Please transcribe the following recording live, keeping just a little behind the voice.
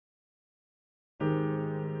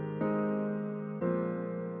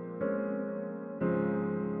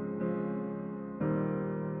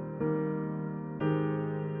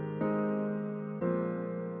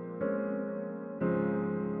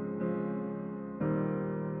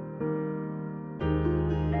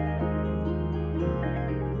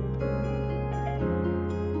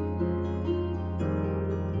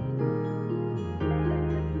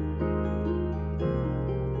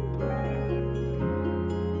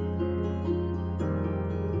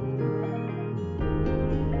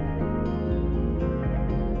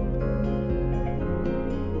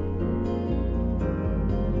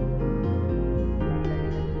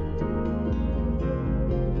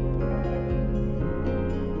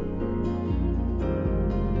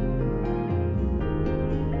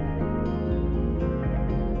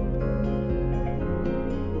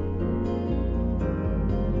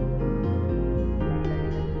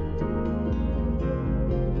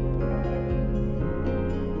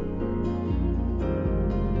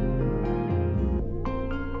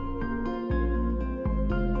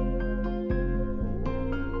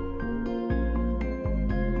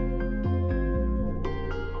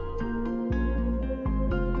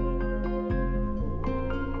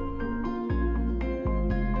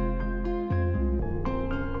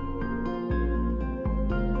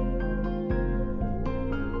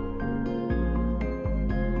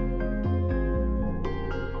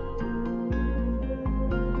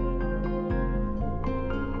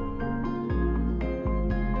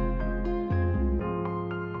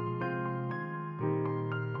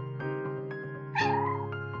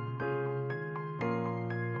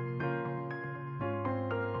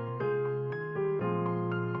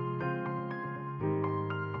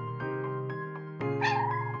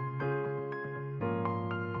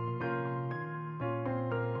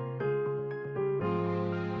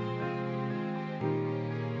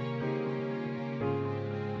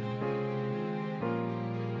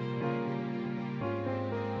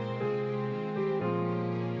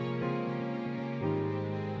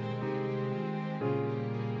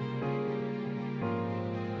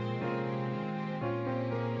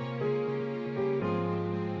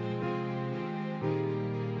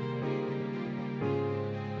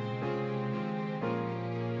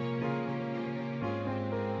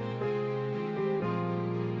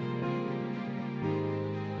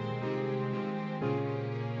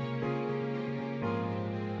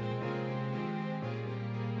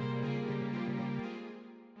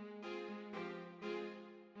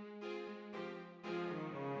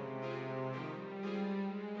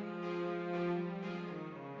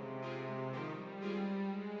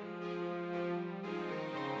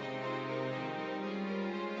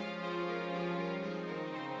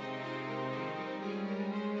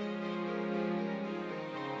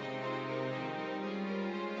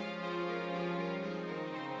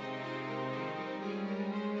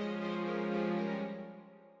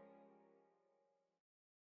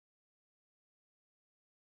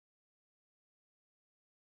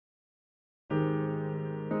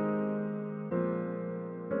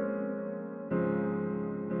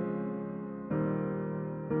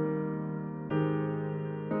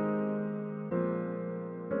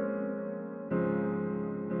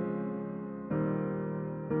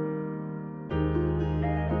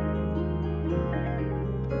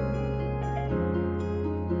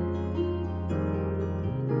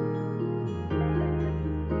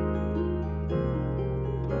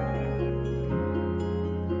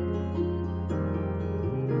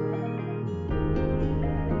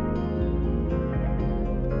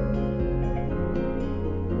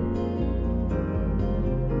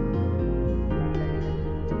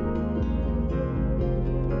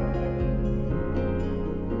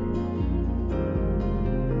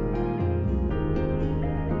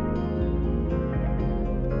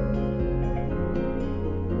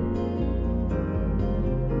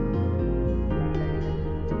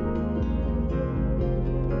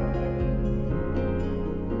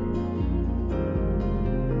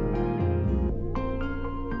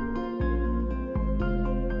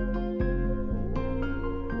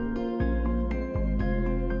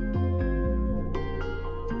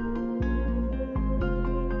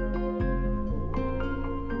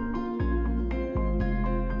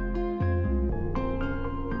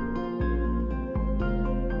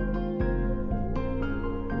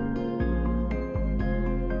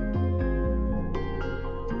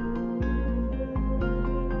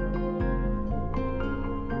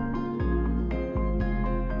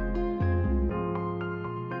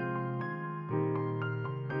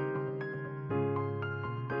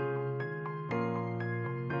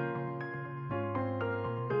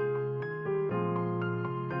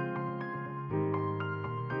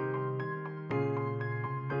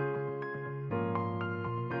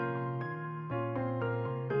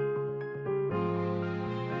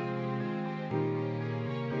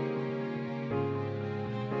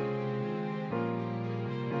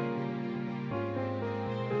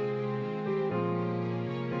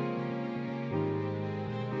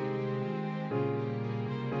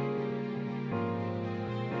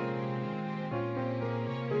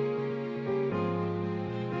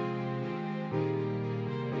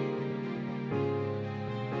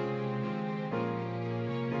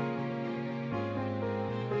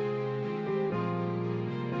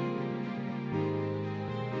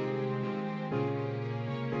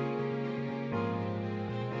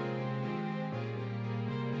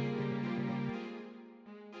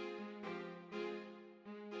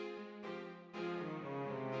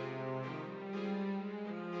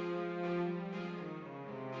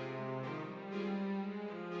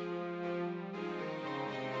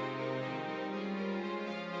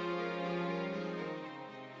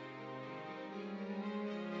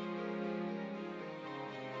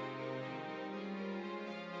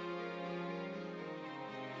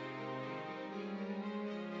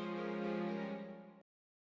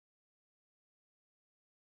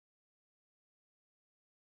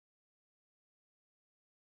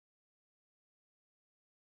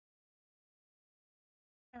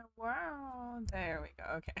Wow, there we go.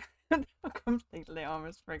 Okay. Completely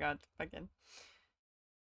almost forgot to fucking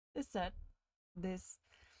set this.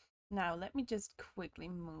 Now let me just quickly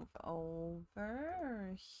move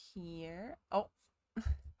over here. Oh,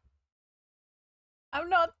 I'm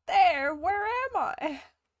not there. Where am I?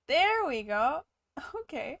 There we go.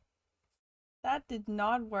 Okay. That did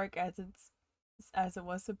not work as it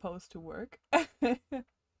was supposed to work.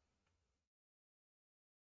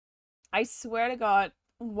 I swear to God,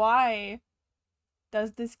 why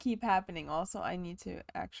does this keep happening? Also, I need to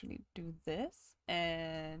actually do this,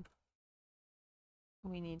 and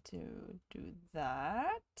we need to do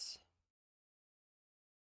that.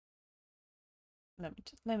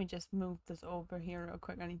 Let me just move this over here real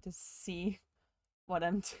quick. I need to see what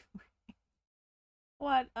I'm doing.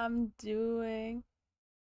 What I'm doing.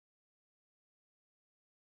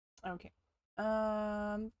 Okay.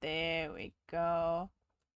 There we go.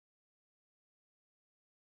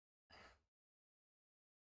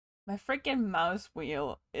 My freaking mouse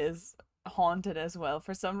wheel is haunted as well.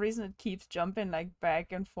 For some reason, it keeps jumping like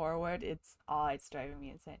back and forward. It's driving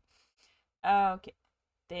me insane. Okay,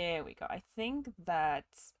 there we go. I think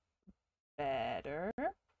that's better.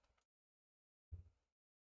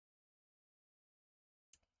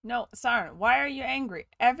 No, Siren, why are you angry?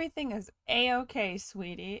 Everything is a-okay,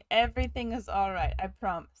 sweetie. Everything is all right. I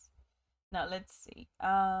promise. Now let's see.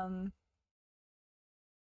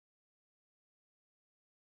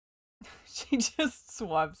 She just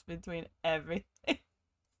swaps between everything.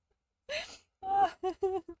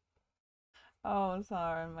 Oh,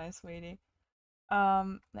 sorry, my sweetie.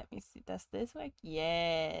 Let me see. Does this work?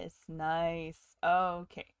 Yes, nice.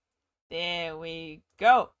 Okay, there we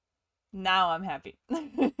go. Now I'm happy.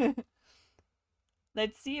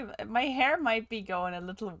 Let's see. My hair might be going a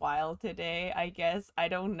little wild today, I guess. I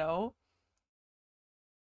don't know.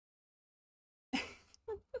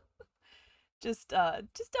 Just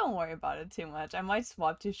don't worry about it too much. I might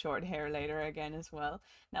swap to short hair later again as well.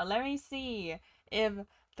 Now let me see if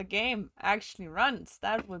the game actually runs.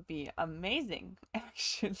 That would be amazing,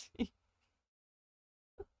 actually.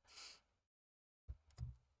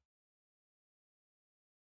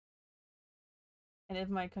 And if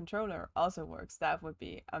my controller also works, that would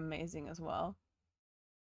be amazing as well.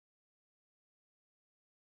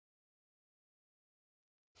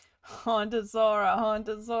 Haunted Zora,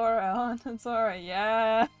 Haunted Zora, Haunted Zora,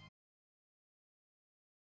 yeah.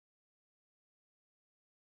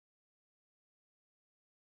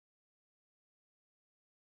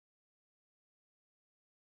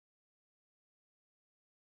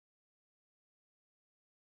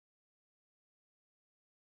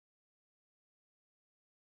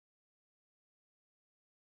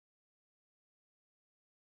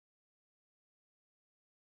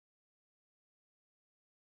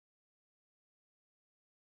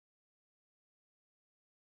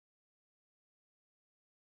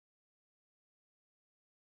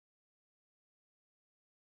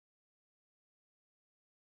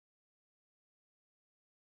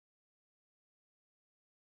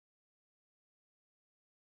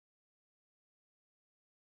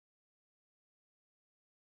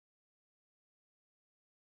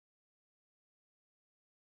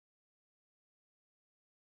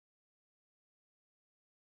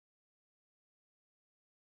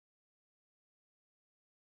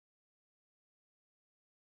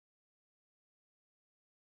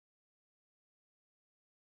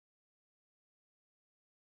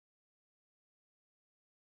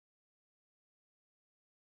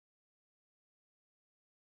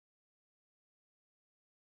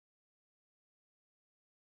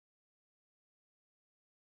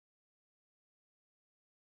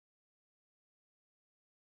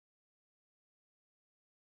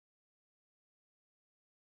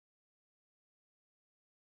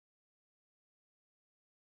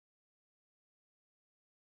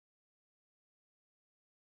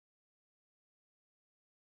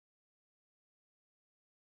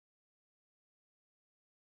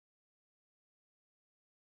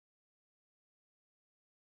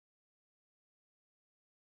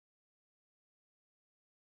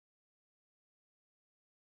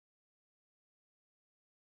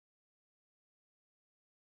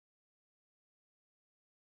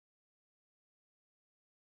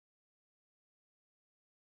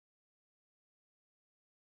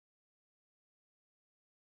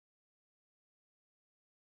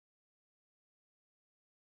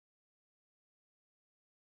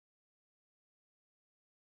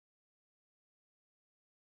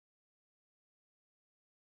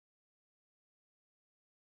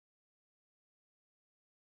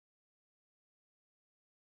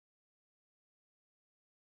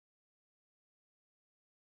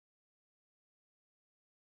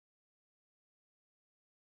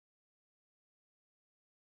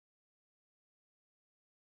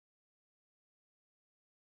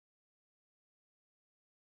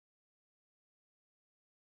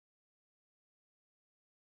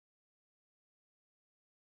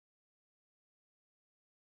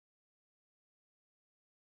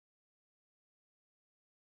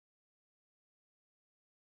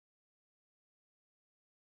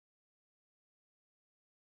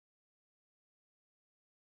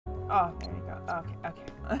 Oh, there you go. Okay, okay.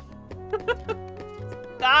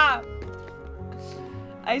 Stop!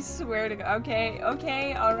 I swear to God.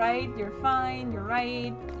 Okay, alright, you're fine, you're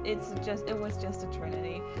right. It was just a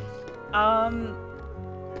trinity.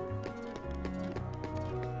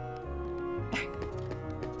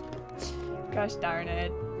 Gosh darn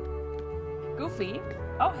it. Goofy?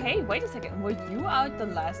 Oh, hey, wait a second. Were you out the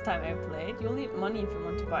last time I played? You'll need money if you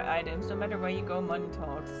want to buy items. No matter where you go, money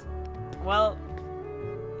talks. Well,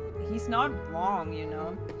 he's not wrong, you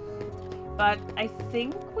know. But I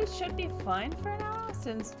think we should be fine for now,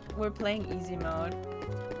 since we're playing easy mode.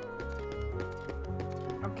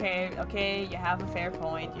 Okay, you have a fair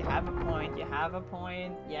point. You have a point. You have a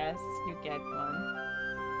point. Yes, you get one.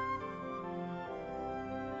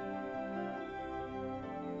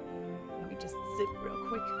 Let me just sit real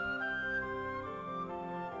quick.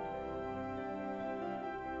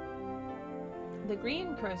 The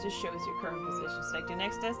green cursor shows your current position. Select your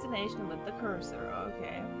next destination with the cursor.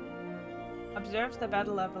 Okay. Observes the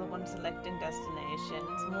battle level when selecting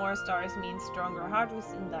destinations. More stars means stronger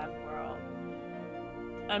hardness in that world.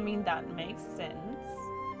 I mean, that makes sense.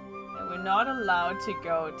 And we're not allowed to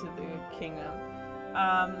go to the kingdom.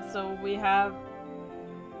 So we have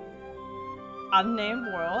unnamed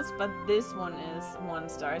worlds, but this one is 1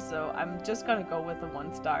 star, so I'm just gonna go with the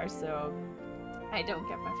 1 star, so I don't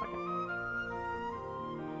get my fucking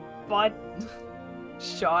butt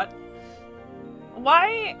shot.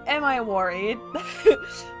 Why am I worried?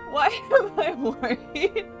 Why am I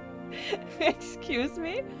worried? Excuse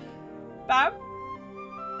me? Bab?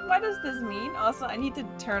 What does this mean? Also, I need to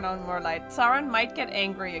turn on more light. Sauron might get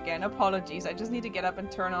angry again. Apologies. I just need to get up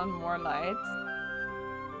and turn on more lights.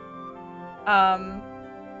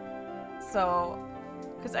 So,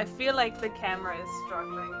 because I feel like the camera is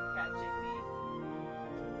struggling catching me.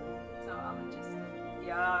 So I'm just,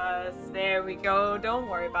 yes, there we go. Don't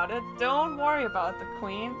worry about it. Don't worry about the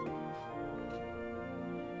queen.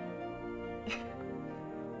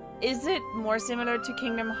 Is it more similar to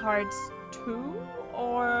Kingdom Hearts 2?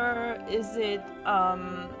 Or is it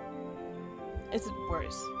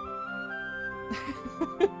worse?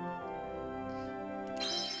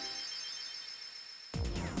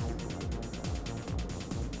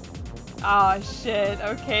 Oh shit,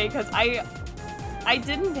 okay, because I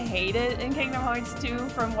didn't hate it in Kingdom Hearts 2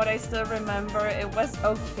 from what I still remember. It was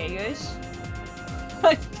okay-ish.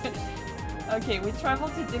 Okay, we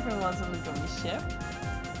traveled to different ones on the gummy ship.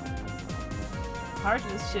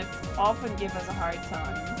 Heartless ships often give us a hard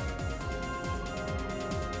time.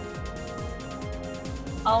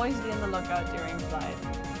 Always be on the lookout during flight.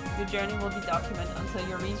 Your journey will be documented until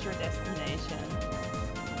you reach your destination.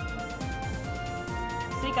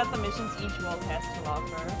 Seek out the missions each world has to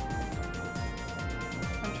offer.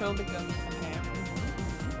 Control the gummy. Okay.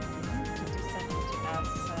 To descend into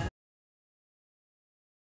ascent.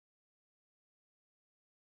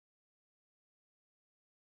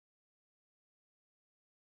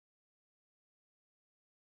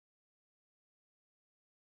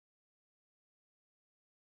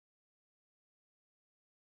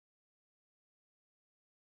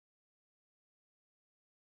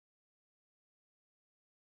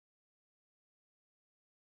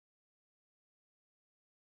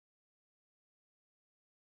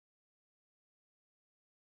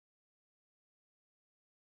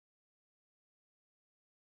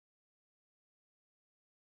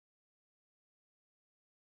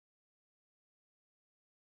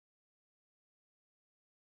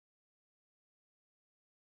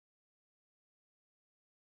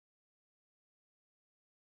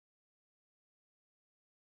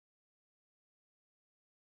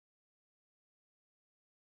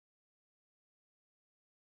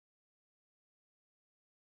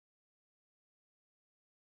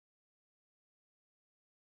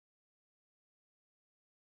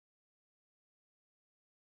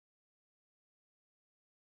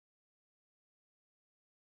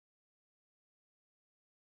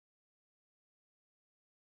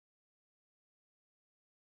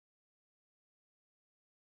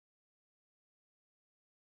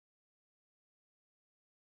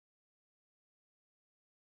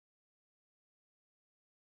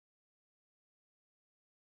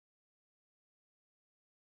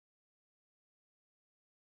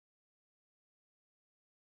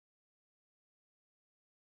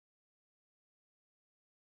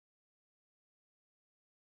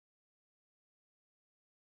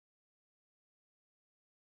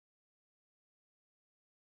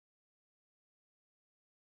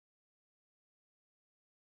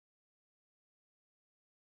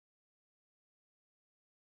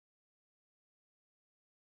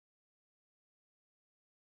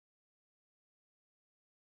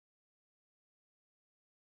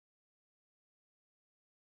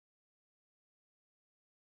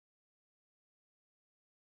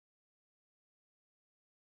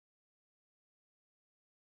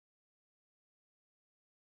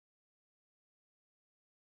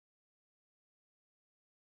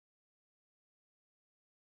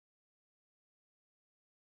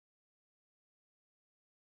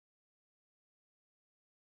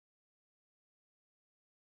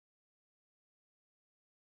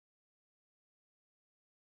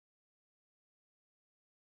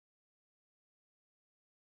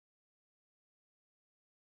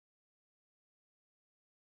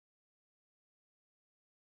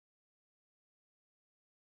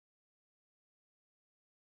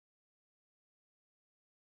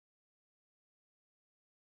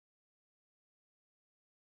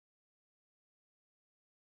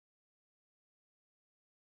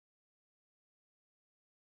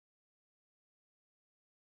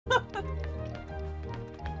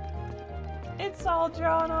 It's all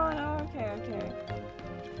drawn on. Okay, okay.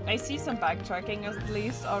 I see some backtracking at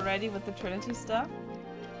least already with the Trinity stuff.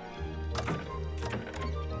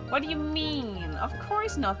 What do you mean? Of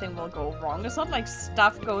course nothing will go wrong. It's not like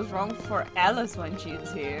stuff goes wrong for Alice when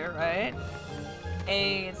she's here, right?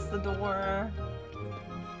 Hey, it's the door.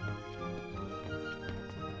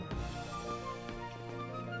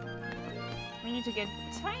 We need to get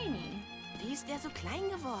tiny. Wie ist der so klein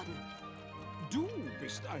geworden? Du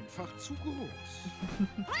bist einfach zu groß.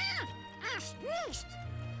 Spürst!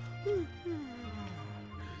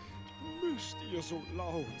 Müsst ihr so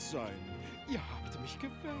laut sein? Ihr habt mich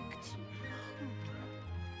geweckt.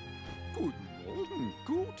 Guten Morgen,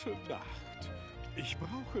 gute Nacht. Ich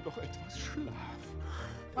brauche noch etwas Schlaf.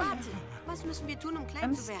 Warte, was müssen wir tun, um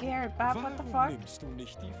klein I'm zu werden? scared, Bob. What the Warum fuck? nimmst du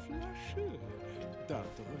nicht die Flasche? Da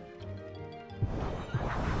drüben.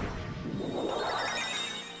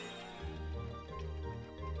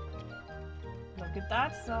 Look at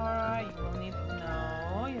that, Sora. You will need...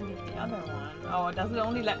 No, you need the other one. Oh, does it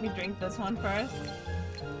only let me drink this one first?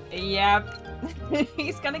 Yep.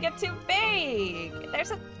 He's gonna get too big.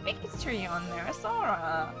 There's a big tree on there,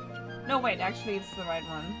 Sora. No, wait, actually it's the right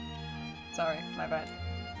one. Sorry, my bad.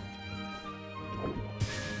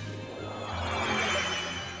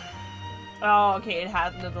 Oh, okay, it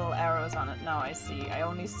had little arrows on it. Now I see. I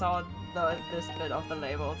only saw this bit of the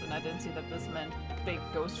labels and I didn't see that this meant big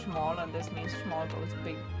goes small and this means small goes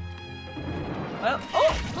big. Well,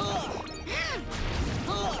 oh!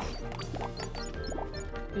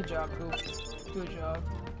 Good job, Goof. Good job.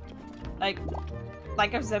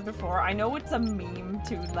 Like I've said before, I know it's a meme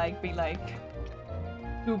to like be like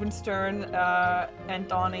Rubenstern and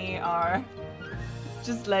Donnie are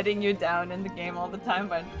just letting you down in the game all the time,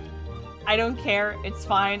 but I don't care, it's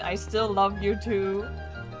fine, I still love you too.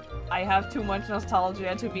 I have too much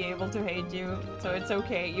nostalgia to be able to hate you, so it's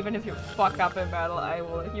okay. Even if you fuck up in battle,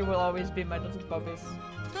 you will always be my little bubbies.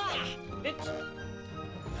 Bitch.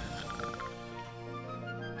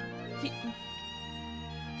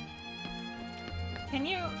 Can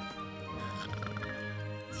you...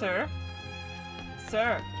 Sir?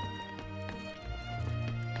 Sir?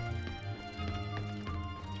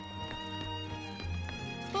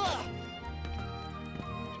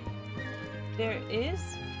 There is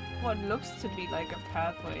what looks to be like a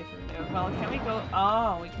pathway through there. Well, can we go?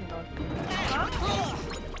 Oh, we can go through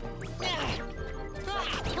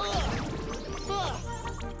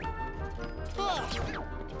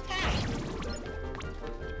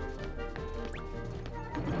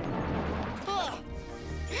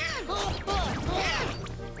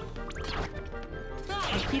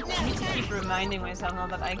I need to keep reminding myself now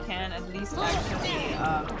that I can at least actually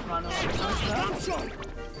run away from stuff.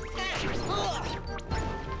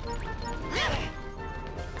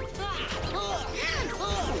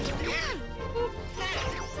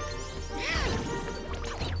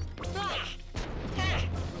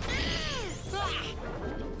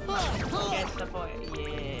 Get the boy,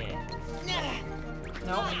 yeah.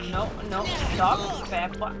 No, stop,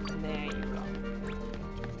 bad boy. There you go.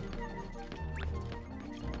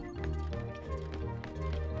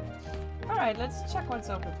 Alright, let's check what's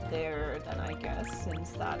over there then, I guess,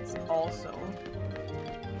 since that's also...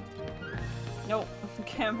 No,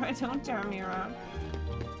 camera, don't turn me around.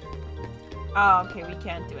 Oh, okay, we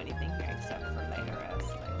can't do anything here except for later as,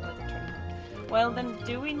 like, with the tournament. Well, then,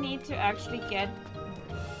 do we need to actually get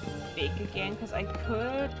big again? Because I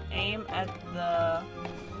could aim at the...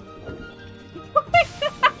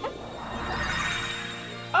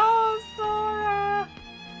 Oh, Sora!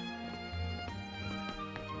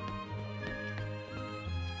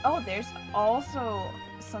 Oh, there's also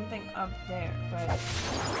something up there, but...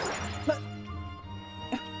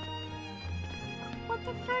 What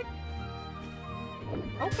the frick?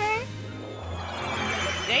 Okay.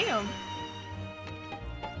 Damn.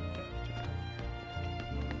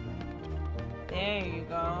 There you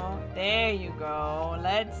go. There you go.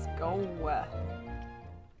 Let's go. What?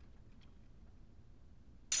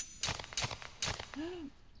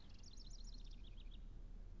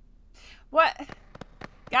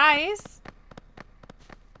 Guys?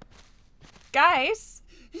 Guys?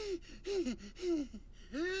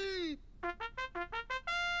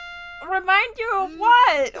 Remind you of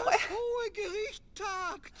what? Das hohe Gericht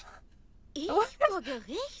tagt. Ich vor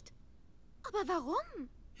Gericht? Aber warum?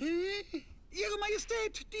 Ihre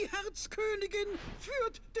Majestät, die Herzkönigin,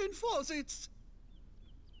 führt den Vorsitz.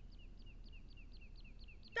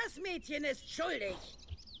 Das Mädchen ist schuldig.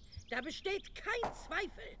 Da besteht kein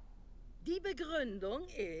Zweifel. Die Begründung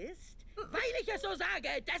ist, weil ich es so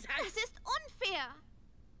sage, deshalb... Das ist unfair.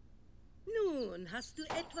 Nun, hast du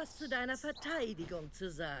etwas zu deiner Verteidigung zu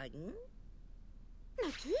sagen?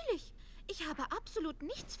 Natürlich. Ich habe absolut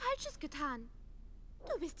nichts Falsches getan.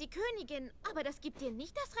 Du bist die Königin, aber das gibt dir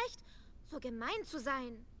nicht das Recht, so gemein zu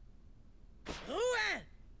sein. Ruhe!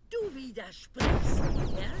 Du widersprichst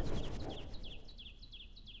mir.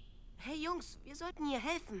 Hey Jungs, wir sollten ihr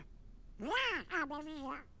helfen. Ja, aber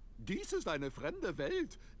wir. Dies ist eine fremde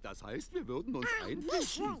Welt. Das heißt, wir würden uns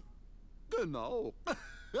einmischen. Genau.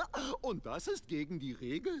 Und das ist gegen die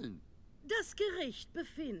Regeln. Das Gericht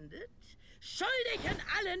befindet, schuldig in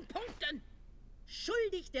allen Punkten.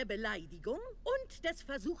 Schuldig der Beleidigung und des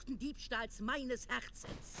versuchten Diebstahls meines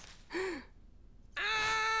Herzens.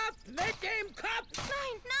 Ab mit dem Kopf!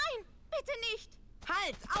 Nein, nein, bitte nicht.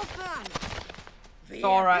 Halt, aufhören! Wer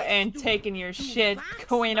Dora bist ain't du? taking your Du shit, wagst,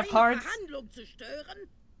 Queen of meine Hearts. Verhandlung zu stören?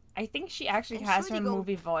 I think she actually has her Entschuldigung,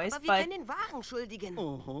 movie voice, aber wir but kennen den wahren Schuldigen.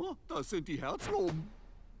 Aha, das sind die Herzloben.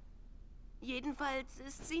 Jedenfalls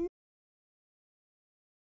ist sie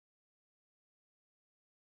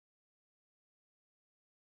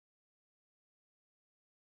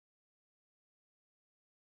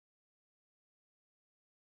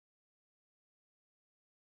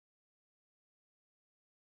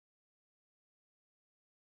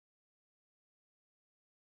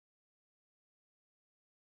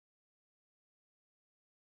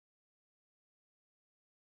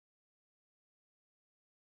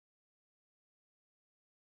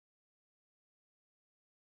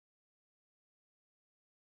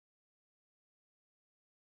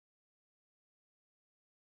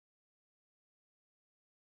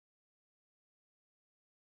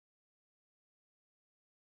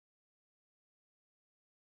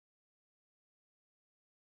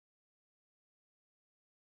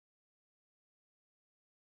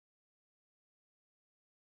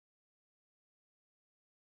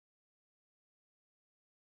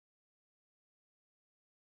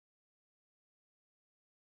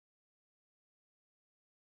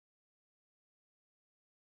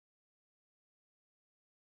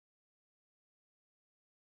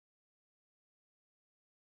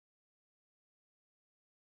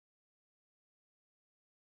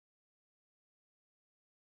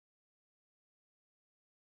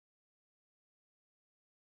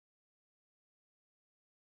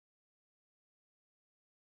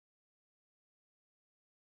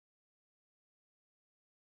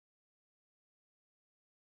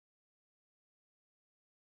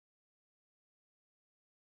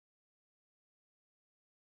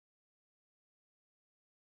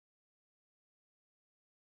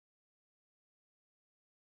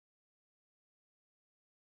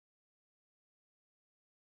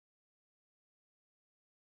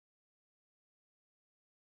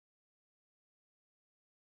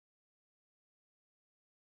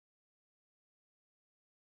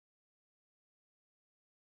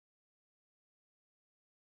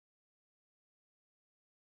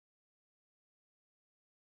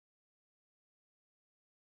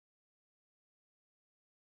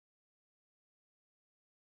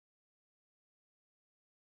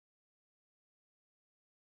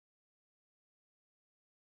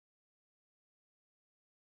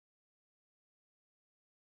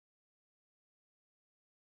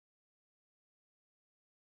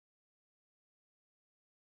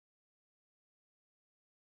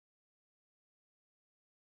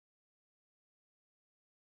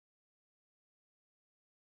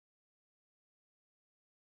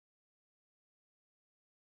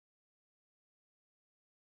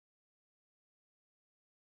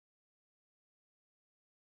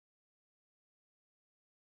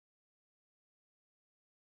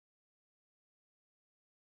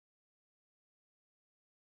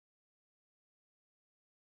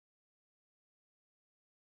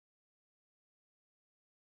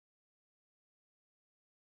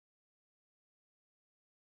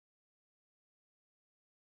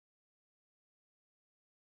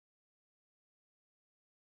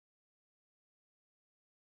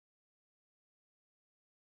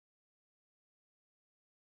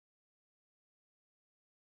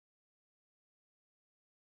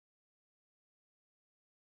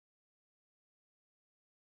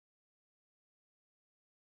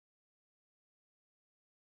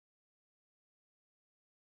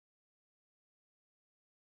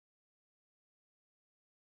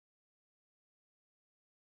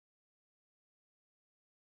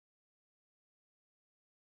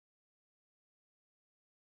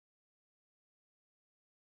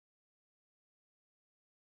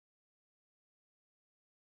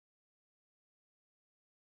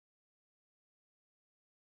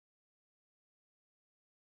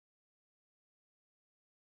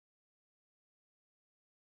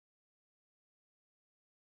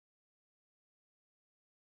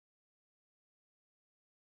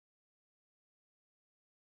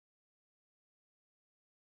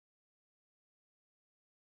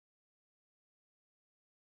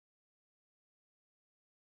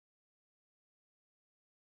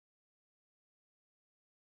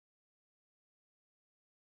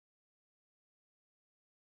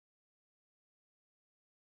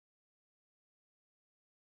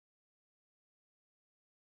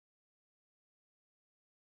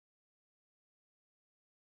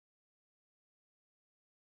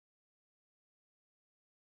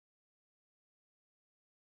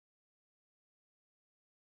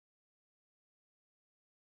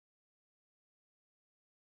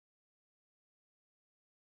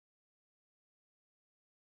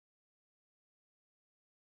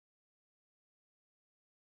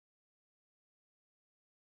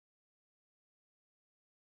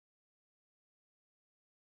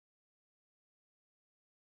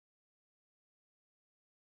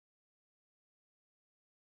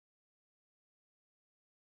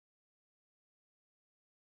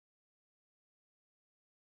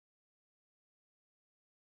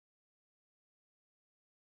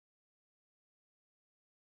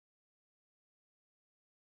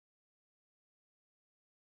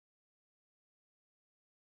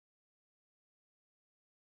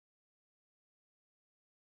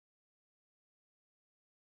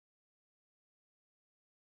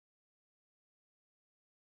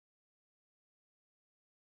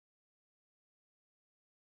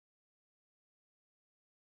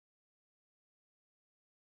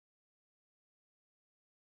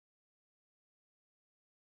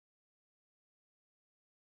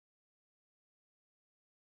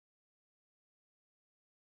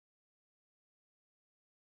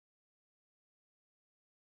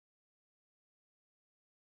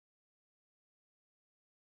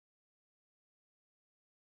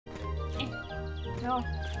No,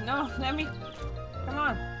 no, let me. Come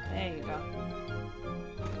on. There you go.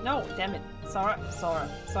 No, damn it. Sora.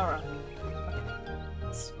 Okay.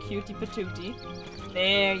 It's cutie patootie.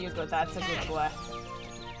 There you go. That's a good boy.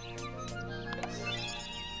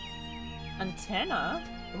 Antenna?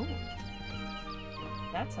 Ooh.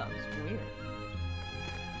 That sounds weird.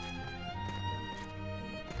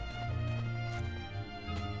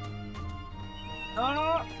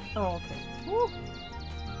 Oh, okay. Woo.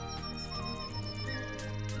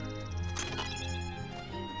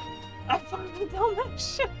 I finally done that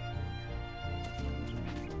shit.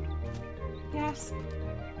 Yes.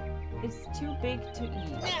 It's too big to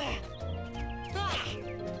eat.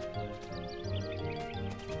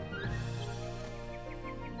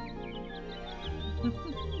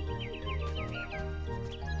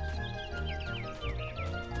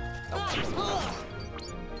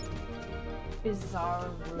 Bizarre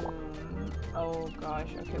room. Oh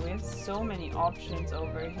gosh. Okay, we have so many options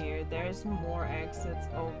over here. There's more exits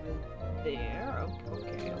over there.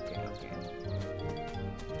 Okay.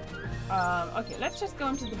 Okay, let's just go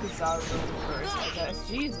into the bizarre room first, I guess.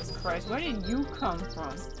 Jesus Christ, where did you come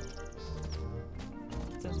from?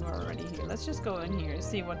 Since we're already here. Let's just go in here and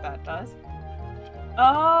see what that does.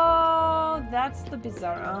 Oh, that's the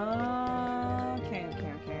bizarre. Oh, okay.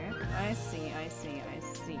 I see.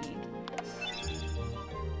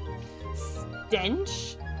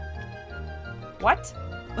 Stench? What?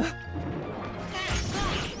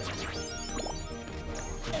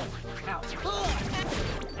 Ow.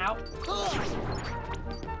 Ow.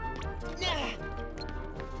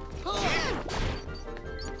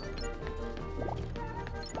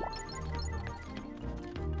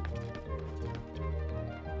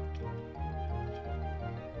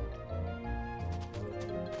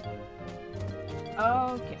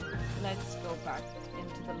 Okay, let's go back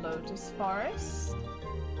into the Lotus Forest.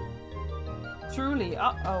 Truly,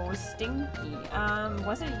 uh-oh, stinky.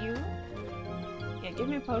 Was it you? Yeah, give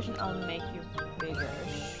me a potion, I'll make you bigger.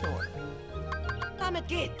 Sure. Damit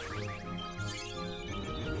geht's.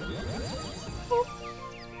 Boop.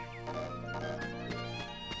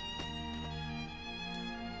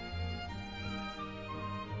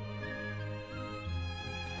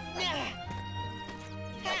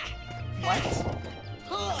 What?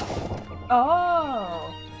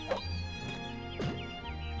 Oh!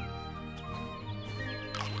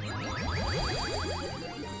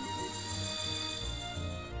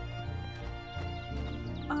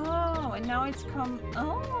 Oh, and now it's come.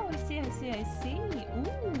 Oh, I see.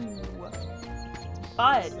 Ooh.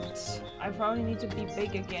 But I probably need to be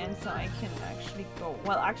big again so I can actually go.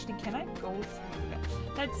 Well, actually, can I go through that?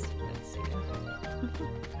 Let's see.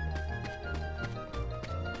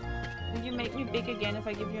 Will you make me big again if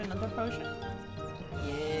I give you another potion?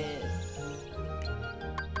 Yes.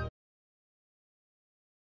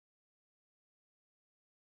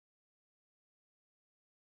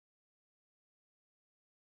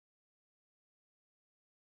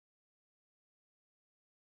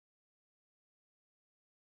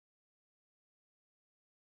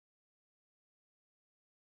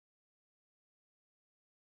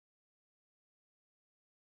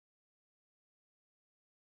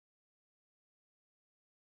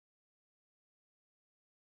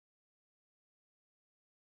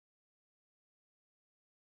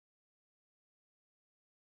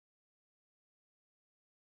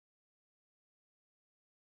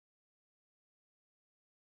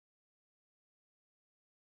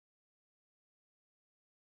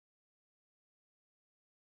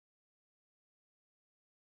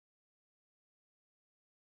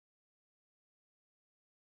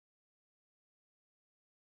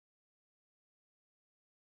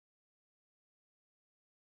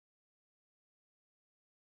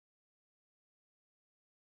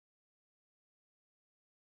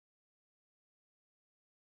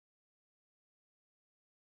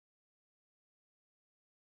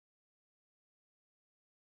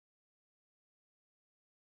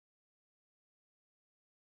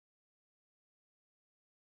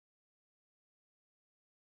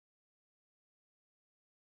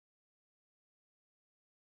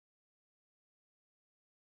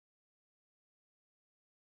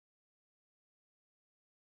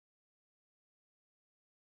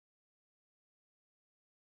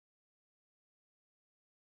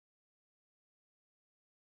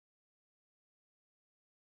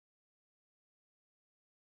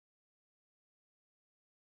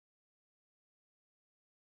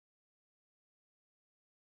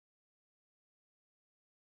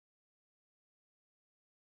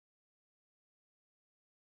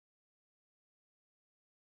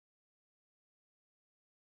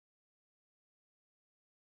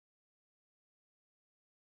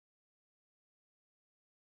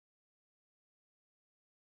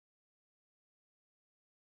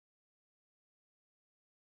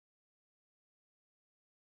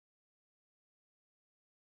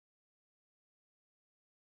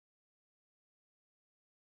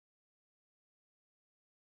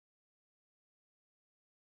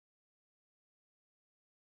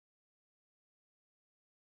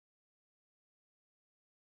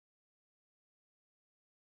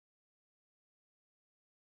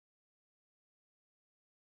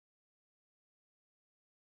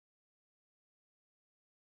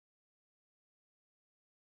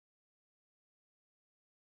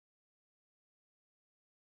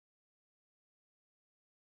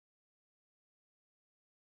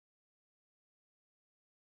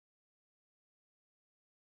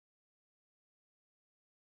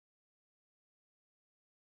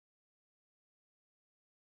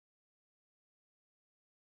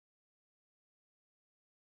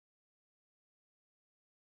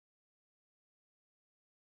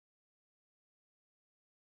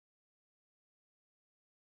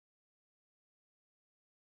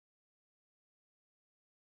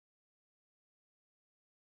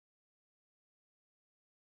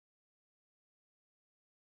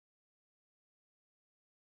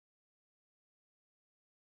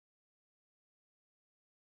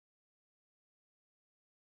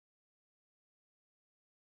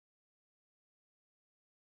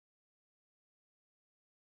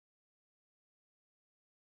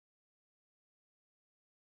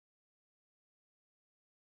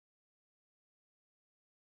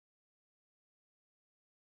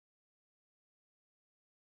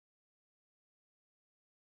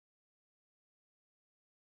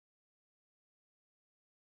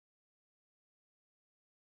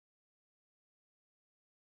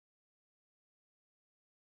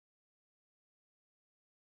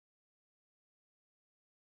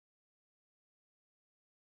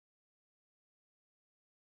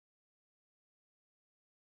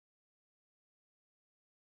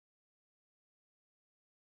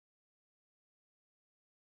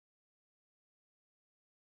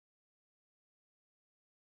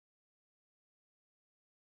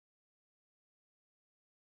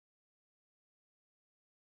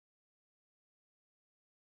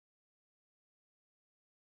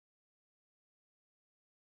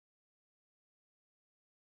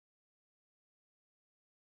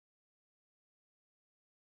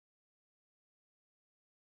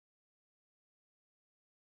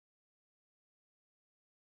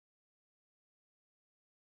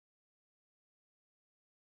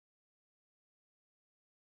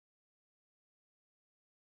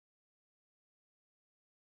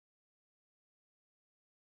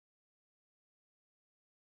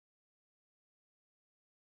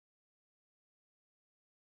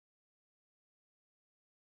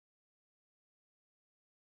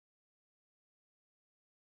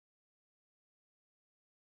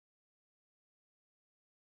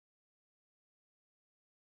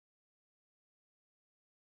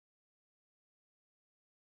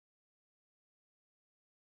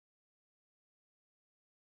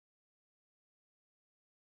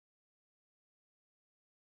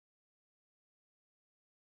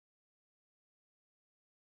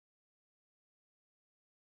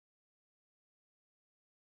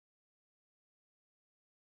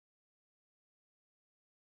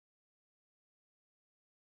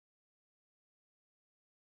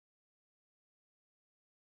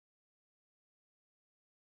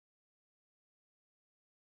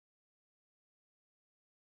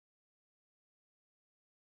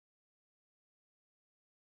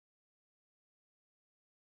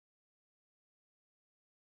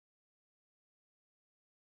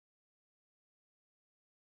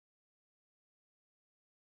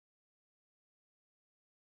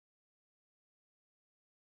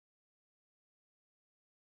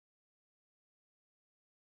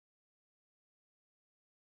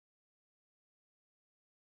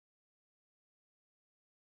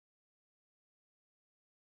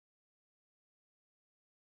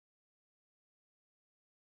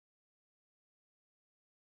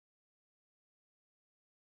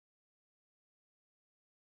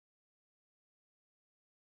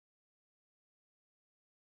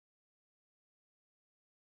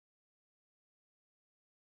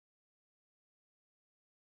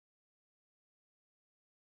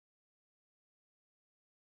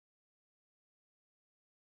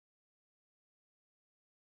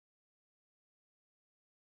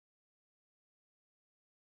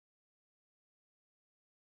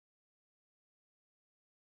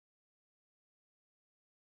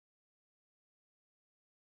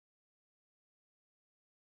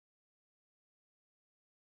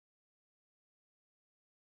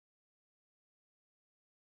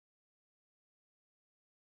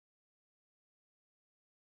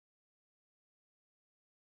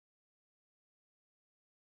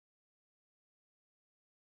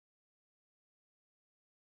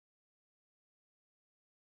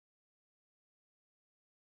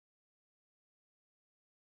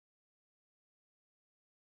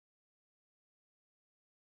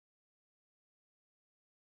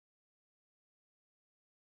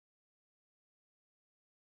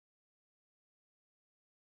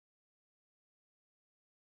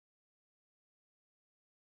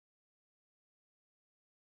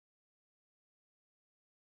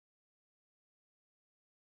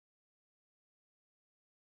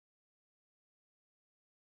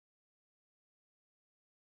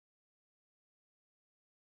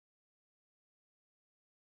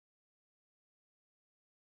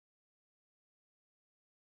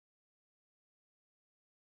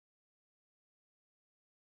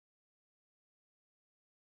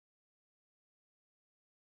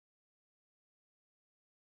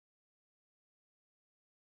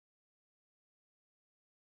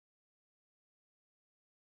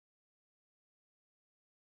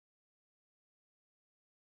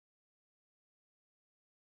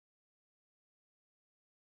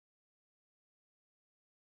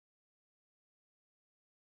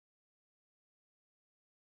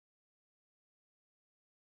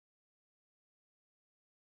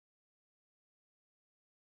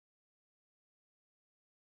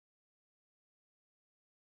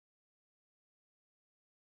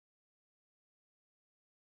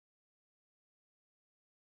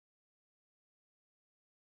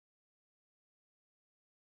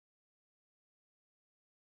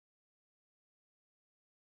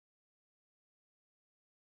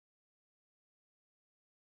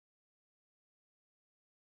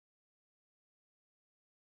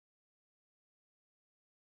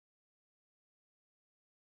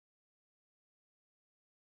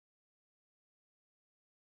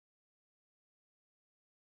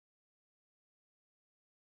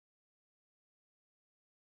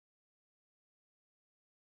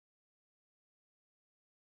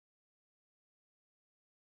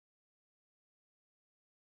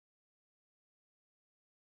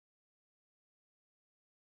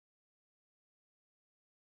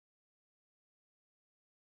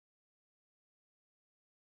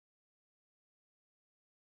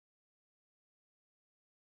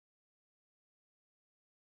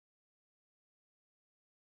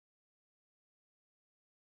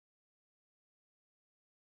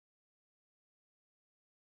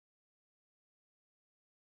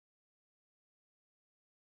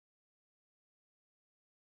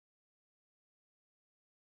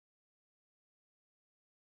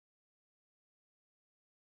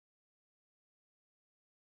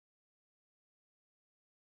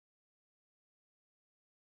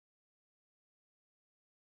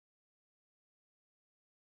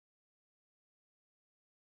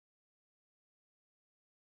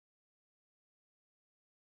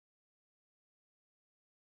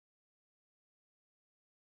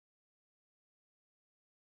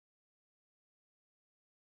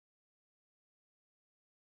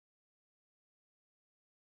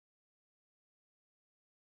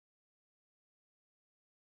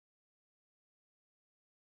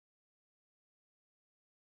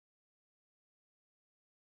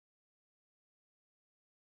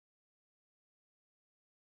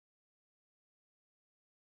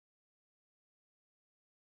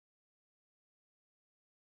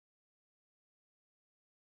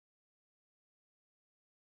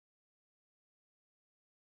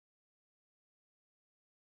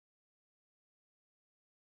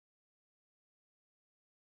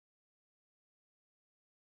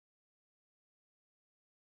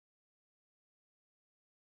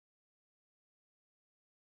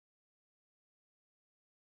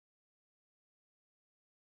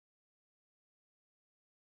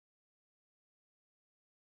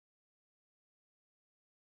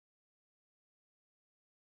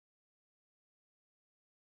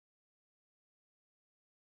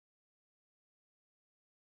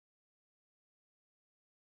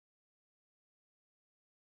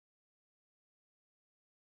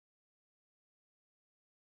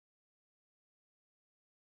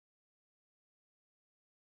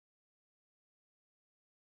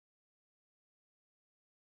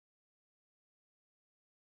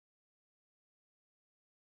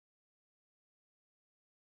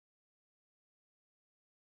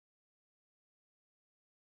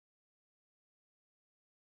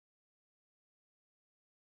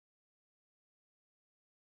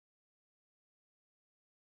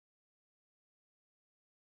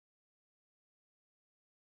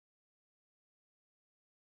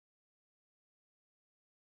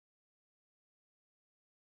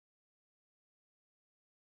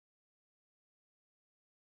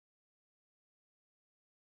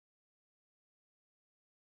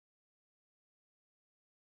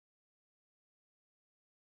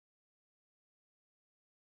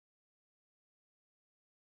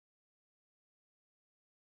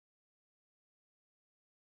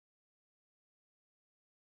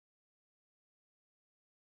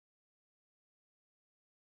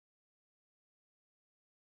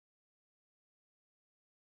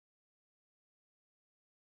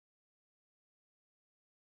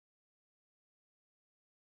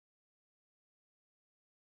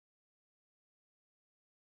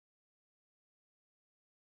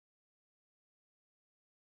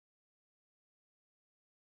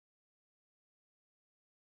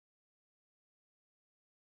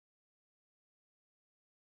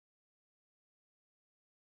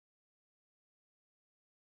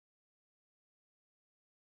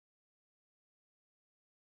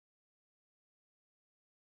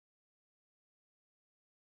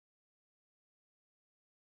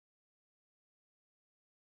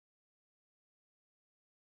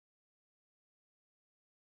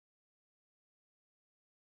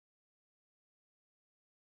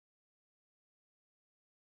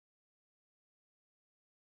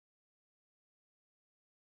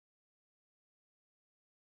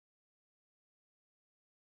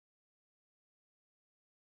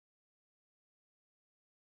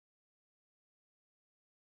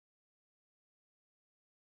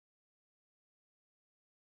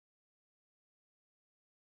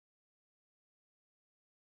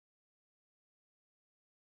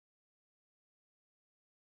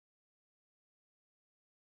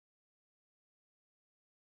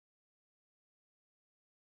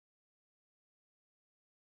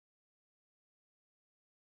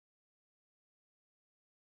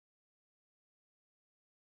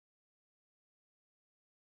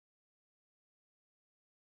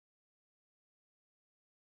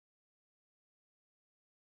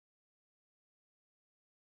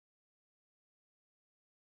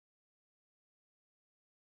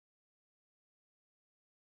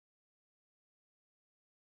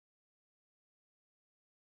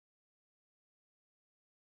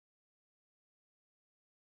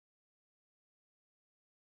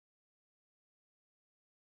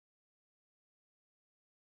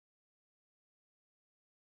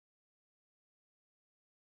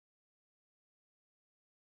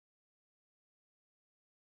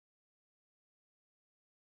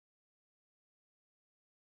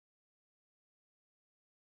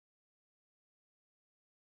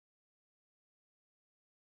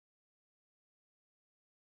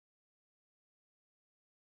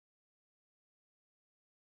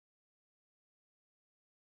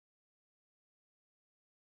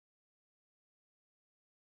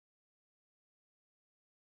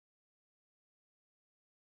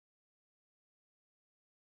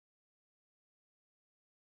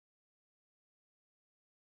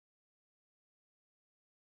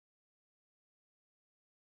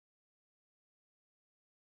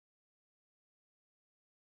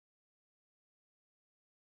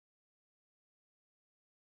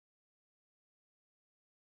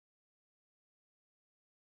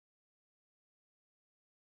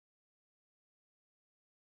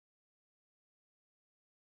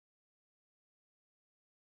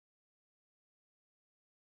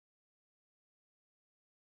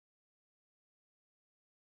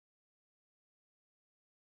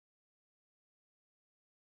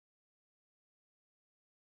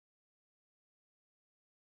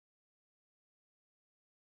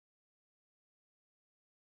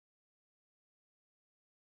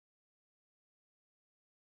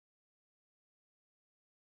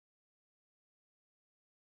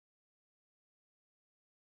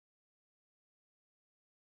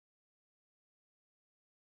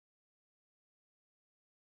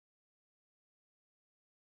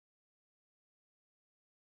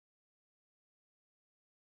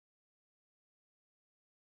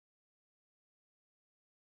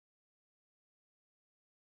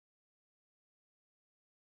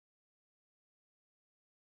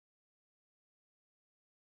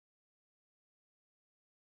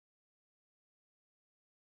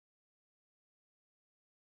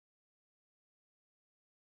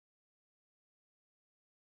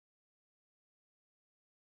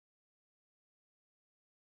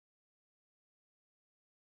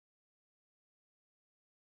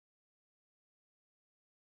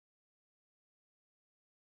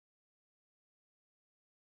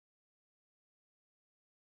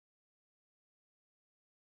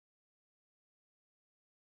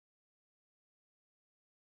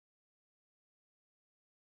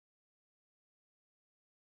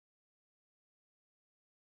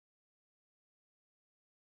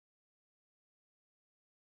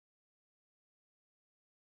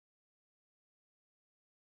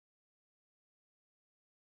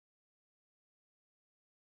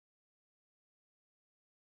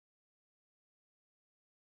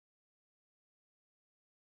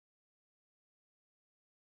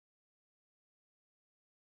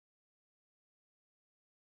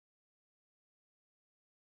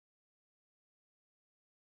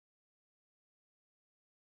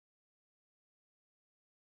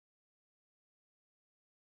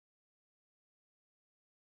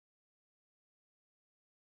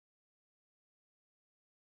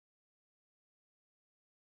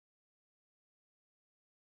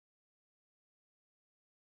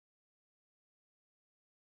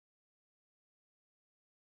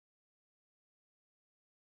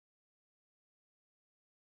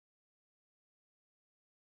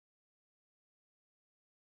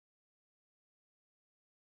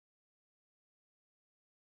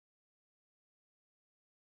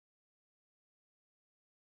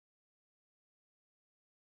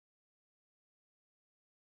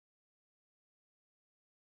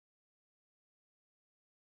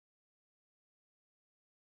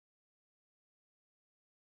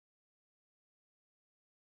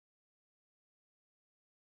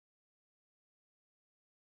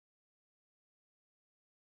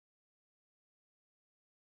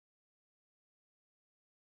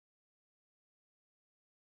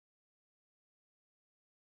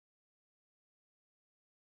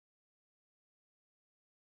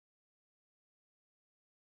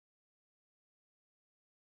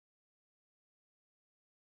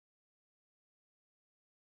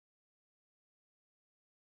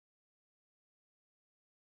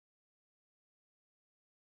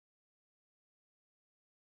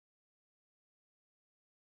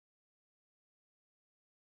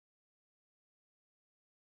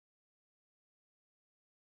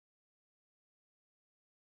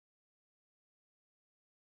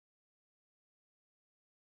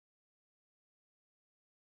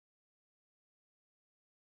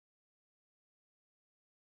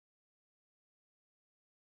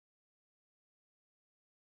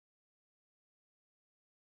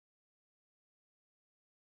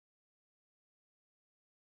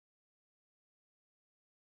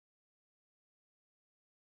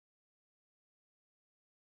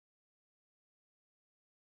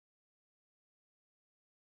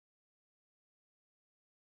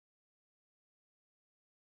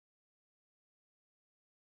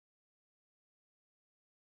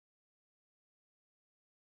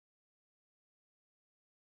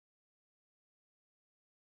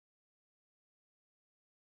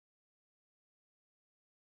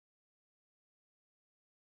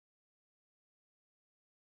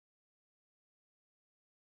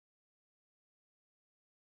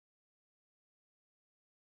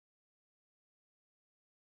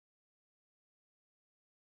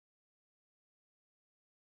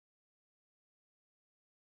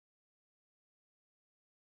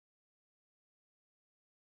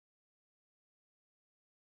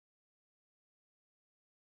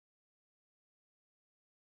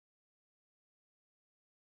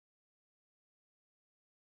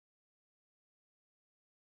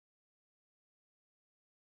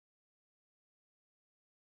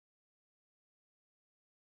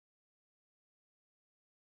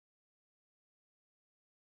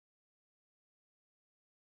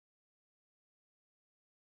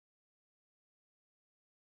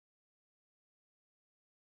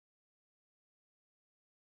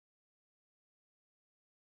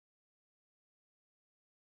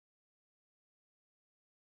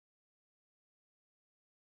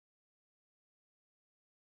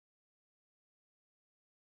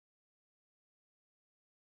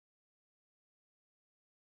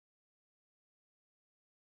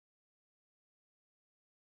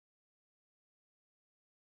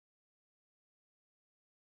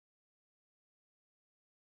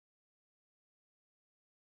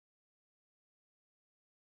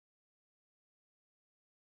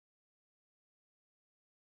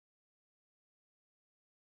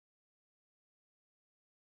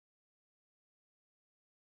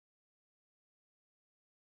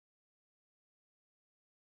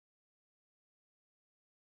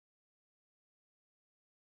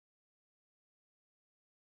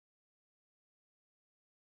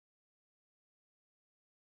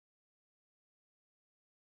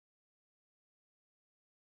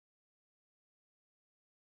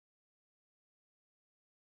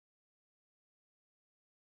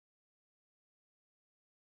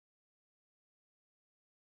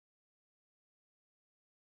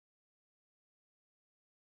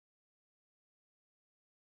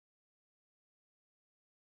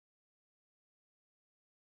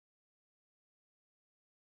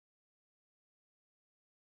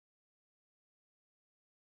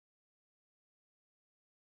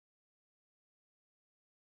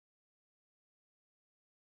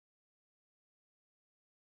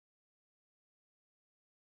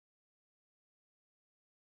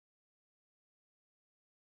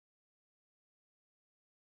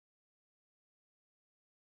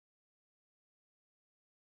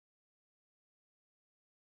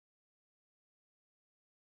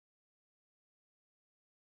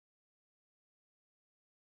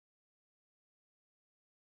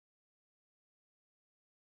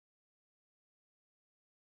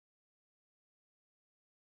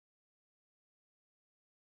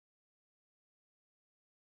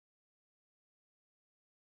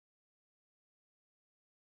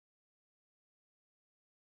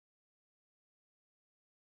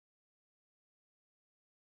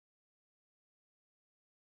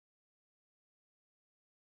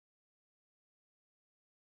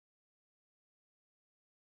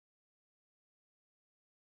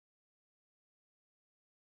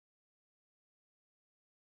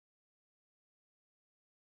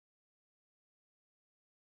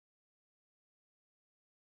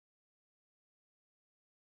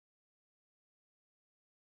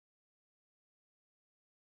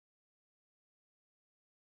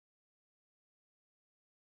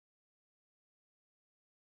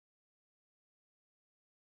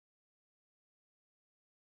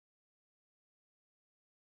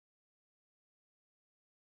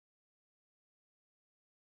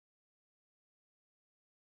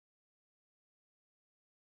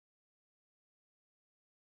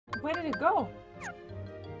 Where did it go?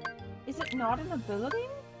 Is it not an ability?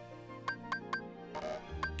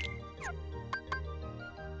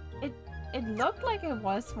 It looked like it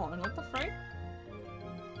was one. What the frick?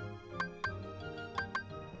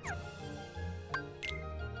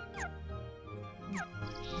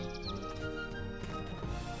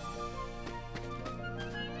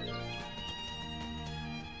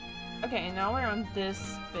 Okay, now we're on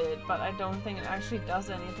this bit, but I don't think it actually does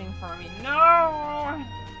anything for me. No!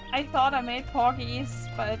 I thought I made porgies,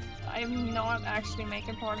 but I'm not actually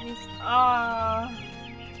making porgies. Ah!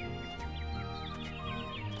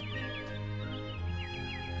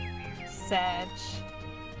 Sad.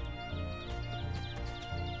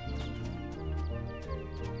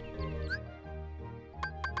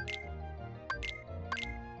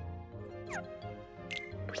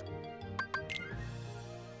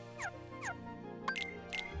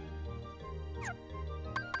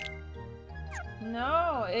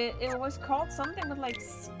 No, it was called something with like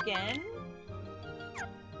scan.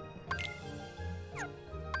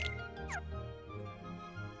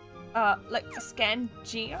 Like scan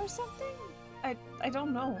G or something? I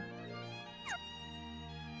don't know.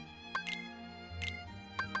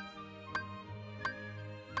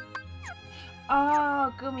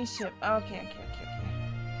 Oh, gummy ship. Okay.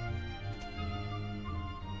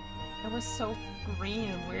 It was so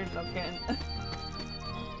green and weird looking.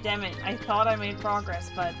 Damn it, I thought I made progress,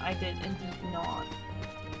 but I did indeed not.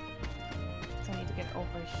 So I need to get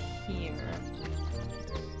over here.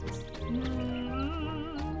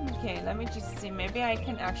 Okay, let me just see. Maybe I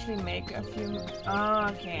can actually make a few... Oh,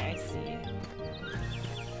 okay, I see.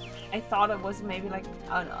 I thought it was maybe like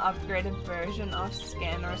an upgraded version of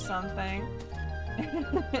Scan or something.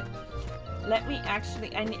 Let me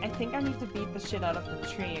actually... I think I need to beat the shit out of the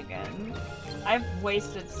tree again. I've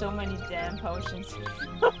wasted so many damn potions.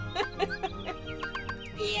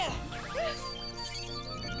 Yeah.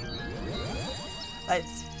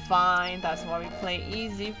 That's fine. That's why we play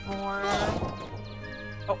easy for.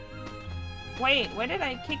 Oh. Wait, where did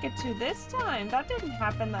I kick it to this time? That didn't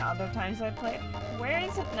happen the other times I played. Where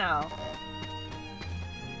is it now?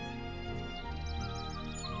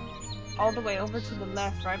 All the way over to the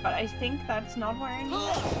left, right? But I think that's not where I need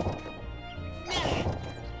it.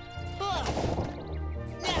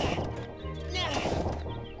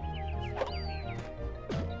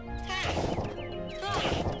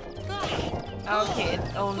 Okay,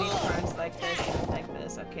 it only turns like this and like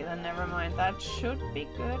this. Okay, then never mind. That should be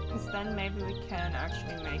good, because then maybe we can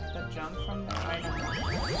actually make the jump from there. I don't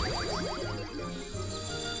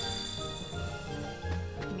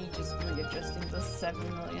know. Me just readjusting this 7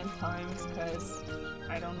 million times, because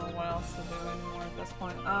I don't know what else to do anymore at this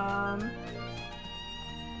point.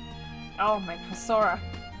 Oh my god, Sora.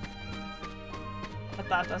 But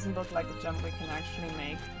that doesn't look like a jump we can actually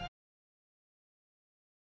make.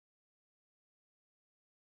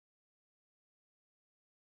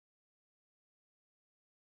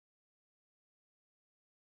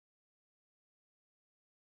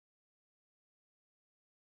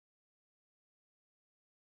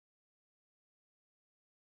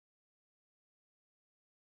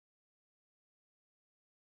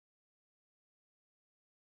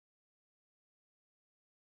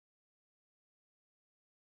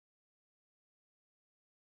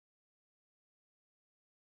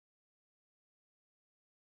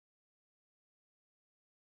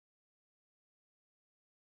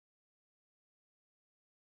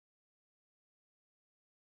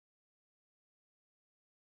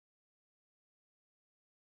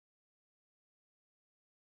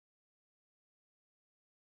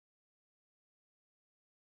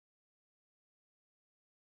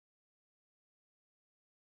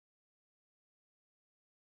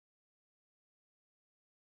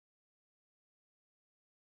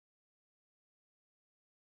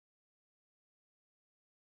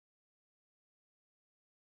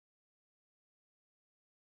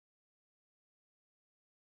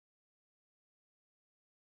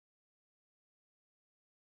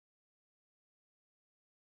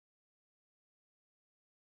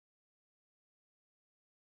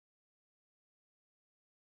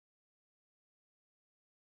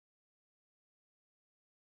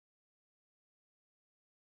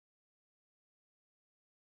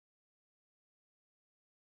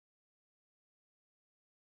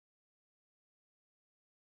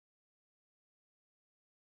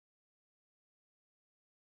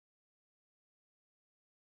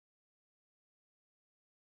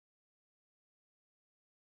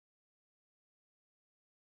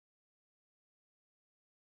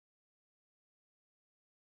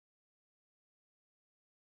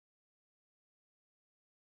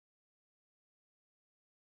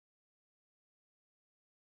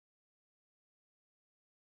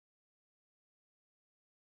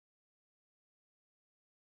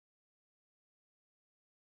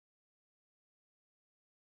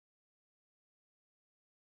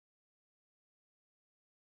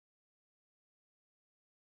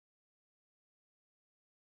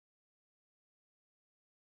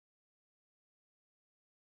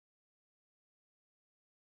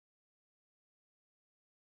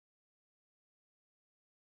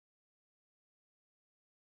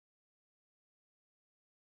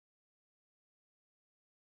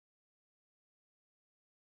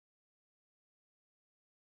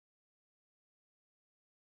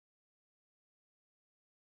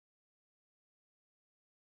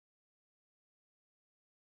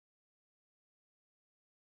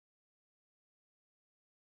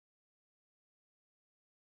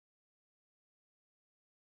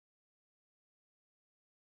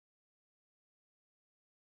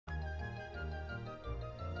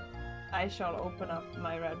 I shall open up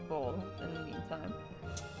my Red Bull in the meantime.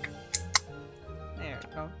 There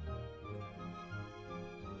we go.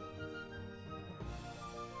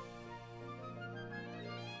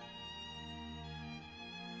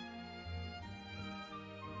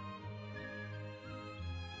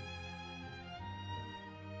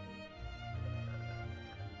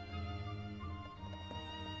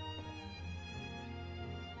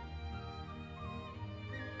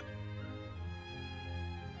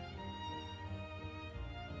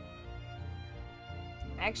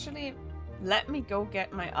 Actually, let me go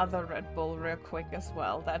get my other Red Bull real quick as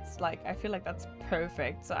well. That's like, I feel like that's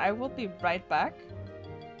perfect. So I will be right back.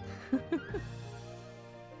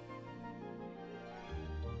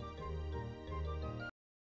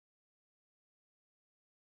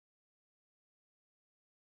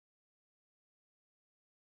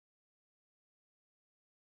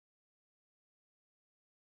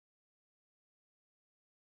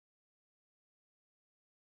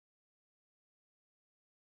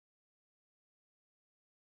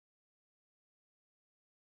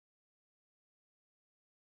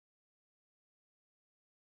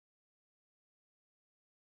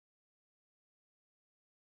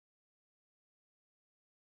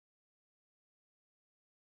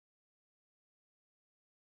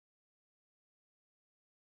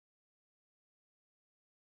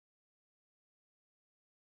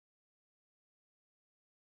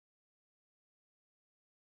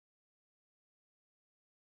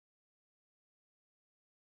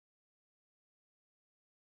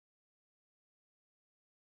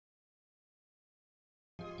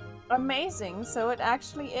 Amazing, so it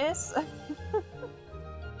actually is.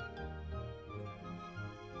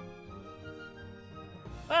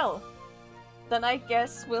 Well, then I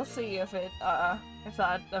guess we'll see if it,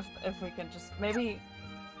 if we can just, maybe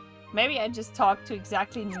I just talked to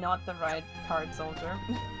exactly not the right card soldier.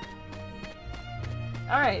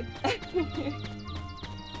 Alright.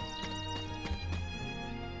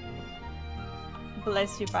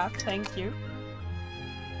 Bless you, Bap, thank you.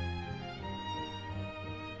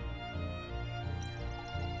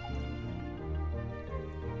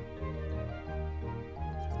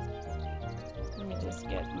 Let me just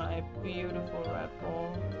get my beautiful Red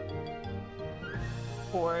Bull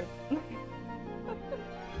board.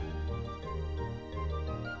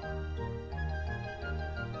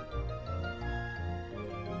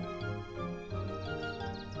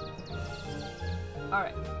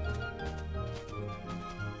 Alright.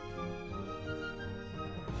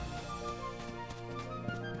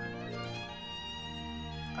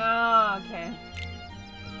 Ah, okay.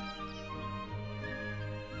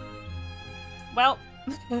 Well,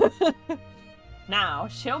 now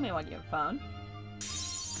show me what you've found.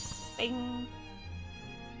 Bing.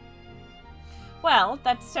 Well,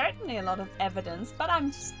 that's certainly a lot of evidence, but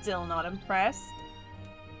I'm still not impressed.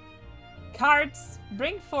 Cards,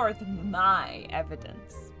 bring forth my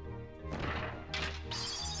evidence.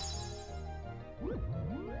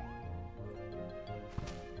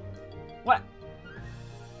 What?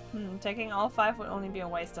 Taking all 5 would only be a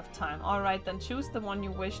waste of time. Alright, then choose the one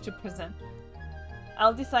you wish to present.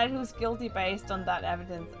 I'll decide who's guilty based on that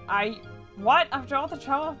evidence. What? After all the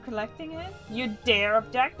trouble of collecting it? You dare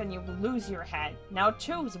object, then you will lose your head. Now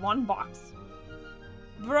choose one box.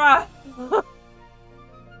 Bruh!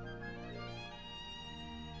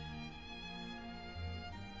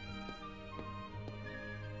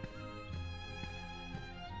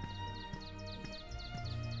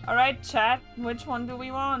 Alright, chat, which one do we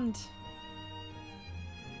want?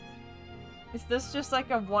 Is this just like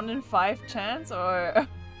a 1 in 5 chance, or...?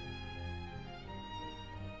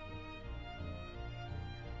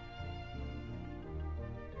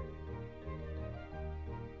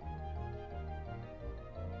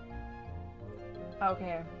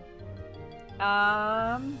 Okay.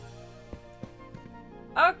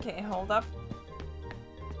 Okay, hold up.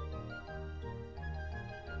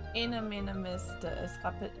 Ene Minne Miste, es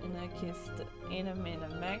rappelt in der Kiste. Ene Minne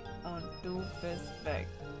Mac und du bist weg.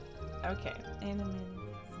 Okay, Ene Minne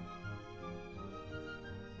Miste.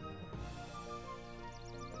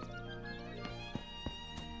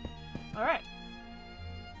 Alright.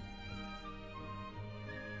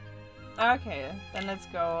 Okay, then let's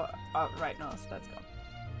go. Oh, right, no, so let's go.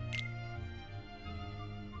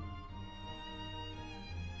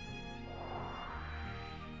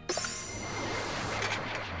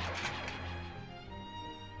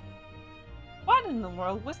 What in the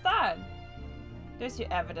world was that? There's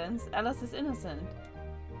your evidence. Alice is innocent.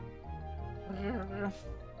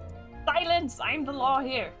 Silence! I'm the law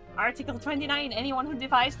here. Article 29. Anyone who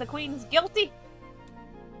defies the Queen is guilty.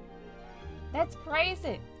 That's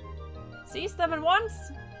crazy. Seize them at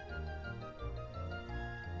once.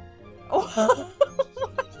 Oh,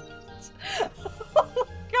 oh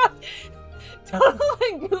my god! Donald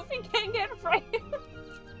and Goofy can't get framed.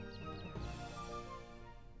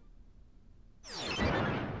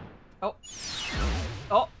 Oh.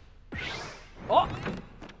 Oh. Oh.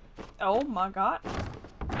 Oh my god.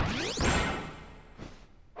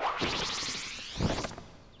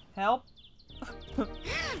 Help. If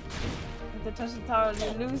you touch the tower,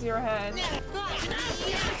 you lose your head.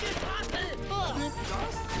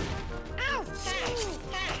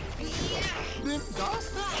 Nimm das!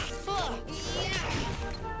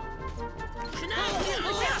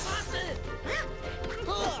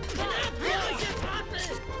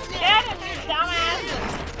 Get him, you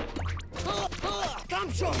dumbasses! Komm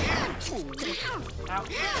schon! Ow.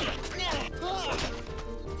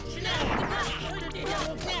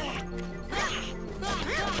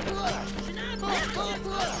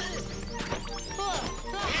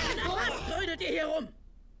 Was trödelt ihr hier rum?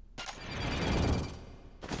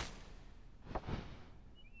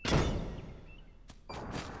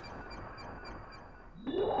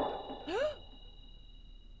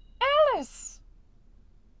 Alice!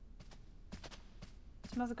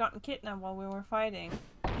 She must have gotten kidnapped while we were fighting.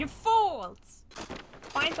 You fools!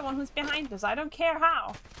 Find the one who's behind us. I don't care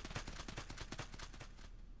how.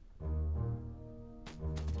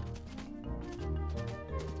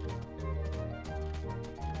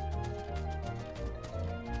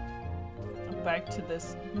 Back to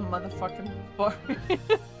this motherfucking bar.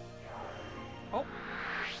 Oh.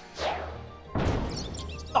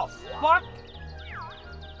 The fuck?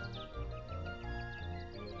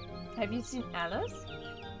 Have you seen Alice?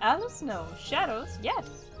 Alice? No. Shadows? Yes.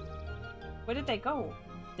 Where did they go?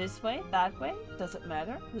 This way? That way? Does it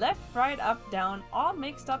matter? Left, right, up, down, all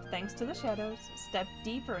mixed up thanks to the shadows. Step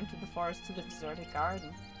deeper into the forest to the deserted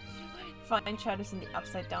garden. Find shadows in the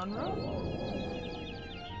upside down room.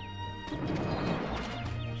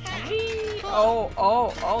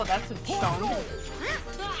 Oh, that's a chunk.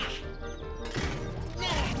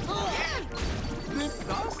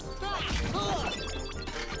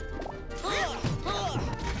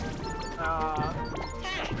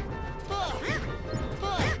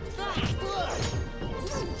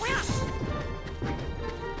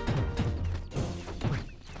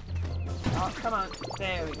 Oh, come on.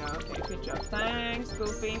 There we go. Okay, good job. Thanks,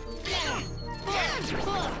 Goofy.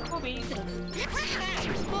 Goofy.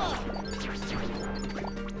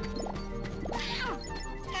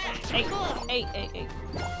 Hey.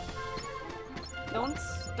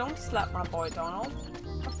 Don't slap my boy, Donald.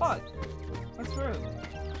 What the fuck? What's rude?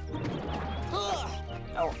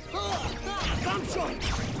 Oh. Komm schon!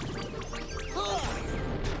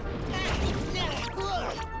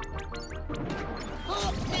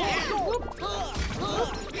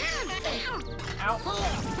 Ow.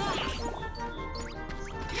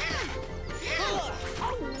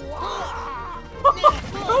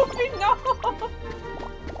 Goofy, no!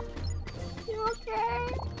 You okay?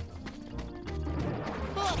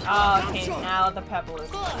 Oh, okay, now the pebble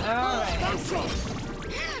is gone. Alright, I see.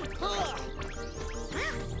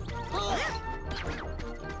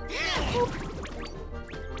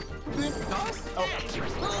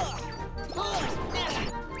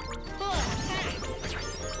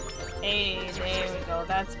 Hey, there we go.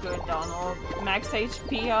 That's good, Donald. Max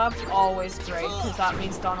HP up, always great, because that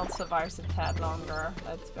means Donald survives a tad longer.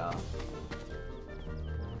 Let's go.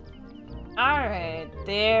 Alright,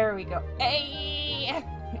 there we go. Hey!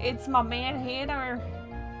 It's my man Hater.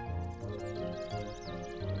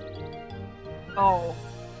 Oh.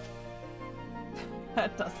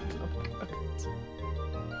 That doesn't look good.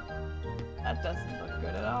 That doesn't look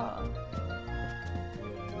good at all.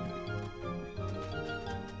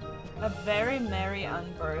 A very merry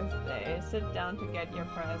unbirthday. Sit down to get your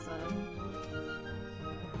present.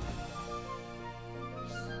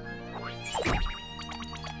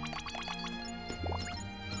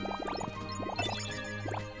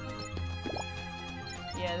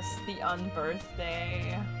 Yes, the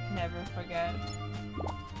unbirthday. Never forget.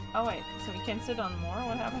 Oh wait, so we can sit on more?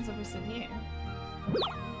 What happens if we sit here?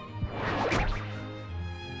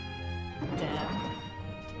 Damn.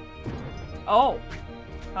 Oh!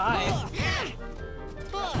 Hi.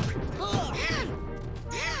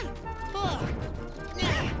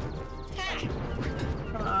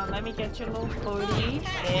 Come on, let me get your little booty.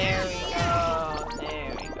 There we go.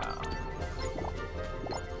 There we go.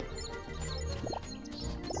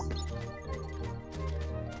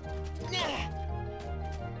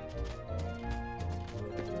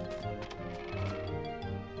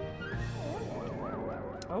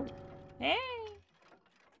 Oh. Hey!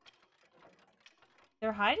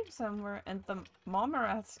 They're hiding somewhere and the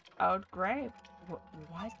Momerats out grape.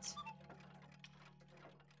 What?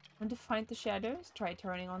 Want to find the shadows? Try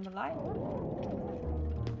turning on the light.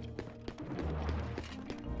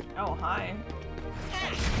 Oh, hi.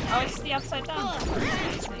 Oh, it's the upside down.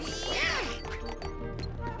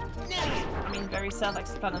 I mean, very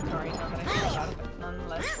self-explanatory now that I think about it, but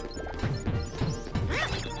nonetheless.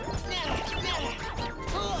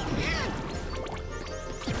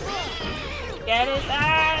 Get his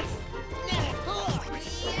ass!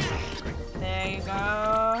 There you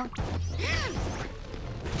go.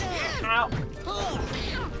 Ow.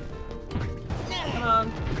 Come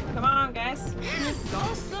on. Come on, guys.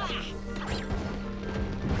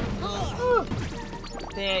 Woo.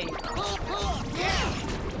 There you go.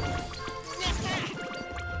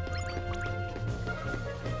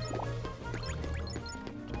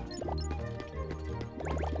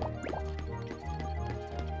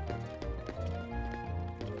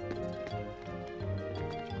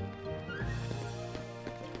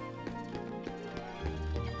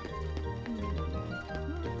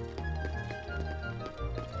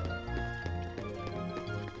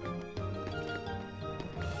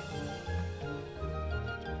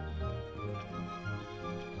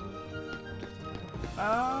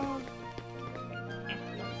 Oh.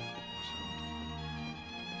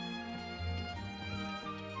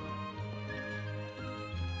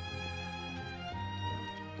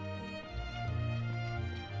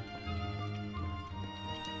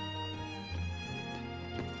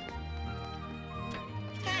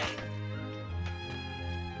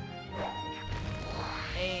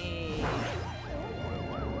 Hey.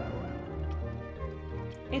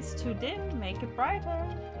 It's too dim. Make it brighter.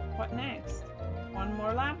 What next? One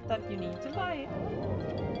more lamp that you need to light.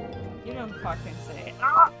 You don't fucking say.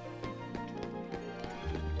 Ah!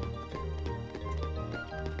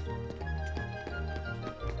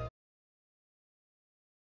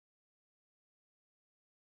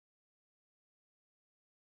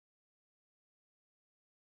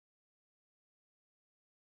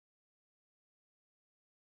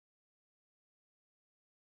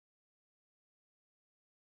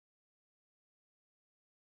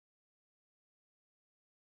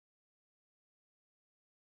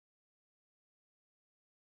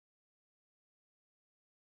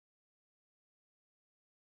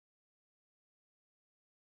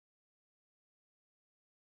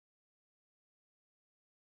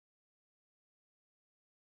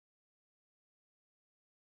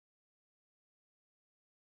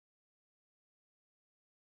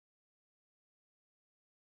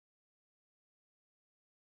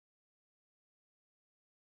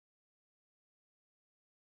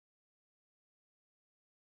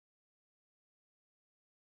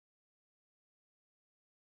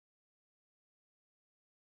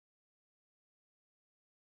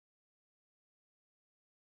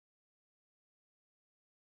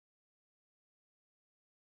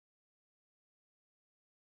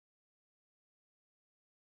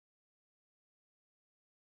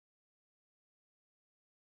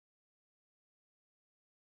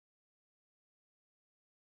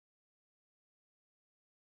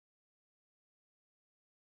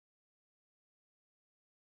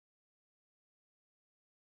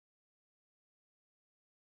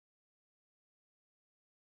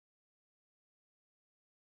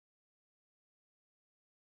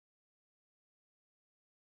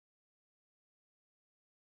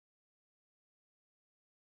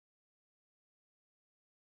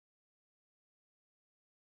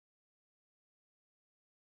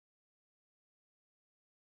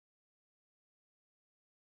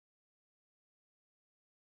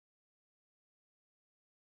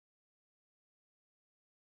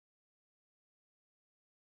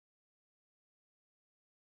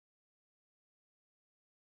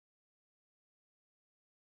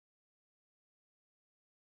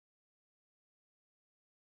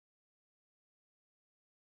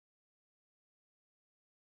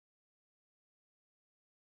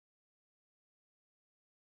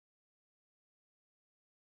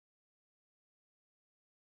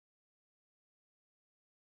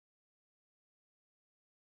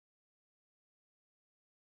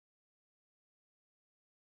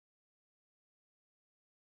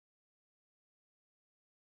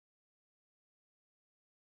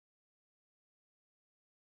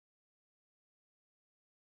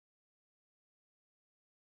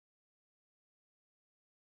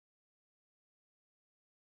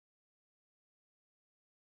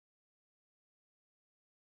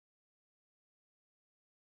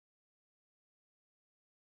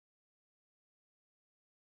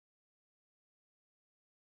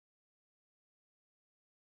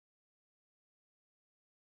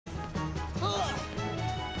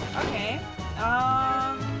 Okay.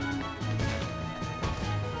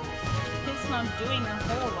 not doing a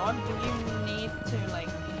whole lot. Do you need to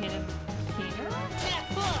like hit it here?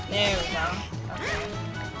 There we go. Okay.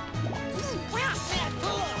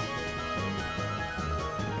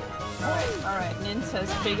 Alright,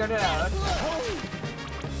 Ninja's figured it out.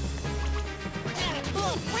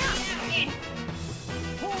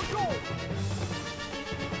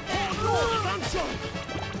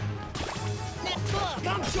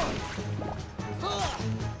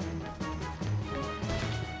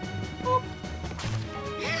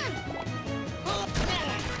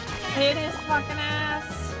 Hit his fucking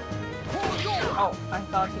ass! Oh, I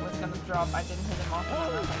thought he was gonna drop. I didn't hit him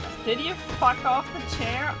off. Did you fuck off the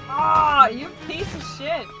chair? Ah, you piece of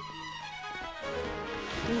shit!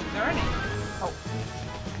 He's burning. Oh.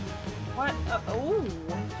 What? Oh.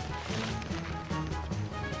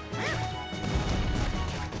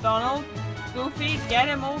 Donald, Goofy, get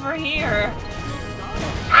him over here!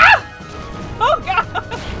 Ah! Oh god!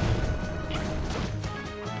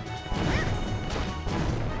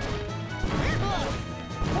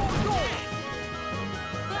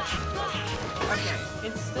 Okay,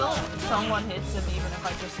 it's still someone hits him even if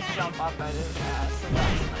I just jump up at his ass, so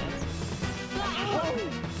that's nice.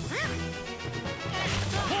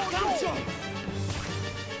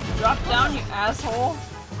 Drop down, you asshole!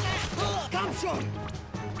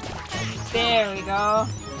 There we go.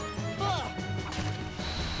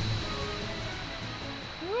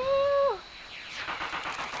 Woo!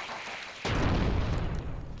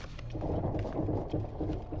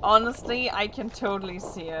 Honestly, I can totally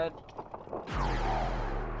see it.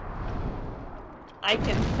 I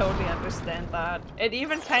can totally understand that. It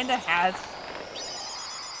even kind of has,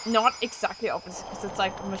 not exactly opposite because it's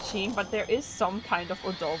like a machine, but there is some kind of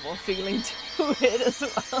adorable feeling to it as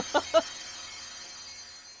well.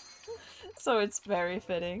 So it's very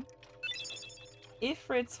fitting.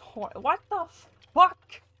 Ifrit's horn. What the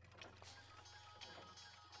fuck?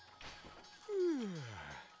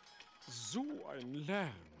 So ein Lärm.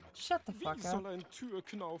 Shut the fuck Wie up. soll ein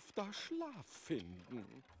Türknauf da Schlaf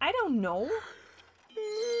finden? I don't know.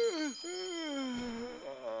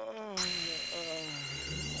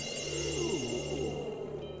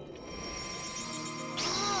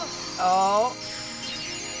 Oh.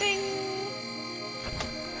 Ding.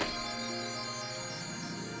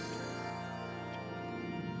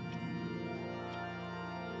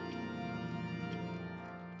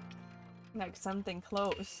 Like something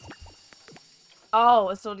closed.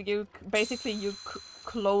 Oh, so you basically you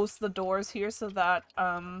close the doors here so that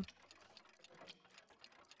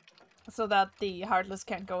the Heartless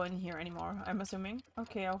can't go in here anymore, I'm assuming.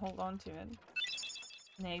 Okay, I'll hold on to it.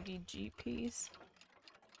 Navy GPs.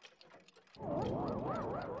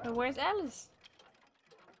 But where's Alice?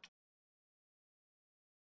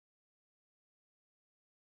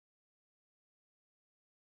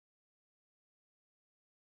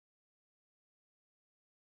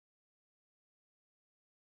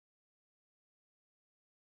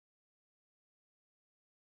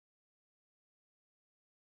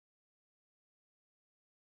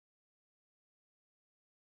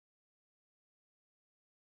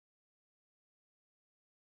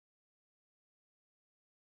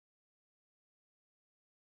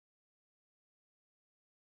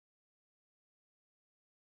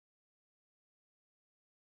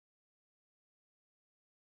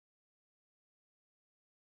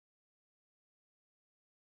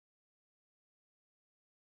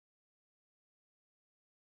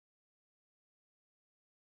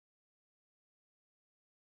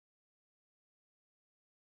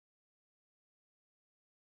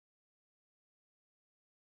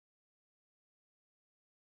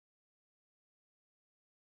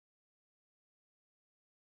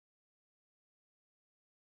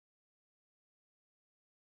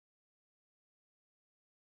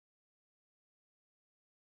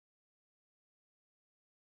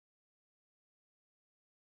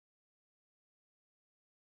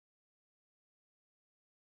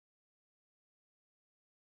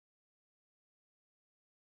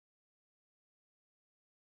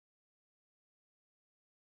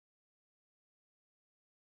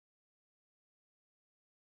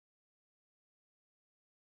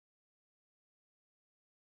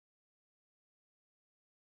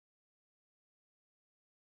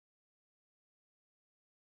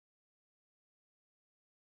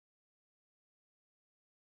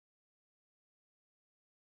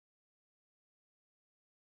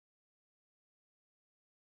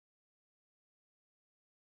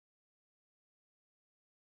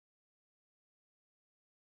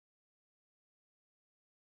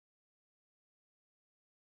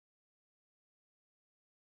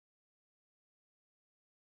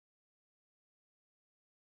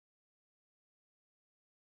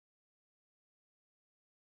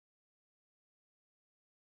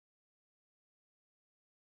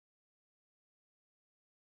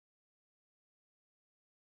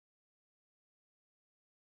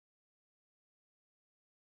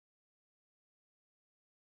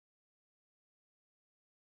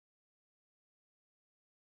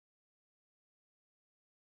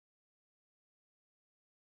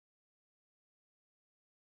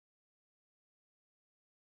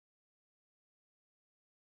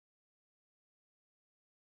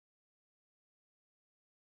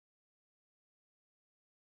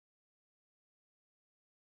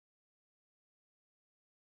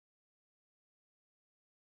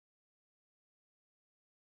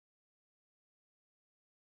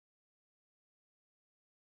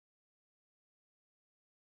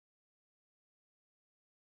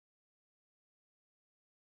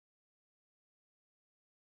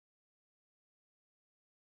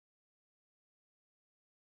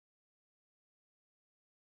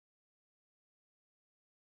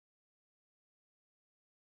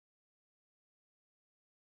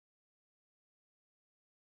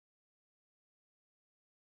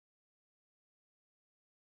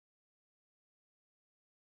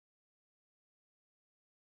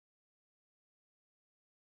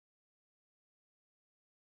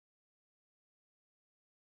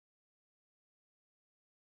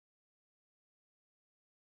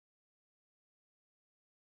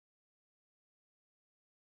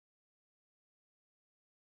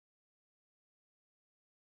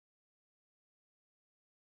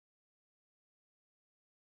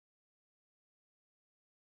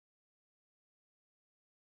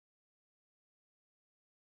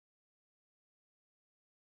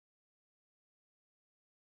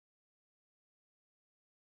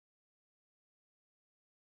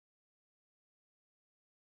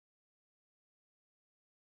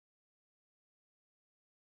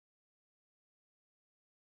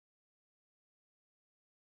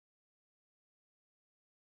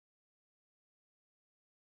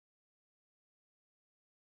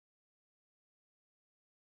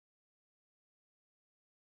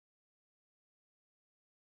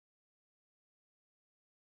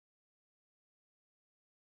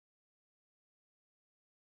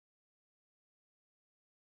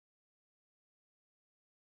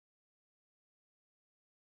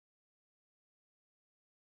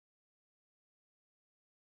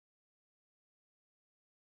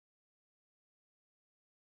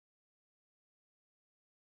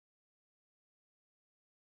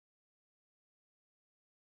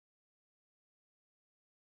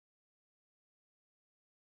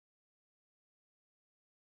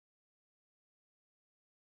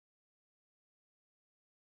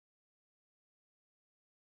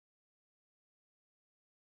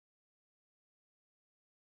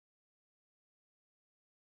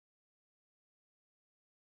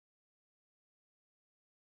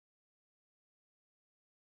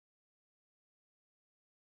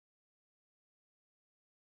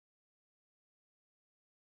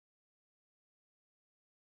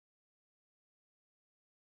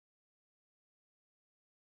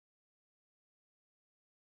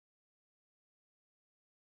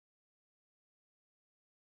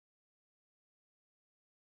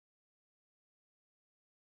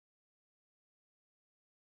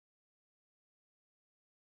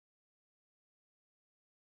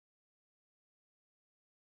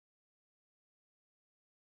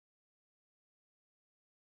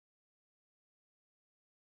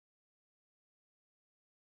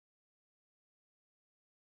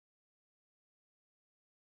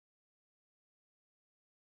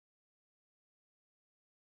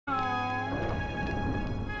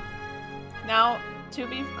 Now, to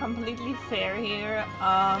be completely fair here,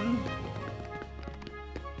 I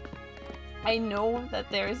know that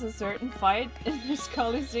there is a certain fight in this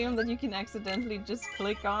Coliseum that you can accidentally just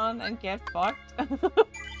click on and get fucked.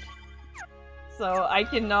 So I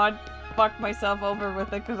cannot fuck myself over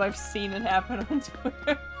with it because I've seen it happen on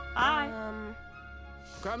Twitter. Hi.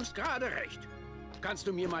 Kommst gerade recht. Kannst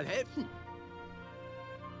du mir mal helfen?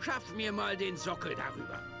 Schaff mir mal den Sockel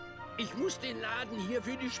darüber. Ich muss den Laden hier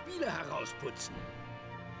für die Spiele herausputzen.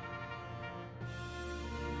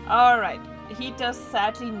 Alright. He does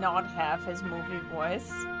sadly not have his movie voice.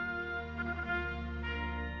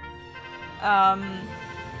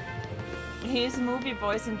 His movie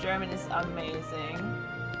voice in German is amazing.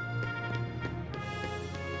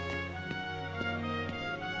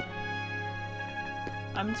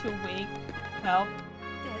 I'm too weak. Help.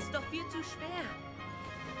 Der ist doch viel zu schwer.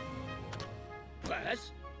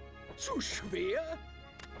 Was? Zu schwer?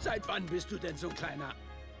 Seit wann bist du denn so kleiner?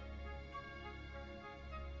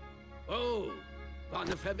 Oh, war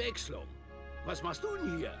eine Verwechslung. Was machst du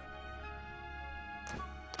denn hier?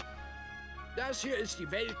 Das hier ist die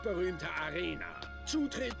weltberühmte Arena.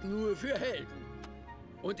 Zutritt nur für Helden.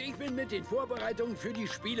 Und ich bin mit den Vorbereitungen für die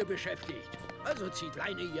Spiele beschäftigt. Also zieht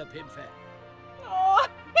Leine, ihr Pimpfe. Oh,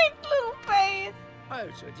 his little face.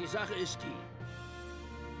 Also, die Sache ist die.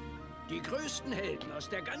 Die größten Helden aus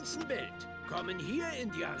der ganzen Welt kommen hier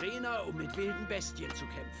in die Arena, um mit wilden Bestien zu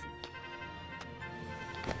kämpfen.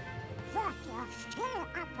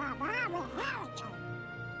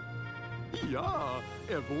 Ja,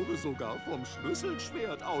 er wurde sogar vom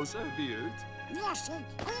Schlüsselschwert auserwählt. Wir sind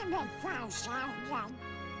ebenfalls Helden.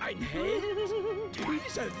 Ein Held?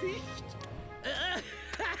 Dieser Wicht?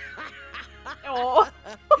 Oh.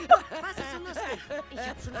 Was ist so lustig? Ich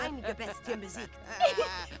habe schon einige Bestien besiegt.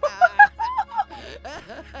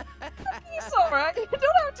 He's alright. You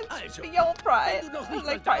don't have to Also, be all pride. wenn du noch nicht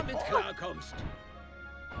mal Like damit prideful. klarkommst.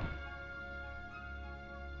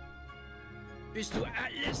 Bist du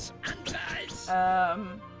alles andere als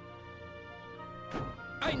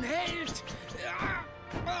ein Held?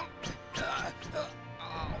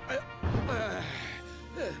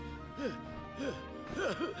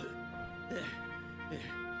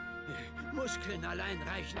 Muskeln allein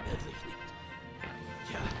reichen wirklich nicht.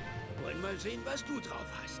 Tja, wollen mal sehen, was du drauf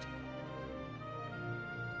hast.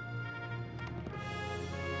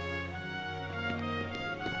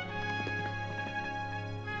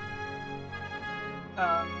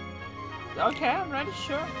 Okay, I'm ready,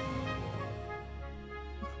 sure.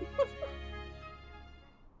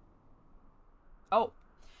 Oh.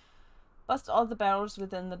 Bust all the barrels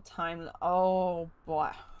within the time. Oh boy.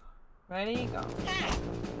 Ready, go.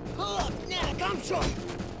 Komm schon!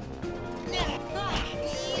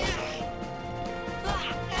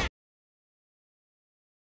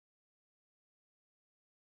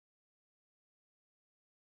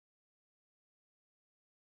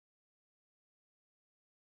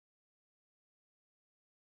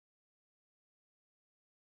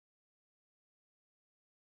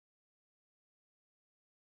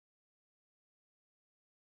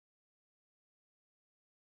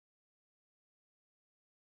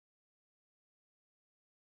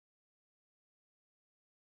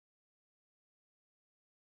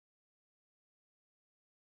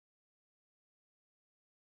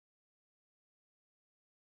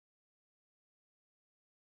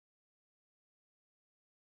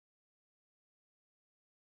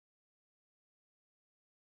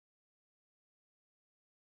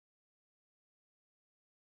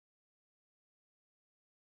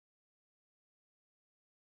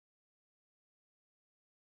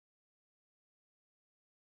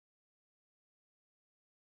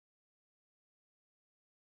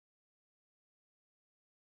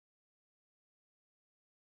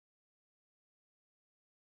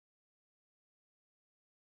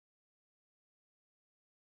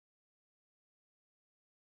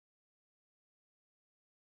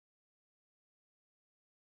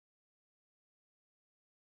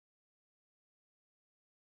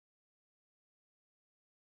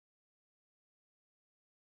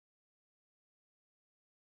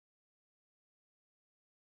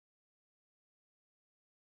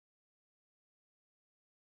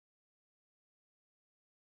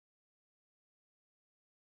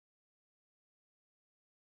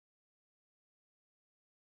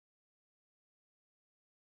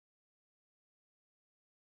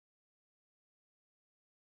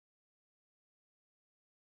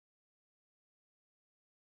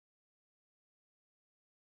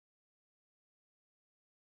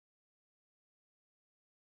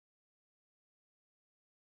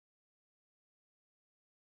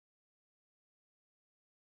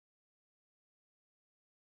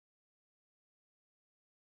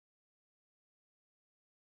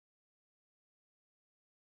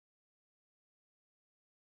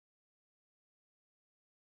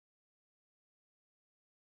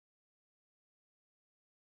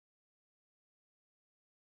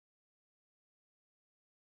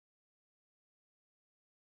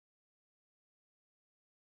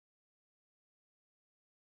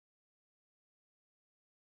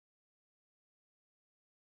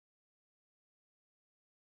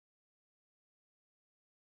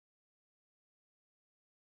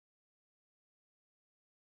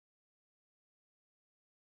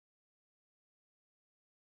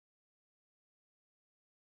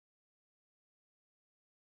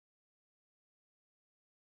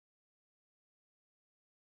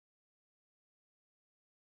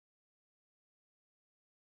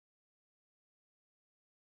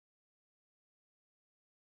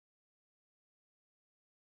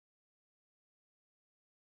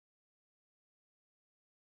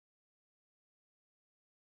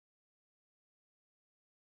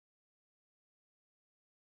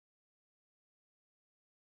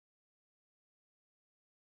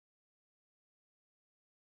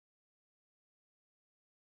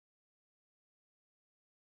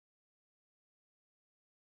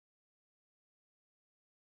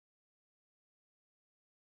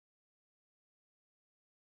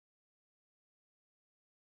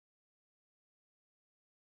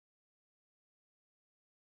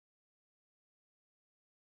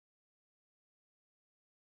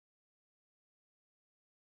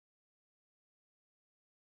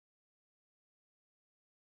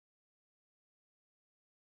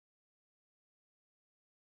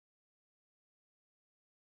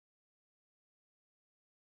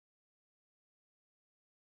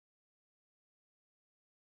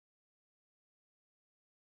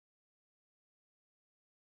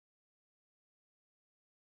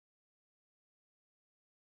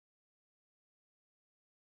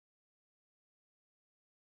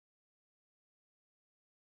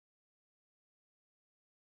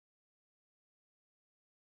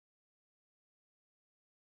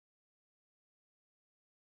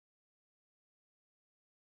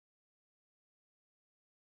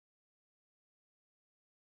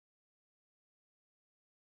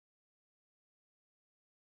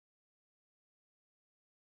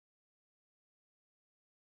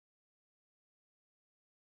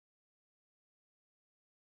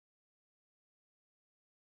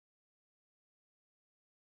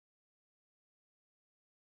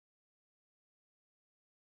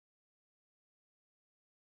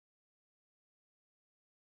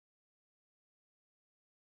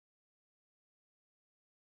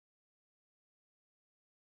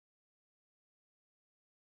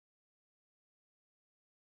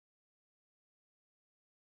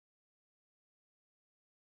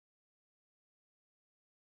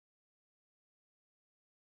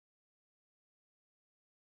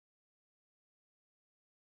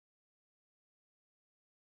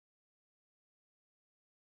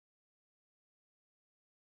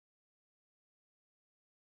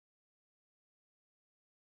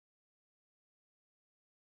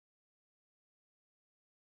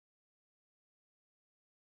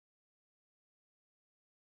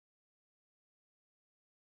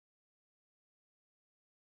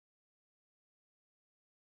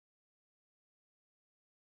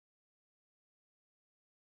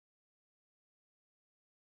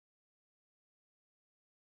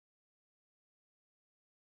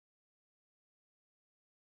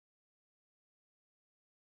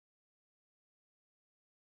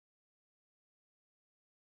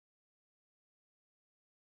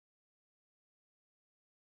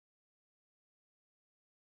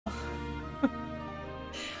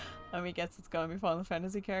 Let me guess, it's gonna be Final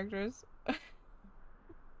Fantasy characters.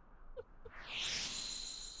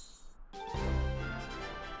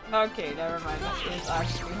 Okay, never mind. That is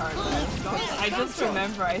actually hard. I just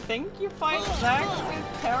remember. I think you fight Zack with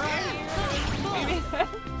Terra here. Maybe.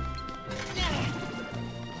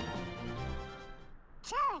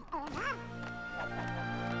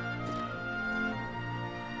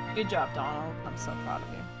 Good job, Donald. I'm so proud of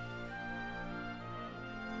you.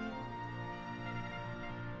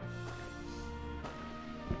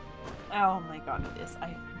 Oh my god, it is. I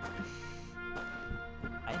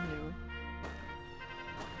knew.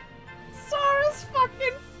 Sora's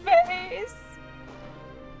fucking face!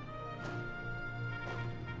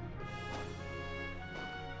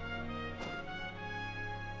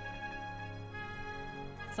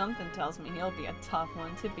 Something tells me he'll be a tough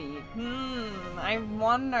one to beat. I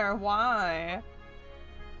wonder why.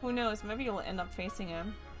 Who knows, maybe you'll end up facing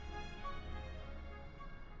him.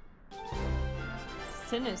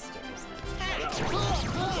 Sinister, isn't it?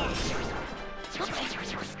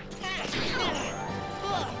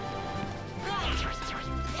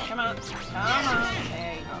 Come on, come on.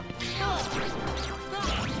 There you go.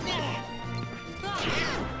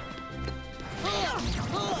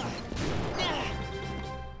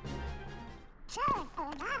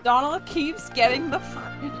 Donald keeps getting the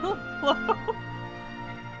final blow.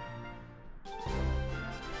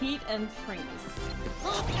 Heat and freeze.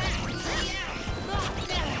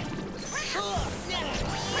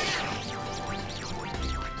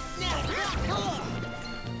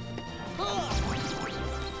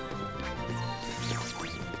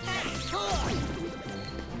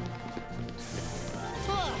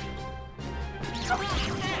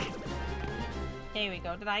 Here we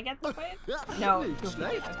go. Did I get the point? No, Goofy.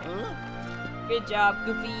 Okay. Good job,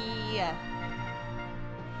 Goofy.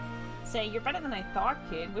 Say, you're better than I thought,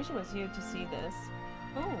 kid. Wish I was here to see this.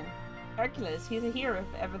 Ooh, Hercules. He's a hero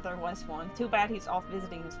if ever there was one. Too bad he's off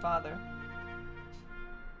visiting his father.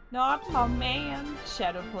 Not my man.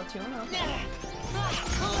 Shadow Platoon. Okay.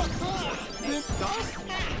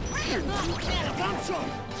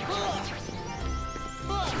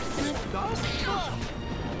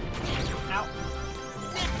 Ow.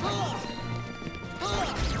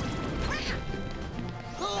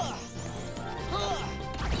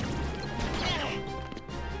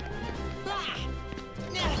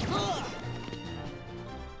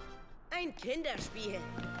 Ein Kinderspiel.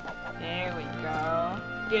 There we go.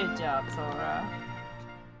 Good job, Sora.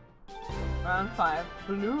 Round 5.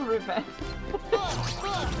 Blue Ribbon.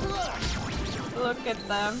 Look at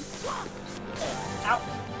them. Ow.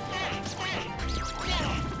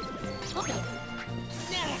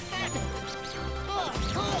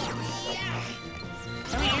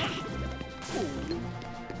 Come here.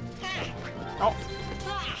 Oh.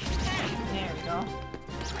 There we go.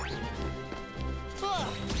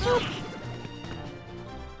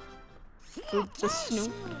 Boop the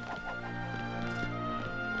snoop.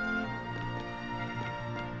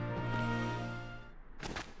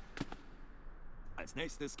 Als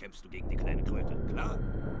nächstes kämpfst du gegen die kleine Kröte, klar?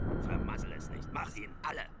 Vermassel es nicht, mach ihn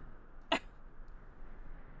alle!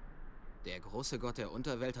 Der große Gott der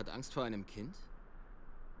Unterwelt hat Angst vor einem Kind?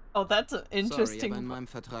 Oh, that's an interesting. Sorry, aber in meinem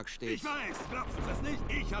Vertrag steht... Ich weiß, glaubst du das nicht?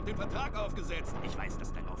 Ich habe den Vertrag aufgesetzt. Ich weiß,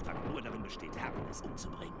 dass dein Auftrag nur darin besteht, Herkules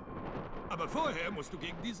umzubringen. Aber vorher musst du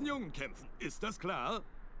gegen diesen Jungen kämpfen. Ist das klar?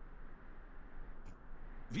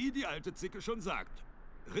 Wie die alte Zicke schon sagt.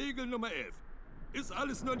 Regel Nummer 11. Ist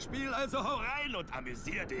alles nur ein Spiel, also hau rein und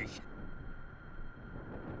amüsier dich.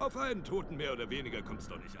 Auf einen Toten mehr oder weniger kommt's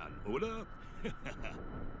doch nicht an, oder?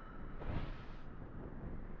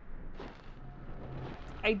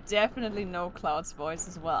 I definitely know Cloud's voice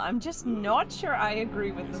as well. I'm just not sure I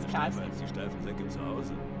agree with this casting. Als die steifen Säcke zu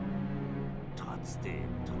Hause. Trotzdem,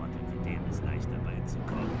 Trottel wie dem ist leicht dabei zu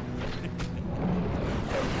kommen.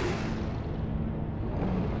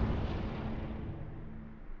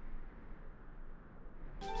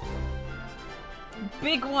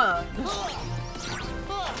 Big one.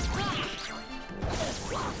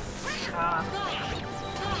 Ah.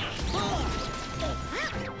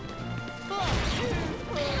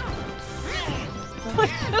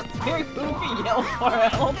 Very goofy yell for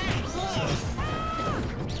help.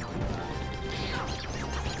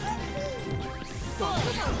 Oh.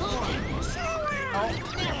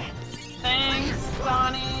 Thanks,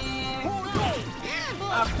 Sonny.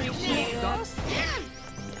 Appreciate it.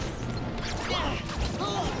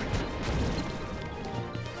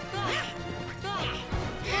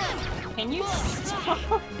 Can you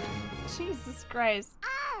stop? Jesus Christ.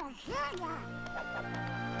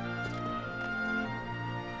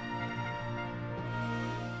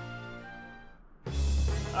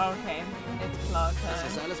 Okay, it's Cloud Das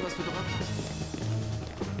ist time. alles, was du drauf hast.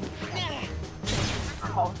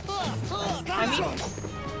 Oh. I mean,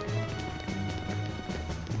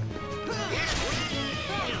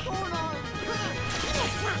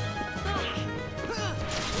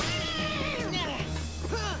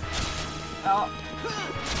 oh.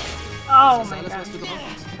 Oh Das ist my alles, god. was du drauf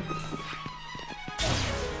hast.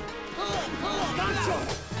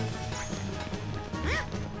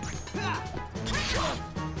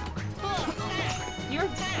 Your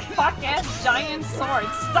fuck-ass giant sword,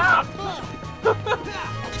 stop!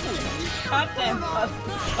 Goddamn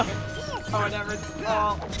puzzle sword. Or whatever it's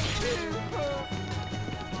called.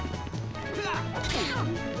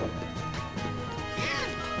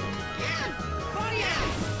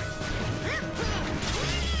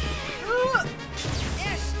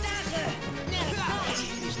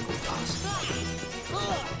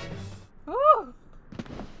 Ooh.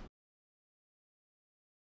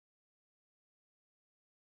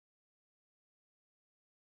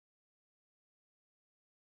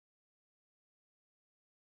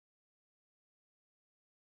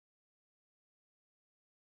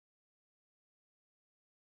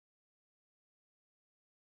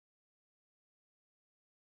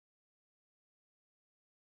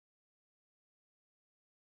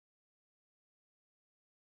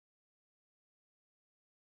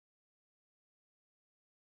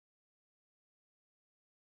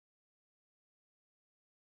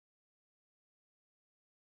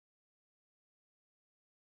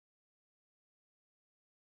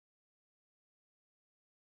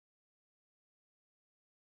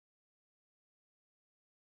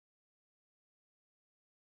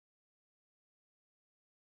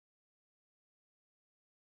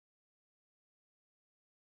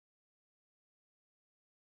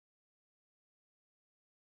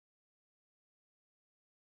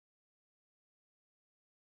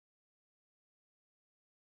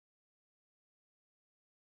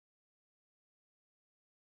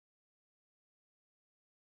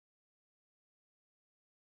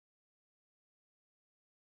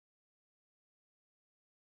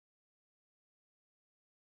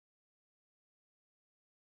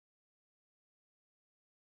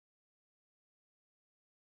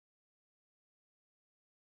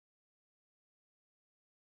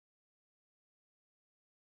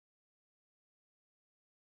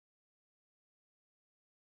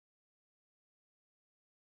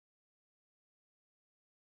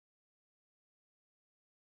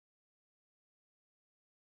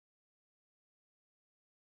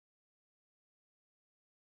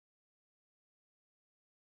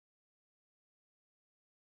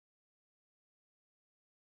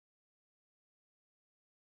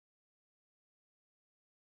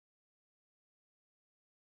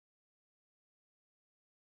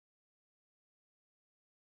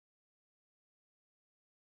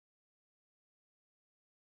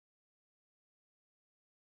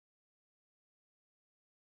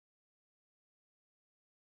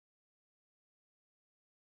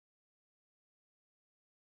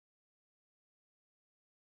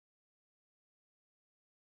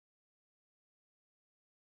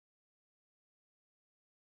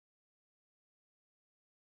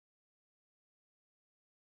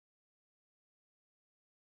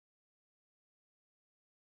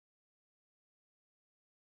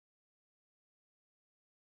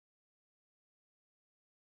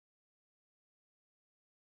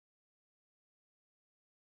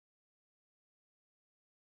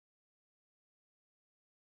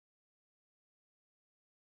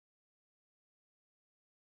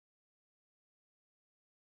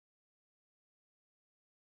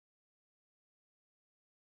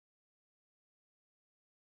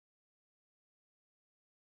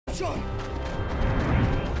 Schon!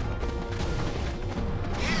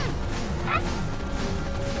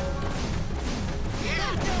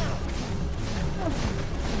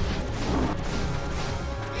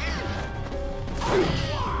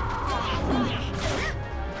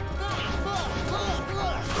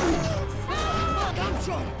 Komm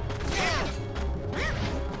schon!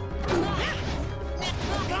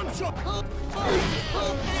 Komm schon!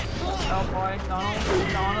 Oh boy,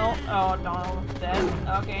 Donald. Oh, Donald's dead.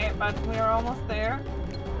 Okay, but we're almost there.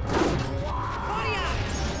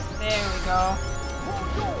 There we go.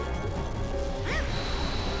 Woo.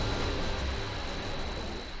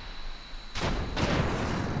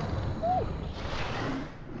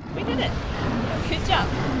 We did it. Good job.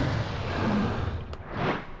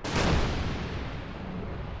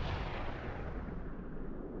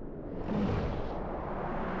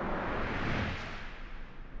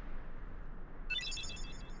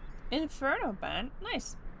 Inferno band,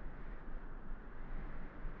 nice.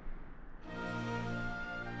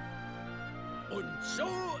 So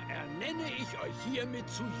ernenne ich euch hiermit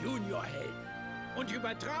zu Juniorhelden und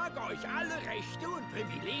übertrage euch alle Rechte und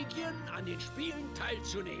Privilegien, an den Spielen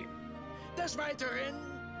teilzunehmen. Des Weiteren...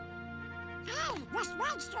 Hey, was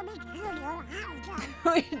meinst du mit Junior Helden?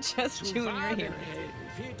 We're just Zu junior wahren here. Helden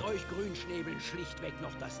fehlt euch Grünschnäbeln schlichtweg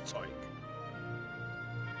noch das Zeug.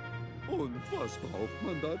 Und was braucht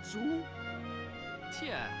man dazu?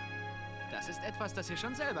 Tja, das ist etwas, das ihr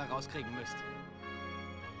schon selber rauskriegen müsst.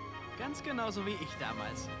 Ganz genauso wie ich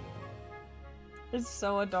damals. It's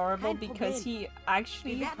so adorable Kein because Problem. he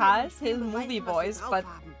actually Wir werden has dem his Film movie beweisen, was wir voice, drauf but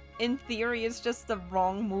haben. in theory it's just the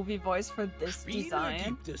wrong movie voice for this Spiele design.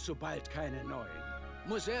 gibt es sobald keine neuen.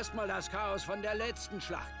 Muss erstmal das Chaos von der letzten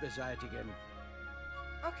Schlacht beseitigen.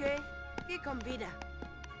 Okay, wir kommen wieder.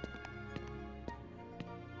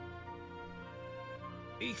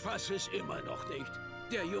 Ich fasse es immer noch nicht.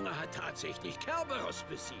 Der Junge hat tatsächlich Kerberos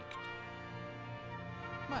besiegt.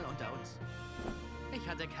 Mal unter uns. Ich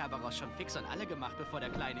hatte Kerberos schon fix und alle gemacht, bevor der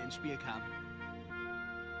Kleine ins Spiel kam.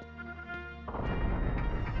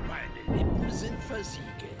 Meine Lippen sind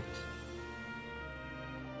versiegelt.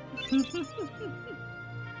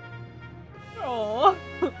 Oh.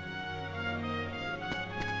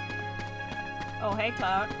 Oh, hey,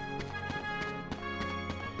 Cloud.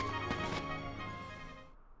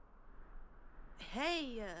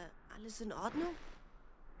 Hey, alles in Ordnung?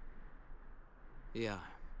 Ja.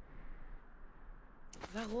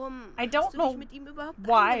 Warum I hast don't du know dich mit ihm überhaupt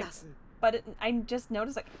why, eingelassen? but I just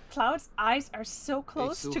noticed like Cloud's eyes are so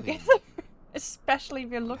close suche ihn. together, especially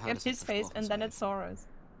if you look habe at es his face versprochen and zu then helfen. it's Sora's.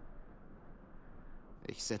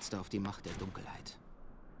 Ich setzte auf die Macht der Dunkelheit.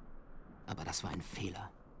 Aber das war ein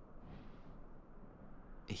Fehler.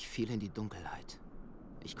 Ich fiel in die Dunkelheit.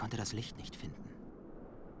 Ich konnte das Licht nicht finden.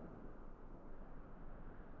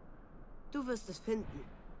 Du wirst es finden.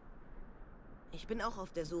 Ich bin auch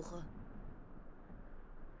auf der Suche.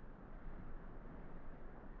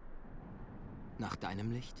 Nach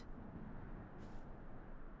deinem Licht?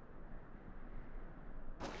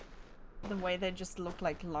 The way they just look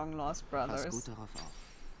like long lost Pass brothers. gut darauf auf.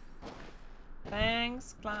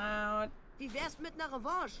 Thanks, Cloud. Wie wär's mit einer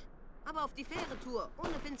Revanche? Aber auf die faire Tour,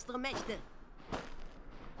 ohne finstere Mächte.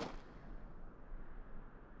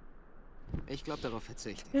 Ich glaube, darauf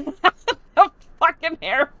verzichte ich. A fucking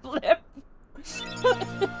hair flip.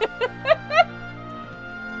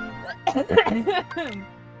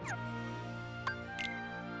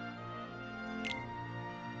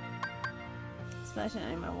 Slash an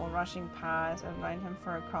animal while rushing past and blind him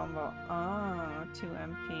for a combo. Oh, 2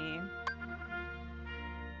 MP.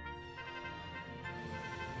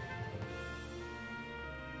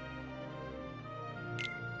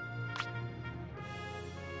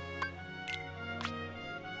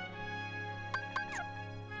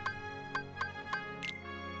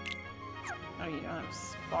 Oh, you don't have a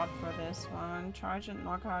spot for this one. Charge and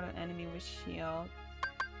knock out an enemy with shield.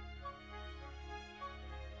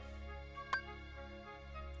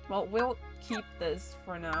 Well, we'll keep this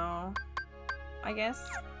for now, I guess.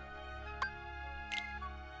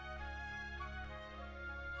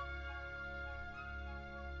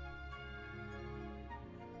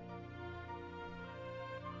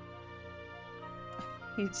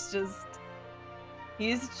 He's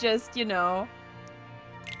just, you know,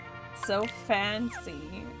 so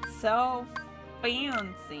fancy. So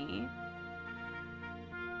fancy.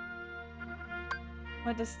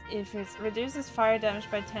 What does if it reduces fire damage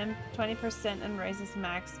by 20% and raises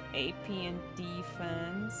max AP and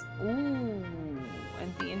defense? Ooh,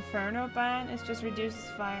 and the Inferno ban is just reduces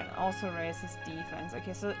fire and also raises defense.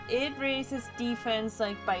 Okay, so it raises defense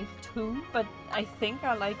like by 2, but I think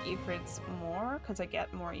I like Ifrit's more because I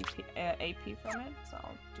get more AP from it, so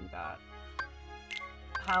I'll do that.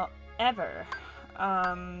 However,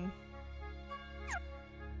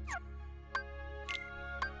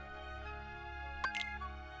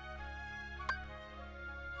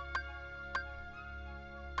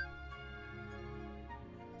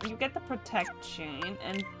 you get the protect chain,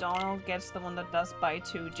 and Donald gets the one that does by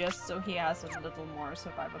 2, just so he has a little more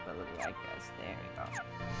survivability, I guess. There we go.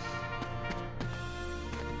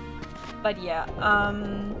 But yeah,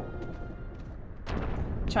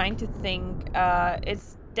 trying to think,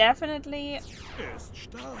 it's definitely... Ist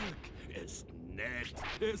stark, ist nett,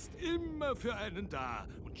 ist immer für einen da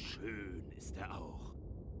und schön ist auch.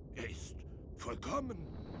 Ist vollkommen,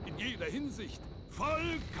 in jeder Hinsicht.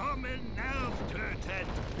 Vollkommen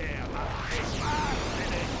nervtötend. Der macht mich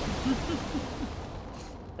wahnsinnig.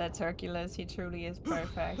 That's Hercules, he truly is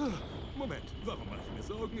perfect. Moment, warum mache ich mir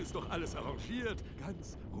Sorgen? Ist doch alles arrangiert.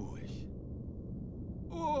 Ganz ruhig.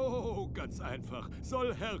 Oh, ganz einfach.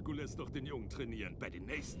 Soll Herkules doch den Jungen trainieren. Bei den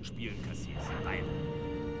nächsten Spielen kassieren sie beide.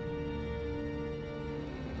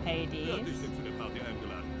 Hey, Wer hat dich denn zu der Party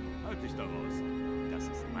eingeladen? Halt dich da raus. Das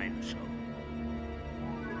ist meine Show.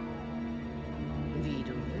 Wie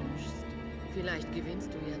du wünschst. Vielleicht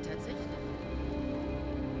gewinnst du ja tatsächlich.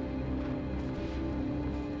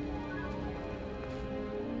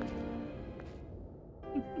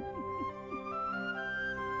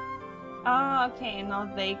 Ah, okay, now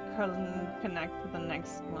they can connect to the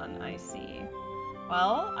next one, I see.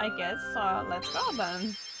 Well, I guess, let's go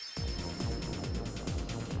then.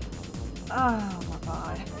 Oh my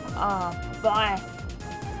god. Oh, boy.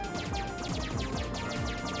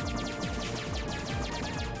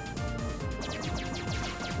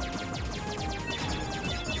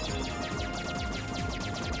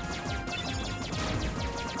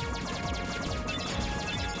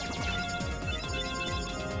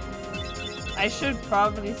 I should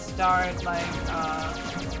probably start, like,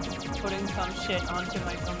 putting some shit onto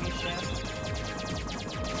my gummy ship.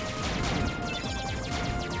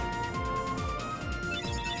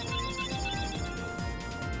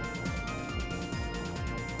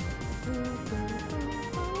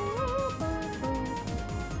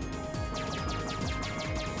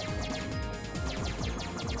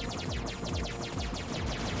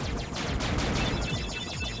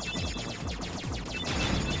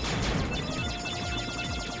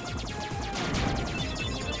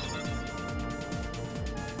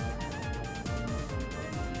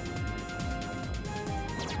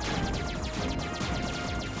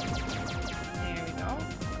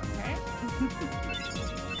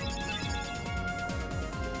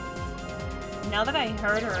 Now that I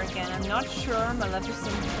heard her again, I'm not sure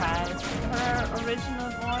Maleficent has her original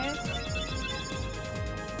voice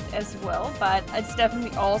as well, but it's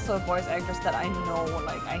definitely also a voice actress that I know,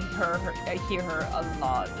 like I hear her a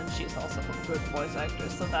lot, and she's also a good voice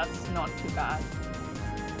actress, so that's not too bad.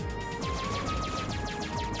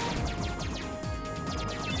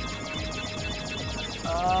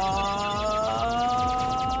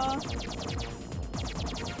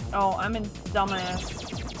 Oh, I'm a dumbass.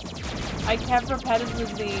 I kept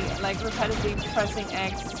repetitively pressing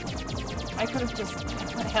X. I could have just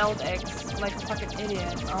held X like a fucking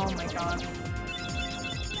idiot. Oh my god.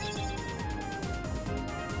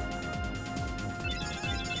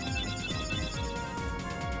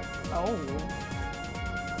 Oh.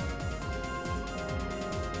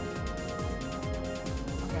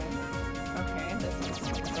 Okay, this is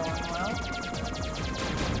going well.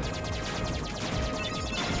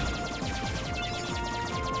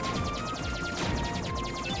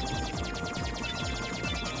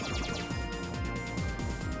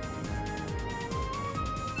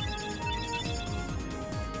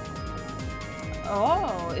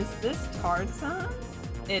 Oh, is this Tarzan?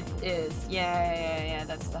 It is. Yeah,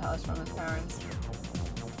 that's the house from his parents.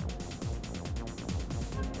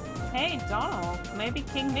 Hey, Donald, maybe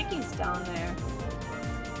King Mickey's down there.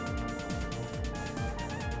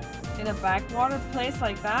 In a backwater place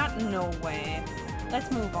like that? No way.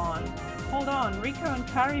 Let's move on. Hold on, Rico and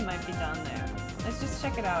Kari might be down there. Let's just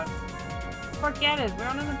check it out. Forget it, we're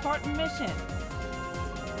on an important mission.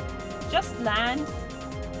 Just land.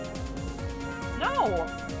 No!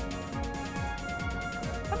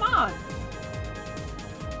 Come on!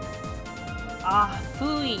 Ah,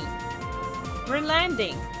 phooey! We're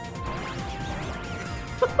landing!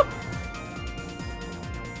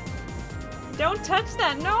 Don't touch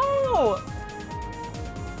that! No!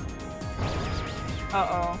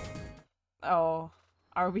 Uh-oh. Oh.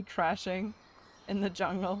 Are we crashing in the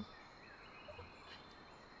jungle?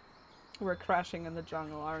 We're crashing in the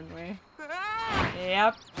jungle, aren't we?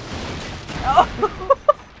 Yep. Oh.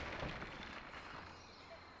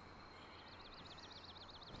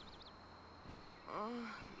 Oh,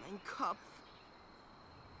 mein Kopf.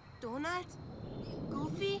 Donald?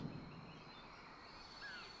 Goofy?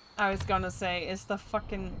 I was gonna say, is the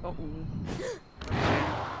fucking...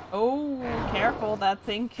 Oh, careful, that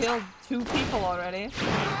thing killed 2 people already.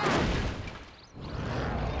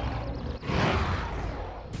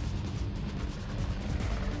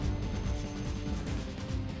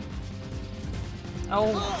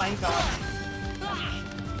 Oh my god.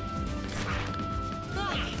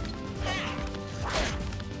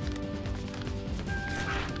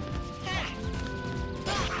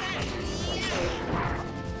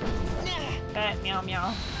 Bad meow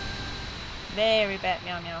meow. Very bad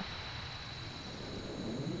meow meow.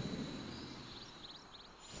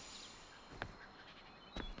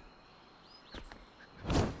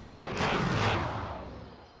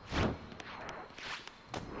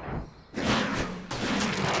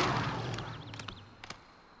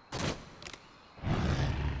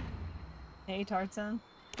 Hey, Tarzan.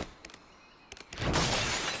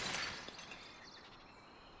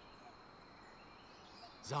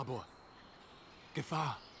 Sabor.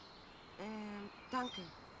 Gefahr. Danke.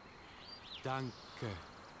 Danke.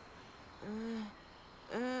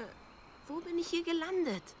 Wo bin ich hier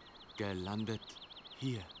gelandet? Gelandet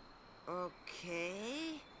hier.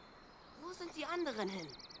 Okay. Wo sind die anderen hin?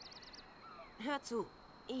 Hör zu.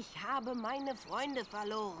 Ich habe meine Freunde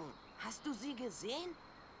verloren. Hast du sie gesehen?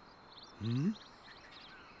 Hm?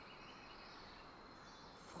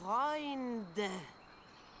 Freunde.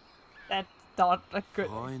 That's not a good...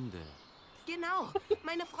 Freunde. Genau,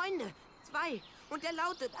 meine Freunde. 2. Und der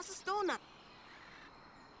Laute, das ist Donut.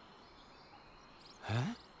 Hä?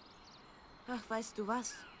 Ach, weißt du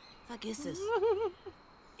was? Vergiss es.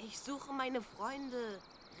 Ich suche meine Freunde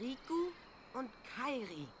Riku und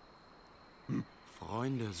Kairi.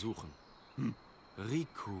 Freunde suchen.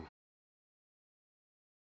 Riku.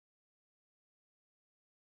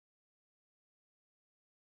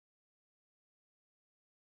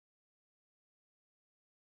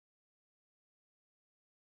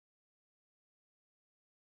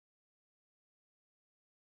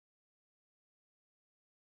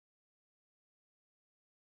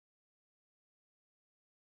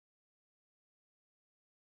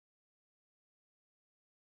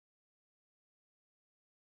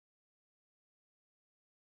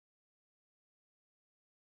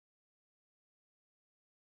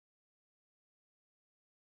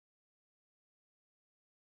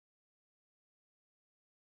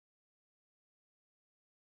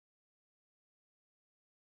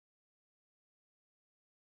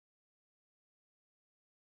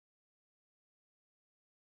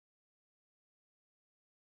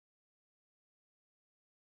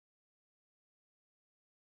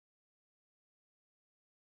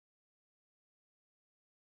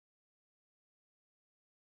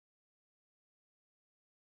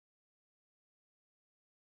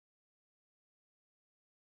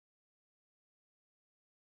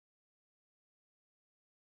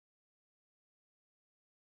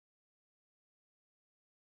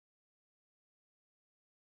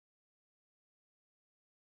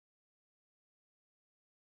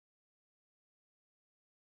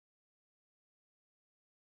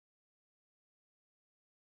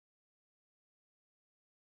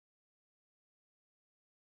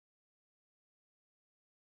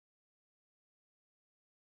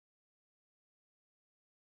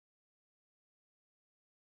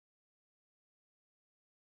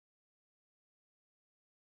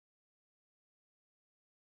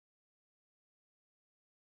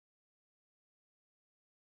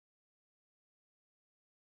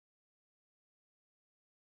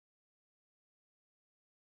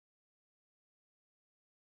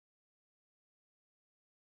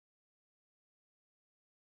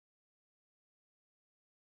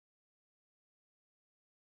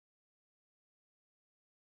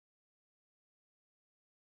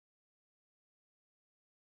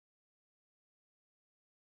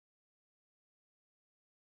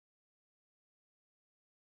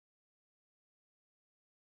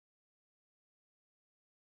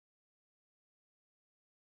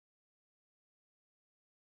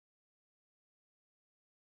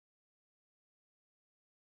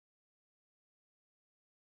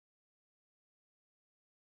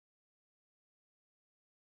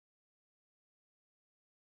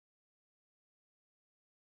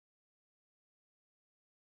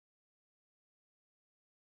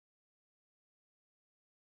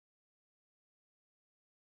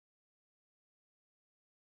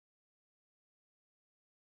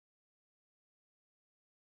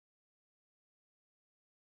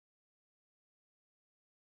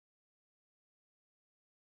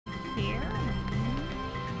 Here?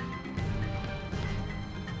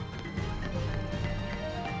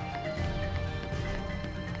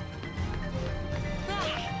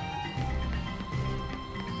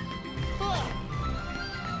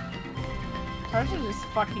 Tarzan just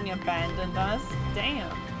fucking abandoned us. Damn.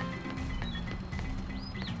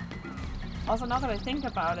 Also, now that I think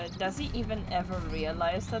about it, does he even ever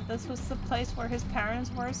realize that this was the place where his parents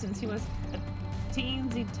were, since he was a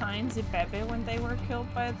teensy tiny baby when they were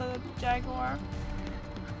killed by the jaguar?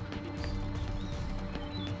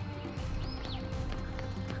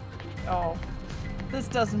 Oh, this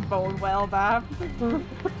doesn't bode well, Bab.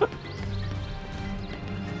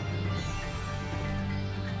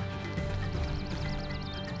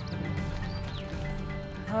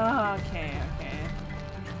 Okay.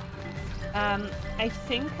 I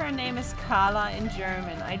think her name is Carla in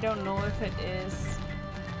German. I don't know if it is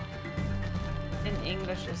in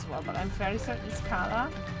English as well, but I'm fairly certain it's Carla.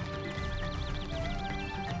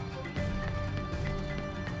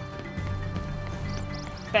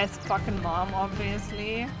 Best fucking mom,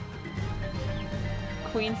 obviously.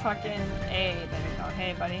 Queen fucking A. There we go.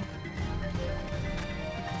 Hey, buddy.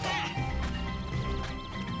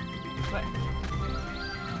 What?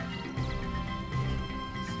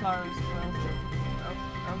 Slurs wilted. Oh,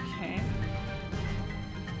 okay.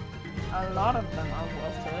 A lot of them are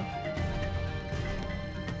wilted.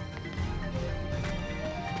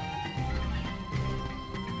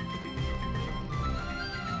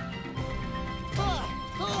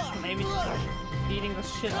 Maybe just beating the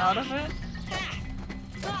shit out of it.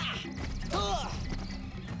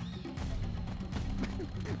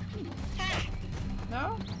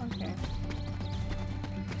 No? Okay.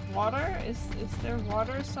 Water? Is there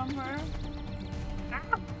water somewhere?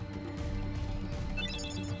 Ah!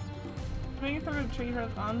 Swing through the tree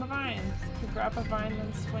on the vines. To grab a vine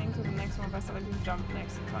and swing to the next one by selecting jump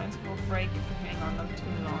next. Vines will break if you hang on them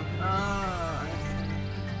too long. Ah, I see.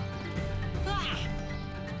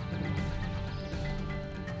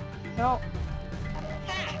 No.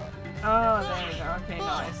 Oh, there we go. Okay, no,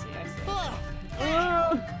 I see, I see.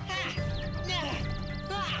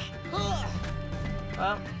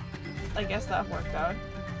 Well, I guess that worked out.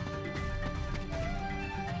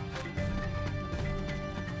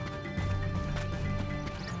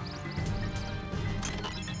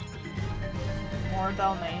 More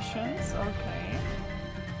Dalmatians, okay.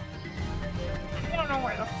 I don't know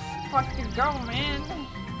where the fuck to go, man.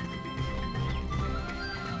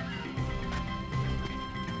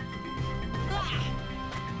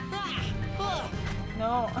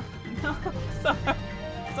 No, no, sorry,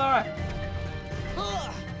 sorry.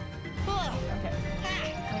 Okay,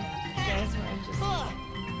 I guess we're just...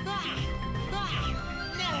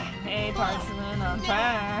 Hey, Parksman, I'm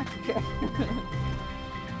back.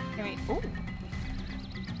 Can we... Ooh.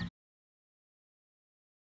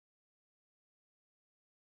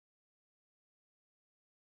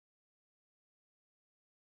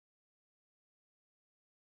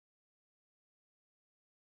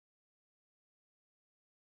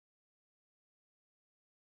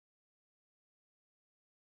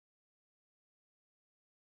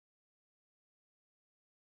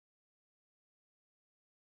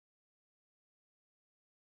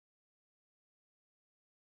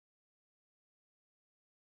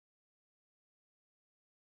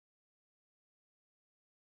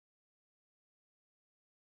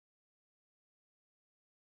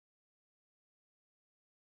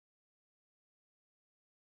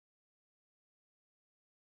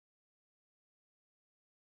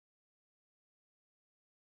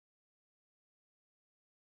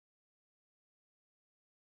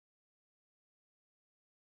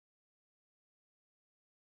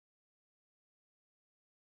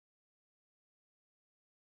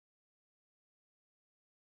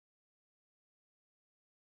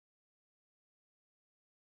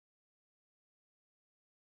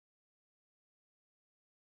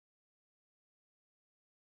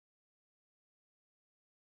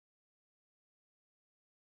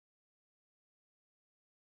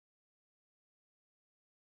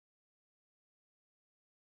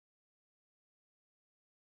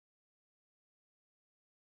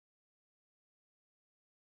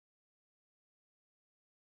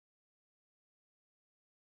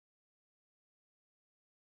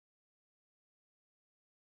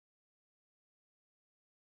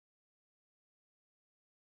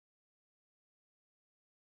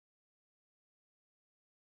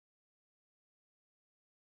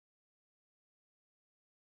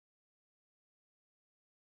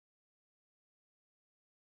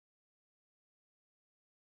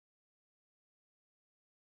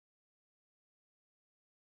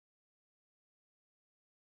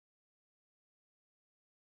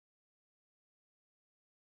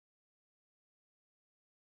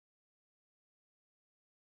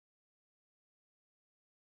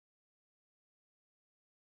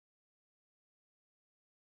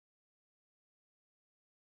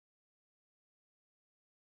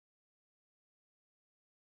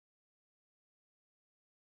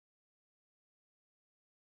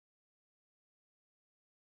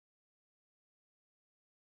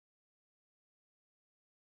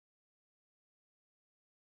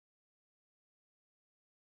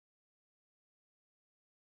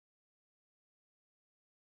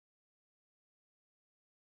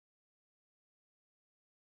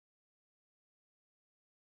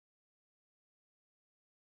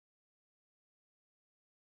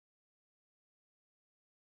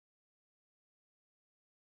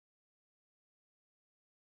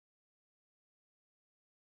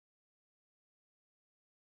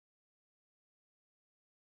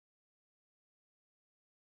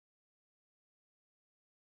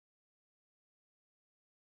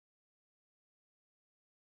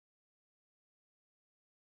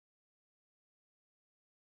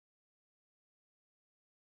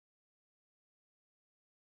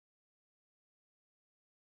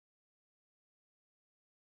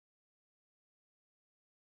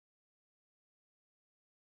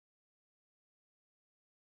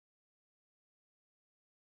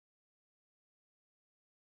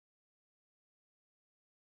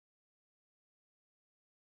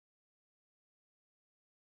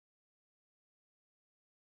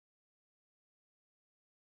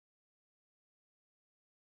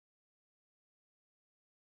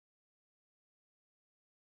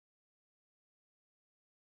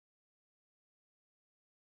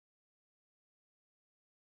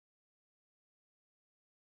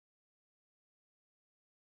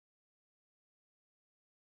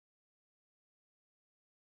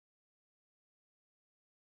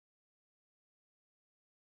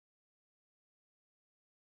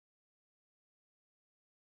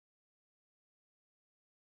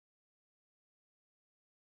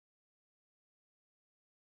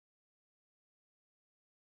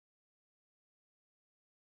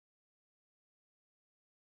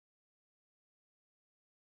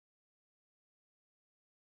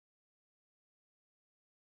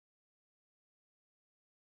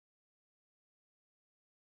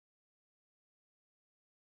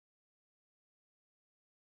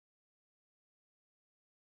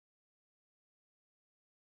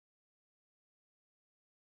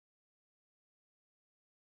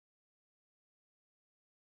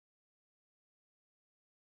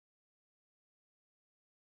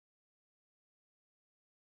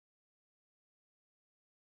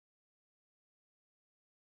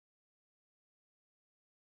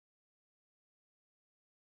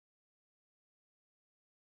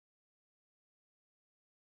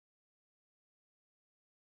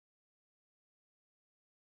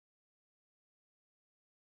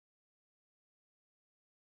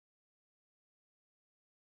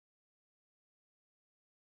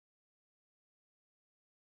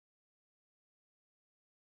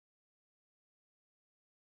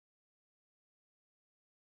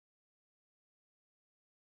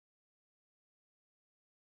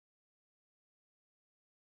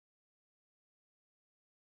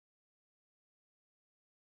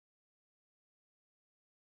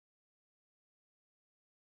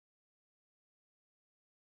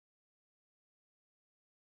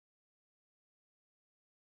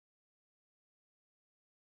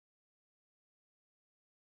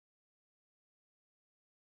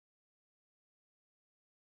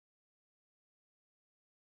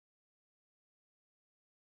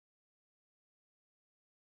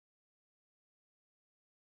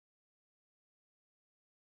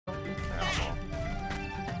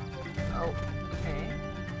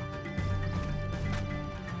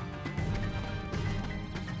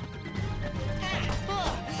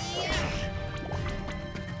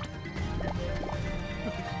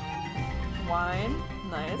 wine.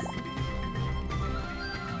 Nice.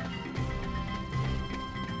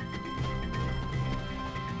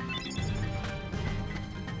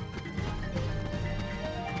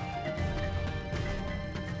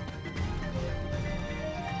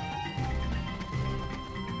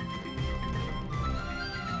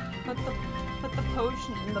 Put the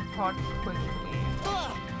potion in the pot quickly.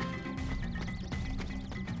 Oh.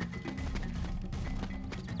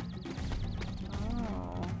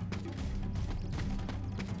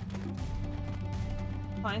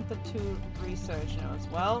 Find the 2 research notes.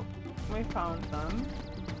 Well, we found them.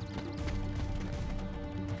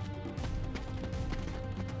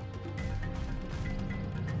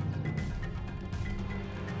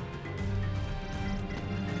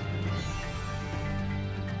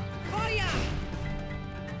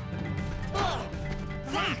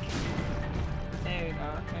 There you go,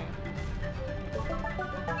 okay.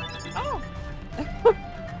 Oh!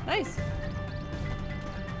 Nice!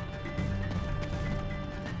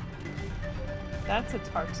 That's a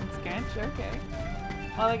Tarks and Sketch, okay.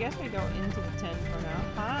 Well, I guess we go into the tent for now.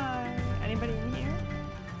 Hi! Anybody in here?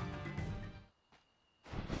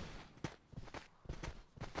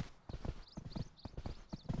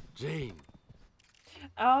 Jane.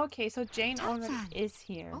 Oh, okay, so Jane already is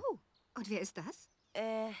here. Oh, und wer ist das?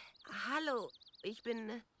 Hallo, ich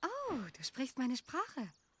bin... Oh, du sprichst meine Sprache.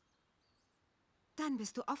 Dann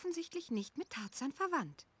bist du offensichtlich nicht mit Tarzan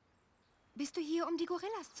verwandt. Bist du hier, um die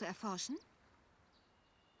Gorillas zu erforschen?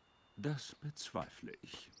 Das bezweifle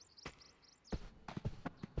ich.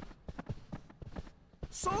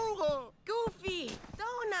 Sora! Goofy!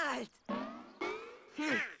 Donald!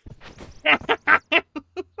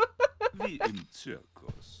 Wie im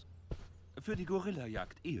Zirkus. Für die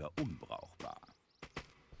Gorillajagd eher unbrauchbar.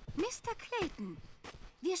 Mr. Clayton,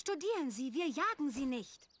 wir studieren sie, wir jagen sie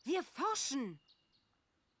nicht. Wir forschen.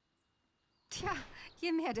 Tja,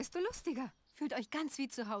 je mehr, desto lustiger. Fühlt euch ganz wie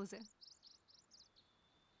zu Hause.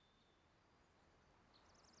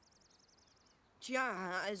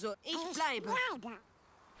 Tja, also ich bleibe.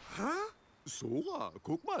 Hä? Sora,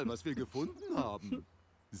 guck mal, was wir gefunden haben.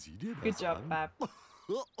 Sieh dir das Good job, an. Bab.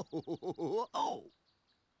 Oh.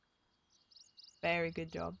 Very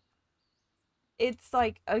good job. It's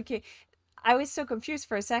like, okay, I was so confused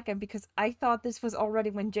for a second because I thought this was already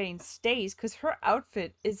when Jane stays, because her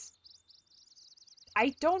outfit is...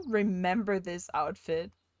 I don't remember this outfit.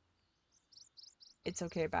 It's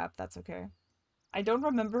okay, Bab, that's okay. I don't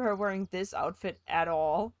remember her wearing this outfit at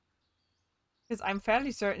all. Because I'm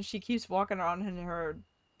fairly certain she keeps walking around in her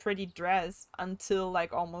pretty dress until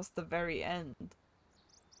like almost the very end.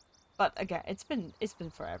 But again, it's been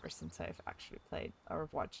forever since I've actually played or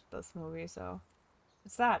watched this movie, so...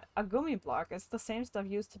 It's that. A gummy block. It's the same stuff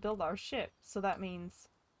used to build our ship. So that means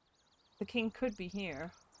the king could be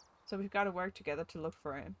here. So we've got to work together to look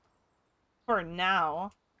for him. For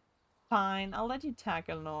now. Fine, I'll let you tag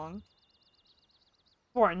along.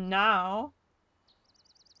 For now.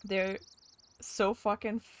 They're so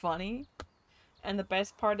fucking funny. And the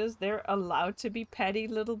best part is they're allowed to be petty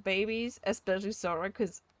little babies. Especially Sora,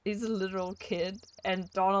 because he's a literal kid. And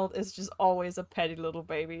Donald is just always a petty little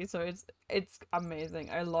baby. So it's amazing.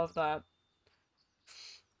 I love that.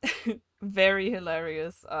 Very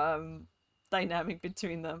hilarious dynamic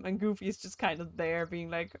between them. And Goofy's just kind of there being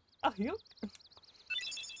like, oh, you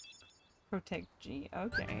protect G.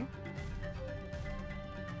 Okay.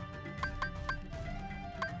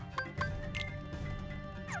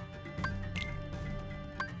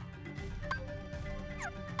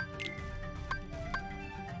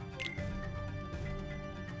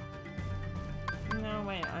 No,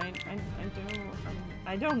 wait,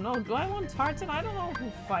 I don't know. Do I want Tarzan? I don't know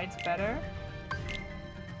who fights better.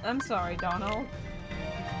 I'm sorry, Donald.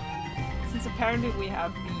 Since apparently we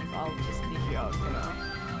have beef, I'll just leave you out for now.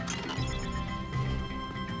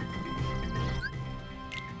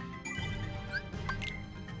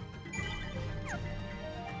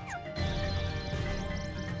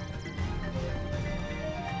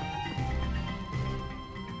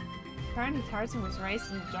 Apparently Tarzan was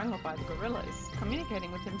raised in the jungle by the gorillas.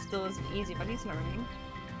 Communicating with him still isn't easy, but he's learning.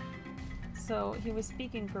 So he was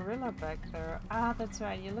speaking gorilla back there. Ah, that's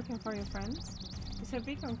right, you're looking for your friends? You said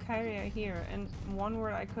Rico and Kyrie are here, and one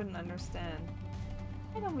word I couldn't understand.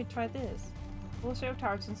 Why don't we try this? We'll show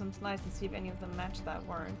Tarzan some slides and see if any of them match that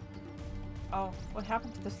word. Oh, what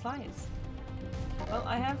happened to the slides? Well,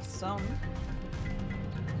 I have some.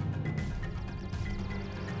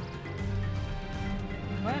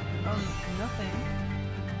 What? Nothing.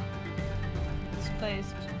 This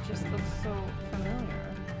place just looks so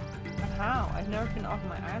familiar. But how? I've never been off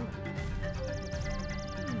my island.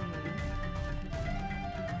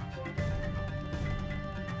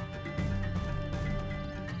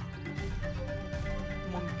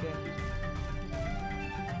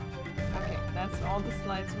 that's all the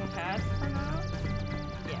slides we had for now?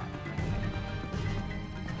 Yeah. Okay.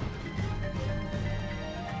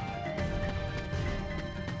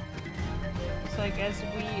 So I guess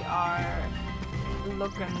we are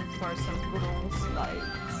looking for some good old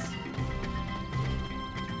slides.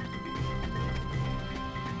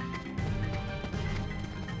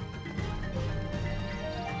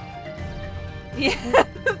 Yeah,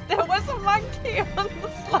 there was a monkey on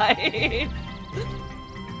the slide.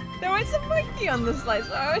 There was a monkey on the slide,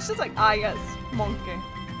 so I was just like, ah yes, monkey.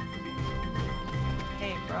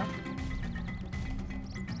 Hey, bro.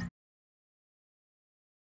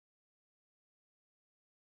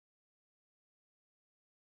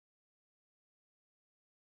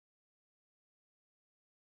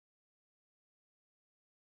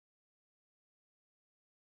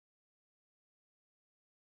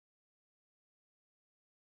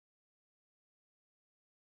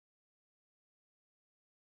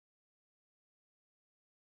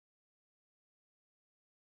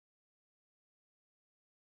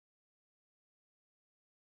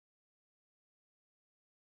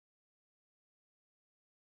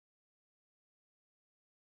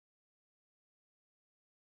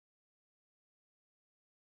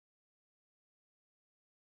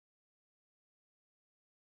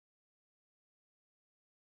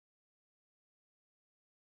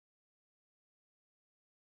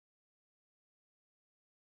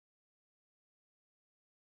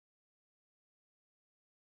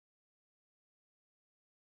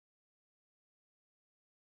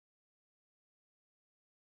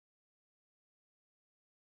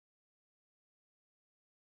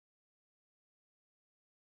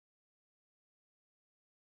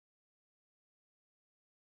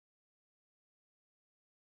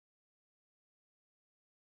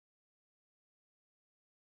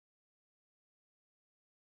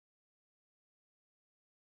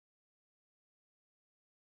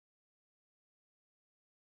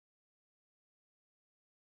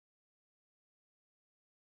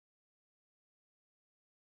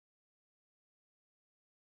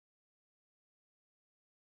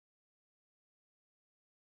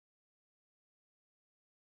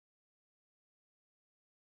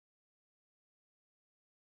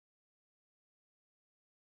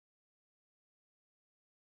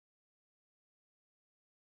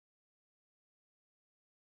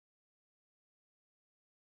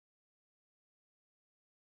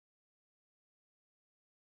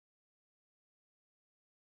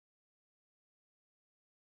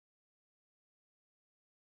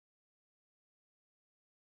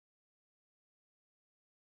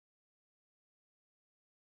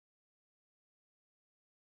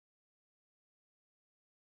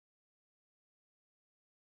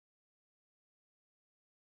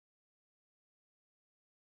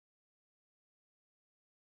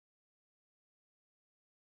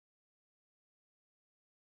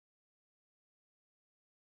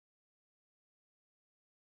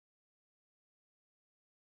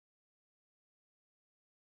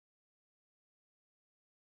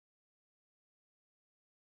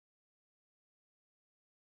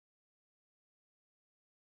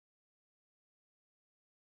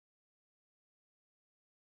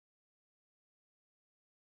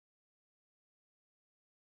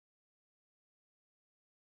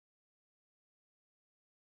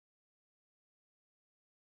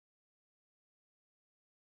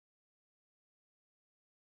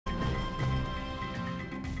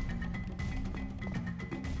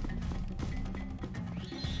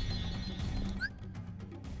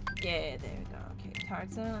 Yeah, there we go. Okay,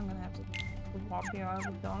 Tarzan, I'm gonna have to walk you out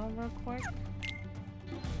of Donald real quick.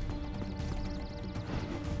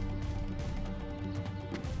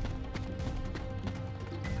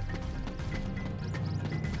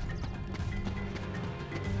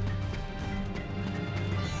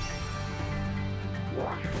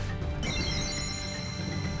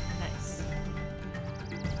 Nice.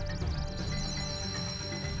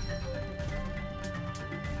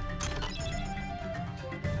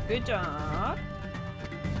 Good job.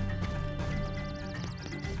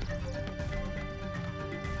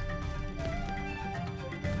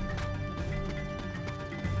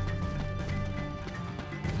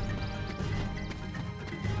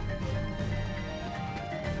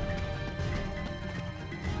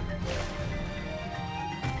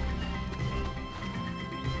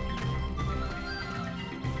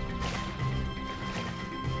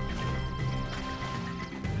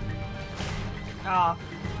 Oh,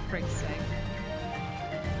 frick's sake.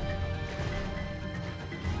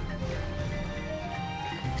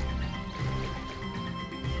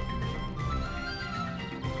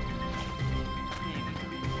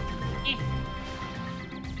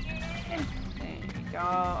 There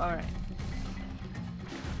alright.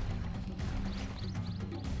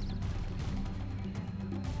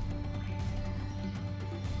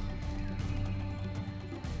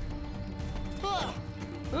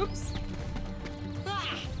 Oops.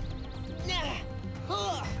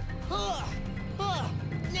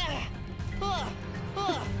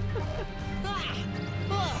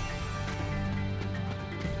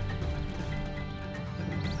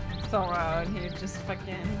 So out here, just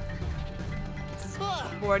fucking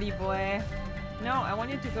sporty boy. No, I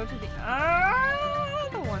want you to go to the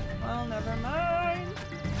other one. Well, never mind.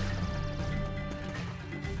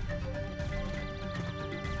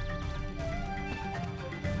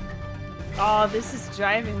 Oh, this is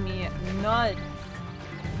driving me nuts.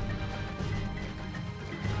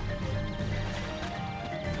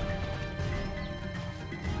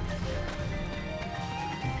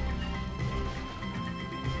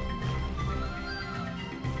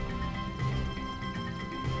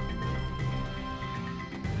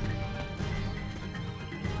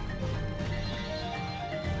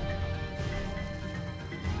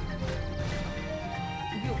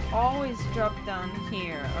 You always drop down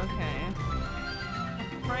here, okay.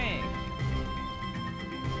 Frank.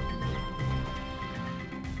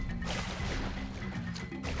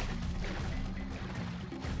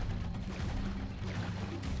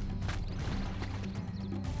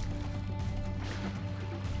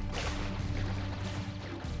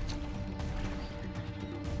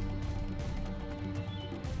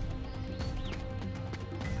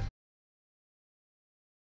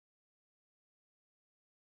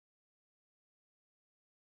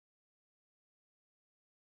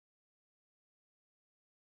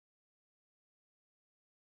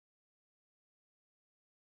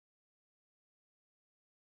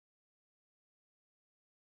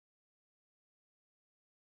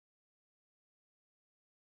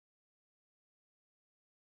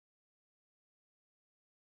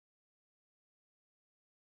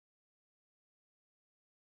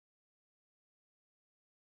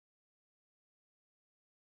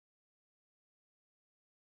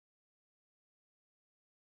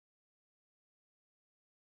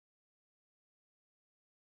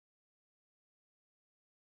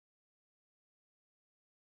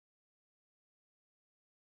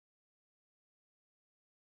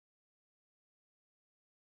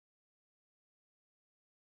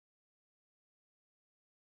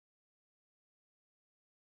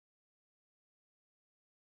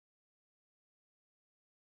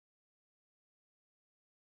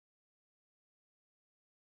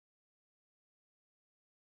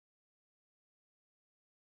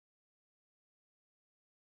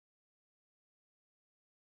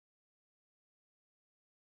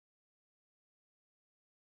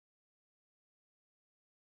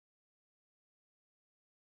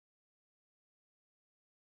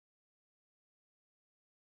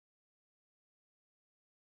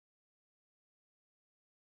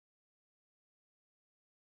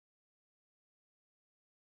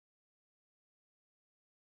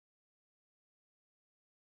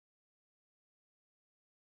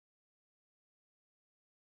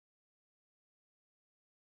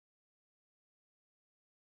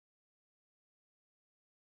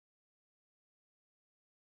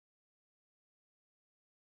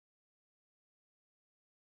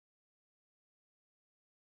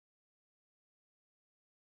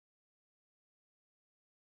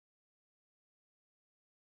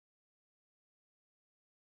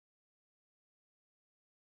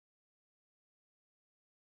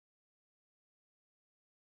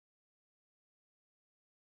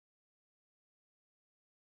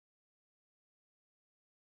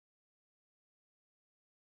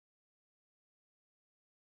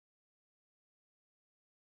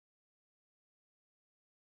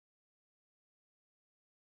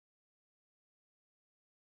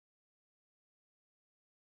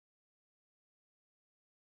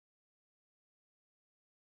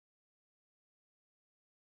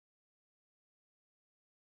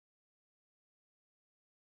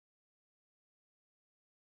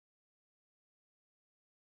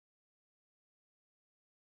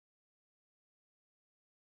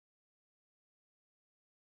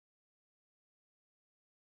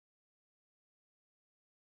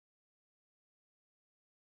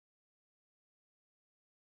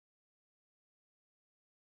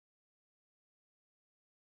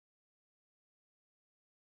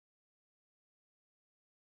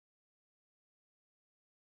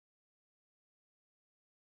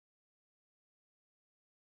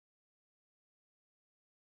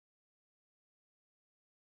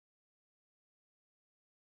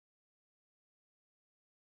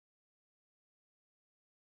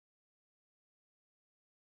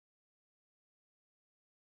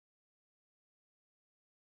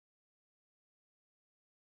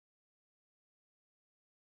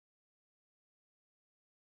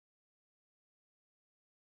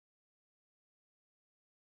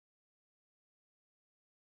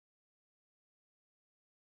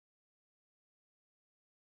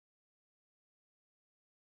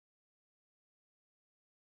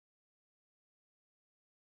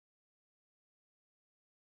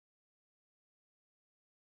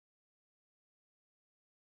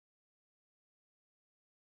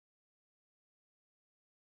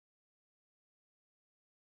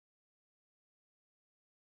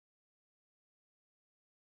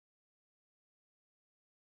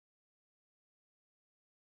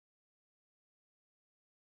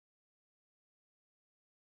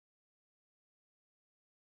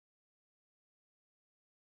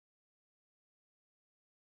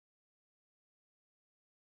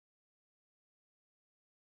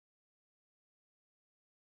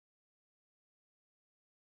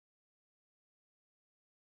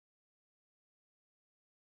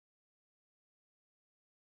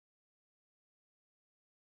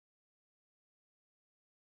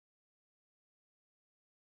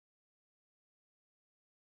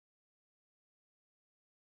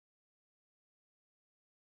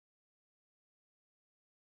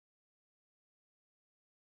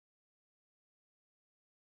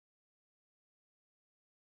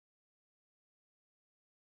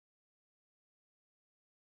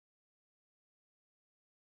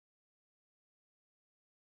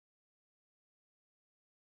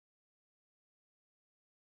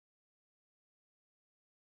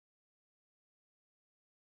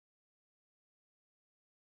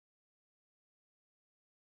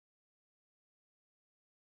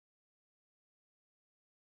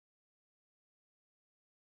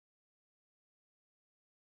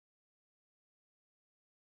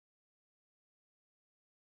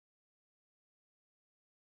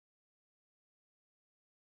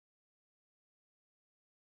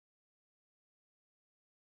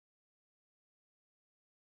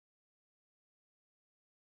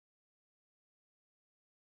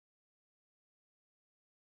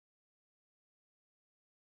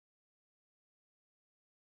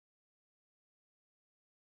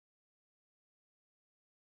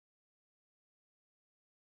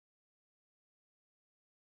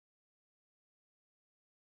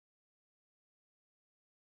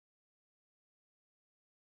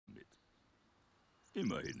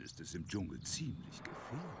 Immerhin ist es im Dschungel ziemlich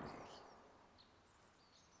gefährlich.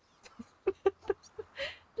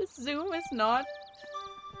 The zoo is not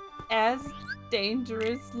as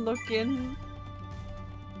dangerous looking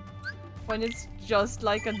when it's just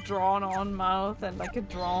like a drawn-on mouth and like a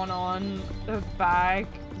drawn-on bag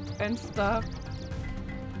and stuff.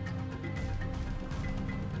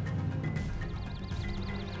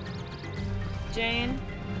 Jane?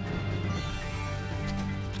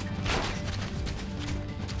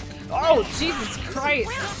 Oh, Jesus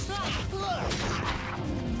Christ!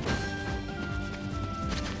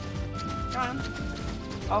 Come on.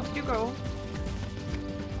 Off you go.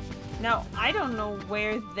 Now, I don't know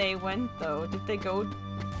where they went though. Did they go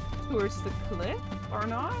towards the cliff or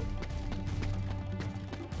not?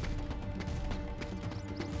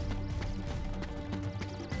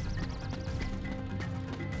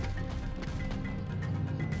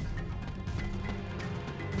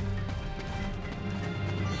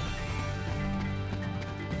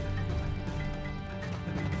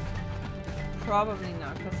 Probably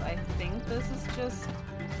not, because I think this is just...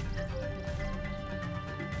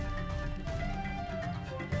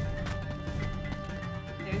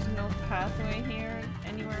 There's no pathway here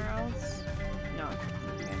anywhere else? No.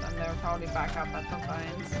 Okay, then they're probably back up at the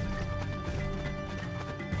vines.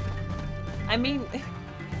 I mean,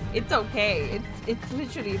 it's okay. It's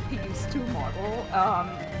literally a ps2 model.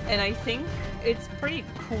 And I think it's pretty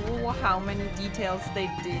cool how many details they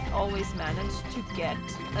did always manage to get,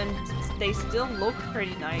 and they still look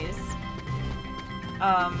pretty nice.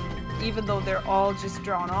 Even though they're all just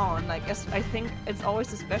drawn on. Like, I think it's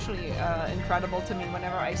always especially incredible to me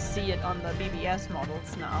whenever I see it on the BBS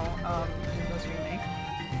models now, in this remake.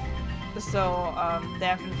 So,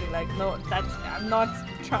 definitely, like, no, I'm not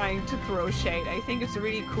trying to throw shade. I think it's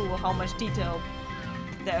really cool how much detail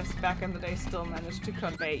devs back in the day still managed to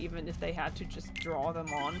convey, even if they had to just draw them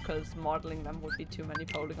on, because modeling them would be too many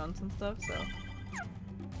polygons and stuff, so...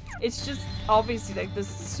 It's just, obviously, like, this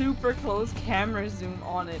super close camera zoom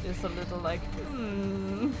on it is a little like,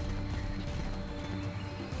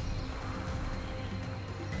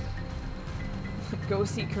 Go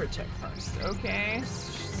secret check first, okay?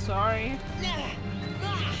 Sorry.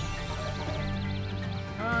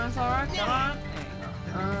 It's alright, come on. There you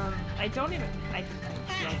go. I don't even, I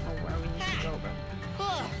don't know where we need to go, but...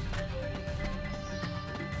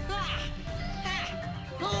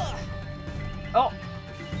 Oh!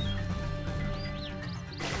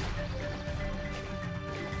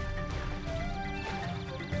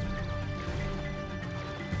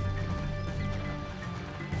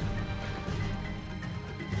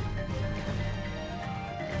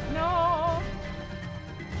 No!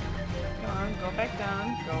 Come on, go back down,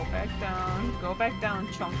 go back down, go back down,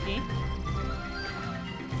 Chunky.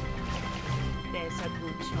 There's a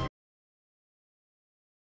good chunk.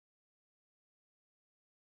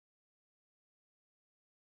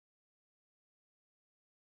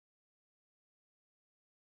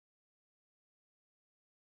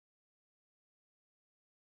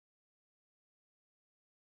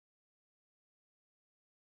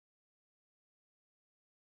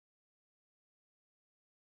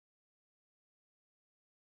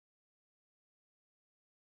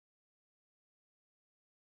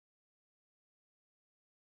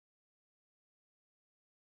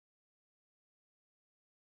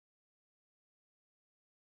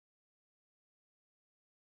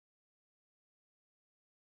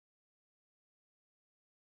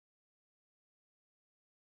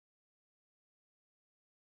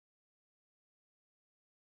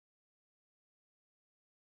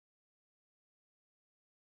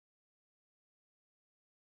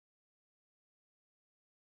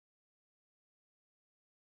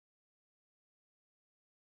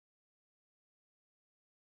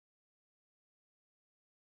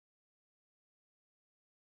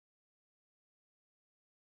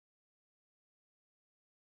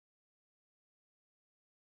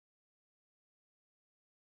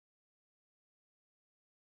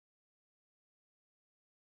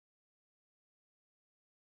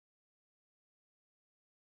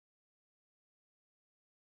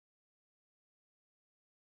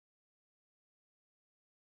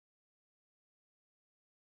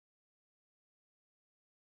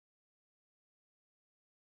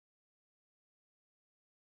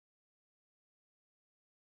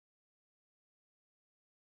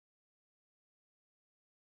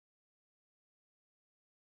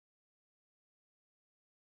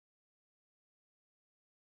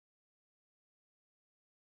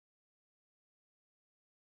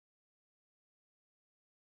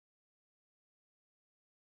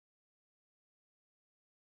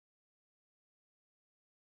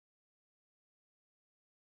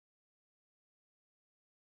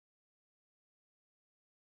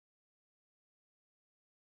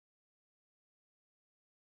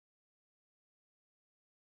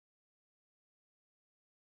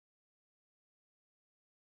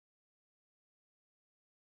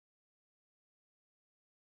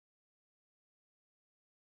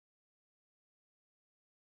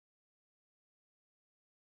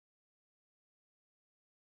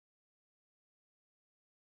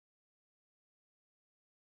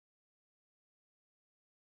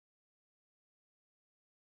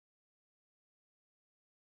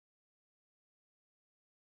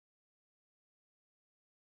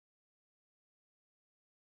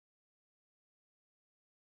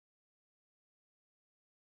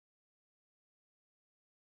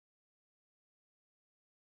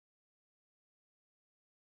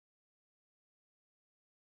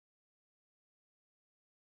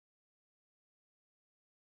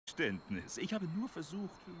 Verständnis. Ich habe nur versucht...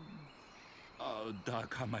 Oh, da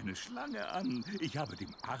kam eine Schlange an. Ich habe dem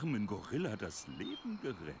armen Gorilla das Leben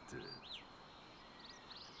gerettet.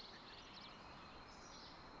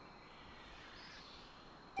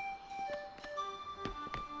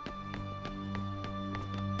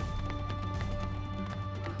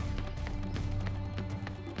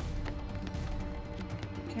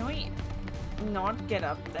 Can we not get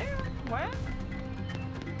up there? What?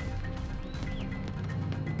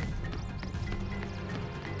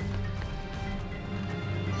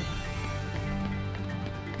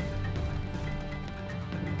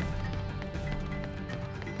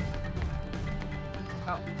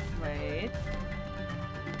 Oh, wait.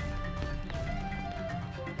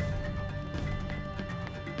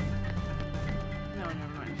 No, never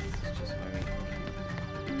mind. This is just where we...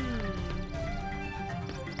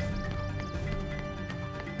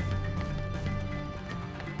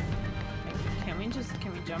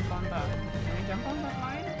 Can we jump on that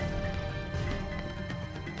line?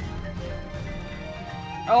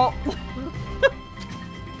 Oh!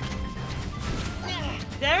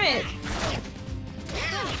 Damn it!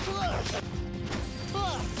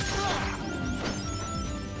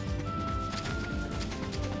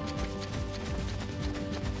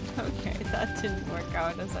 Okay, that didn't work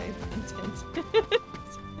out as I intended.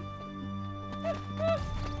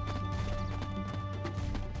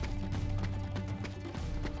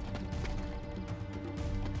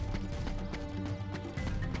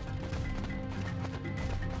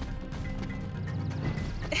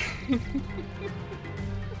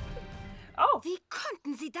 Oh! Wie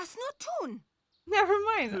konnten Sie das nur tun? Never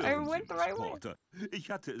mind, I Hören went Sie, the right Miss way. Porter, ich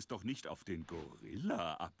hatte es doch nicht auf den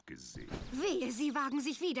Gorilla abgesehen. Wehe, Sie wagen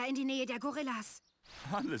sich wieder in die Nähe der Gorillas.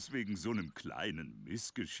 Alles wegen so einem kleinen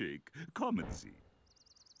Missgeschick. Kommen Sie.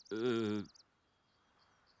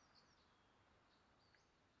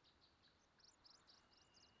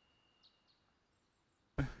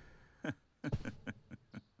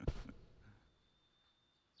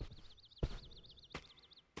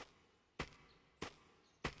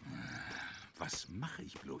 Was mache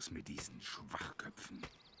ich bloß mit diesen Schwachköpfen?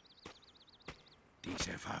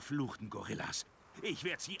 Diese verfluchten Gorillas. Ich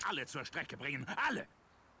werde sie alle zur Strecke bringen. Alle!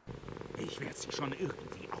 Ich werde sie schon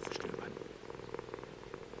irgendwie aufstöbern.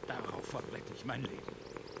 Darauf verwette ich mein Leben.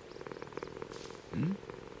 Hm?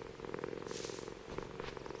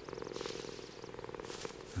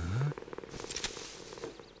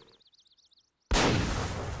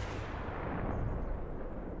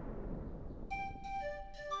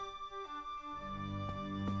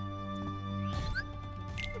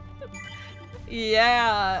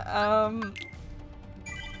 Yeah,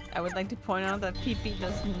 I would like to point out that PP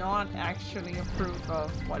does not actually approve of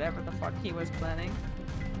whatever the fuck he was planning.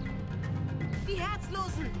 Die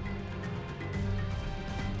Herzlosen!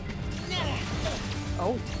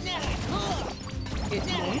 Oh. It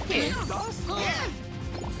monkeys.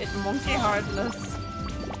 It monkey heartless.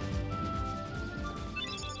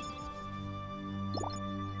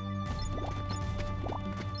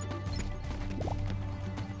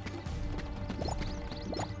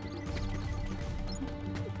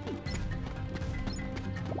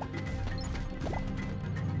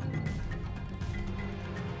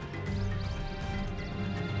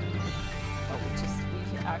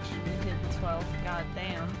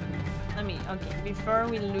 Before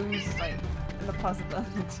we lose, like, the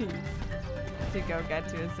possibility to go get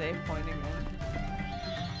to a save point again.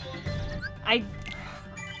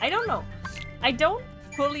 I don't know. I don't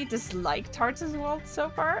fully dislike Tarzan's World so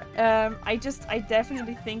far. I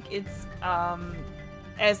definitely think it's,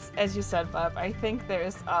 as you said, Bob, I think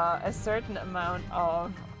there's a certain amount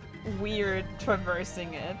of weird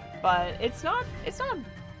traversing it, but it's not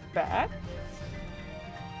bad.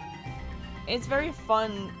 It's very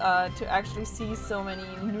fun to actually see so many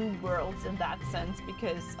new worlds in that sense,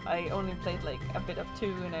 because I only played like a bit of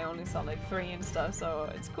 2 and I only saw like 3 and stuff, so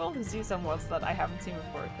it's cool to see some worlds that I haven't seen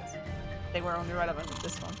before because they were only relevant in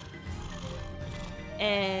this one.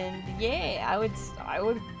 And yeah, I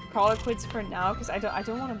would call it quits for now because I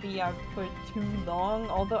don't want to be out for too long,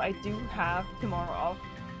 although I do have tomorrow off,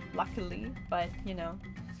 luckily, but you know,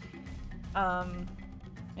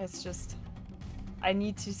 it's just I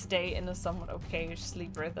need to stay in a somewhat okay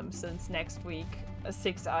sleep rhythm since next week a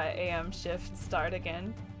 6 a.m. shift start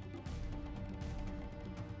again.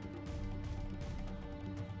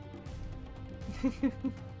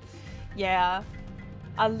 Yeah,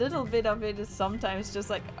 a little bit of it is sometimes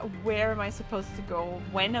just like, where am I supposed to go?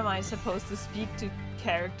 When am I supposed to speak to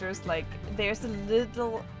characters? Like, there's a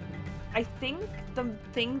little... I think the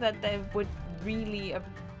thing that they would really...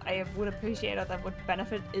 I would appreciate or that would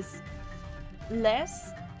benefit is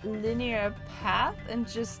less linear path and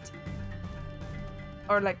just,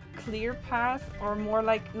 or like clear path, or more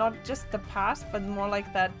like not just the path, but more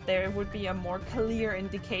like that there would be a more clear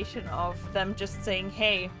indication of them just saying,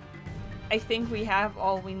 hey, I think we have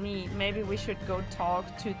all we need. Maybe we should go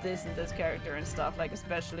talk to this and this character and stuff, like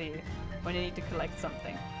especially when you need to collect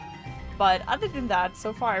something. But other than that,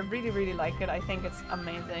 so far I really like it. I think it's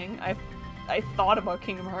amazing. I thought about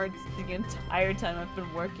Kingdom Hearts the entire time I've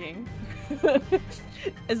been working.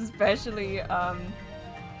 Especially,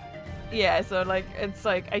 yeah, so like, it's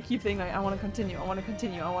like, I keep thinking like, I want to continue, I want to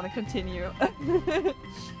continue, I want to continue.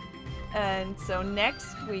 And so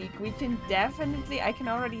next week we can definitely, I can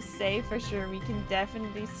already say for sure, we can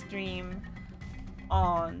definitely stream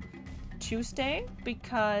on Tuesday,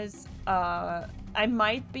 because I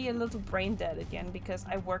might be a little brain dead again because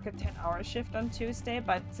I work a 10-hour shift on Tuesday,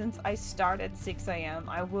 but since I start at 6 AM,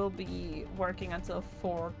 I will be working until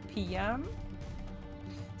 4 PM.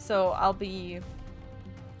 So I'll be...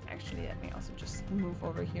 Actually, let me also just move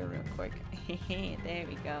over here real quick. There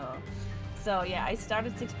we go. So yeah, I start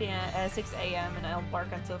at 6 AM and I'll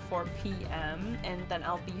work until 4 PM, and then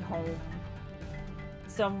I'll be home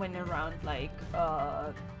somewhere around like,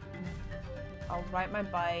 I'll ride my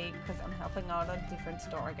bike because I'm helping out at a different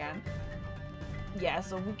store again. Yeah,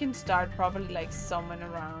 so we can start probably like somewhere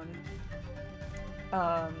around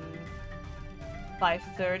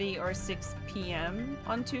 5:30 or 6 PM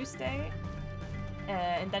on Tuesday.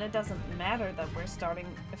 And then it doesn't matter that we're starting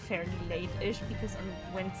fairly late-ish because on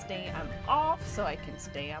Wednesday I'm off, so I can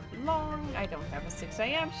stay up long. I don't have a 6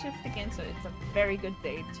 AM shift again, so it's a very good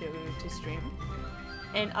day to stream.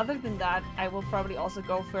 And other than that, I will probably also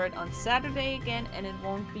go for it on Saturday again, and it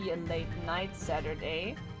won't be a late night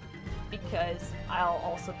Saturday because I'll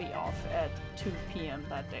also be off at 2 PM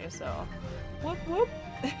that day, so whoop whoop.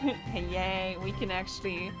 Yay, we can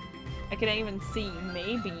actually, I can even see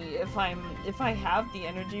maybe if I have the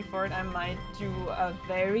energy for it, I might do a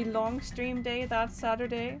very long stream day that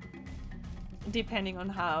Saturday, depending on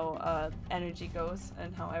how energy goes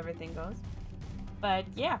and how everything goes. But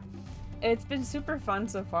yeah. It's been super fun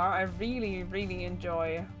so far. I really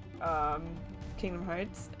enjoy Kingdom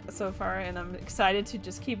Hearts so far, and I'm excited to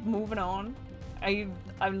just keep moving on. I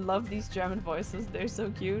love these German voices. They're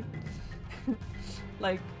so cute.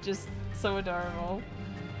 Like, just so adorable.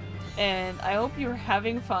 And I hope you're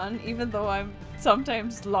having fun, even though I'm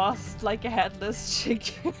sometimes lost like a headless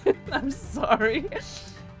chicken. I'm sorry.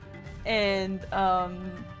 And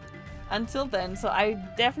until then, so I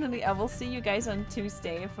will see you guys on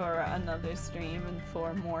Tuesday for another stream and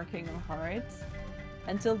for more Kingdom Hearts.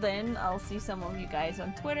 Until then, I'll see some of you guys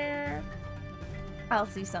on Twitter. I'll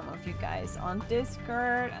see some of you guys on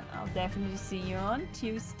Discord, and I'll definitely see you on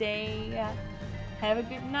Tuesday. Have a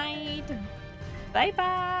good night. Bye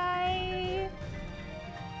bye!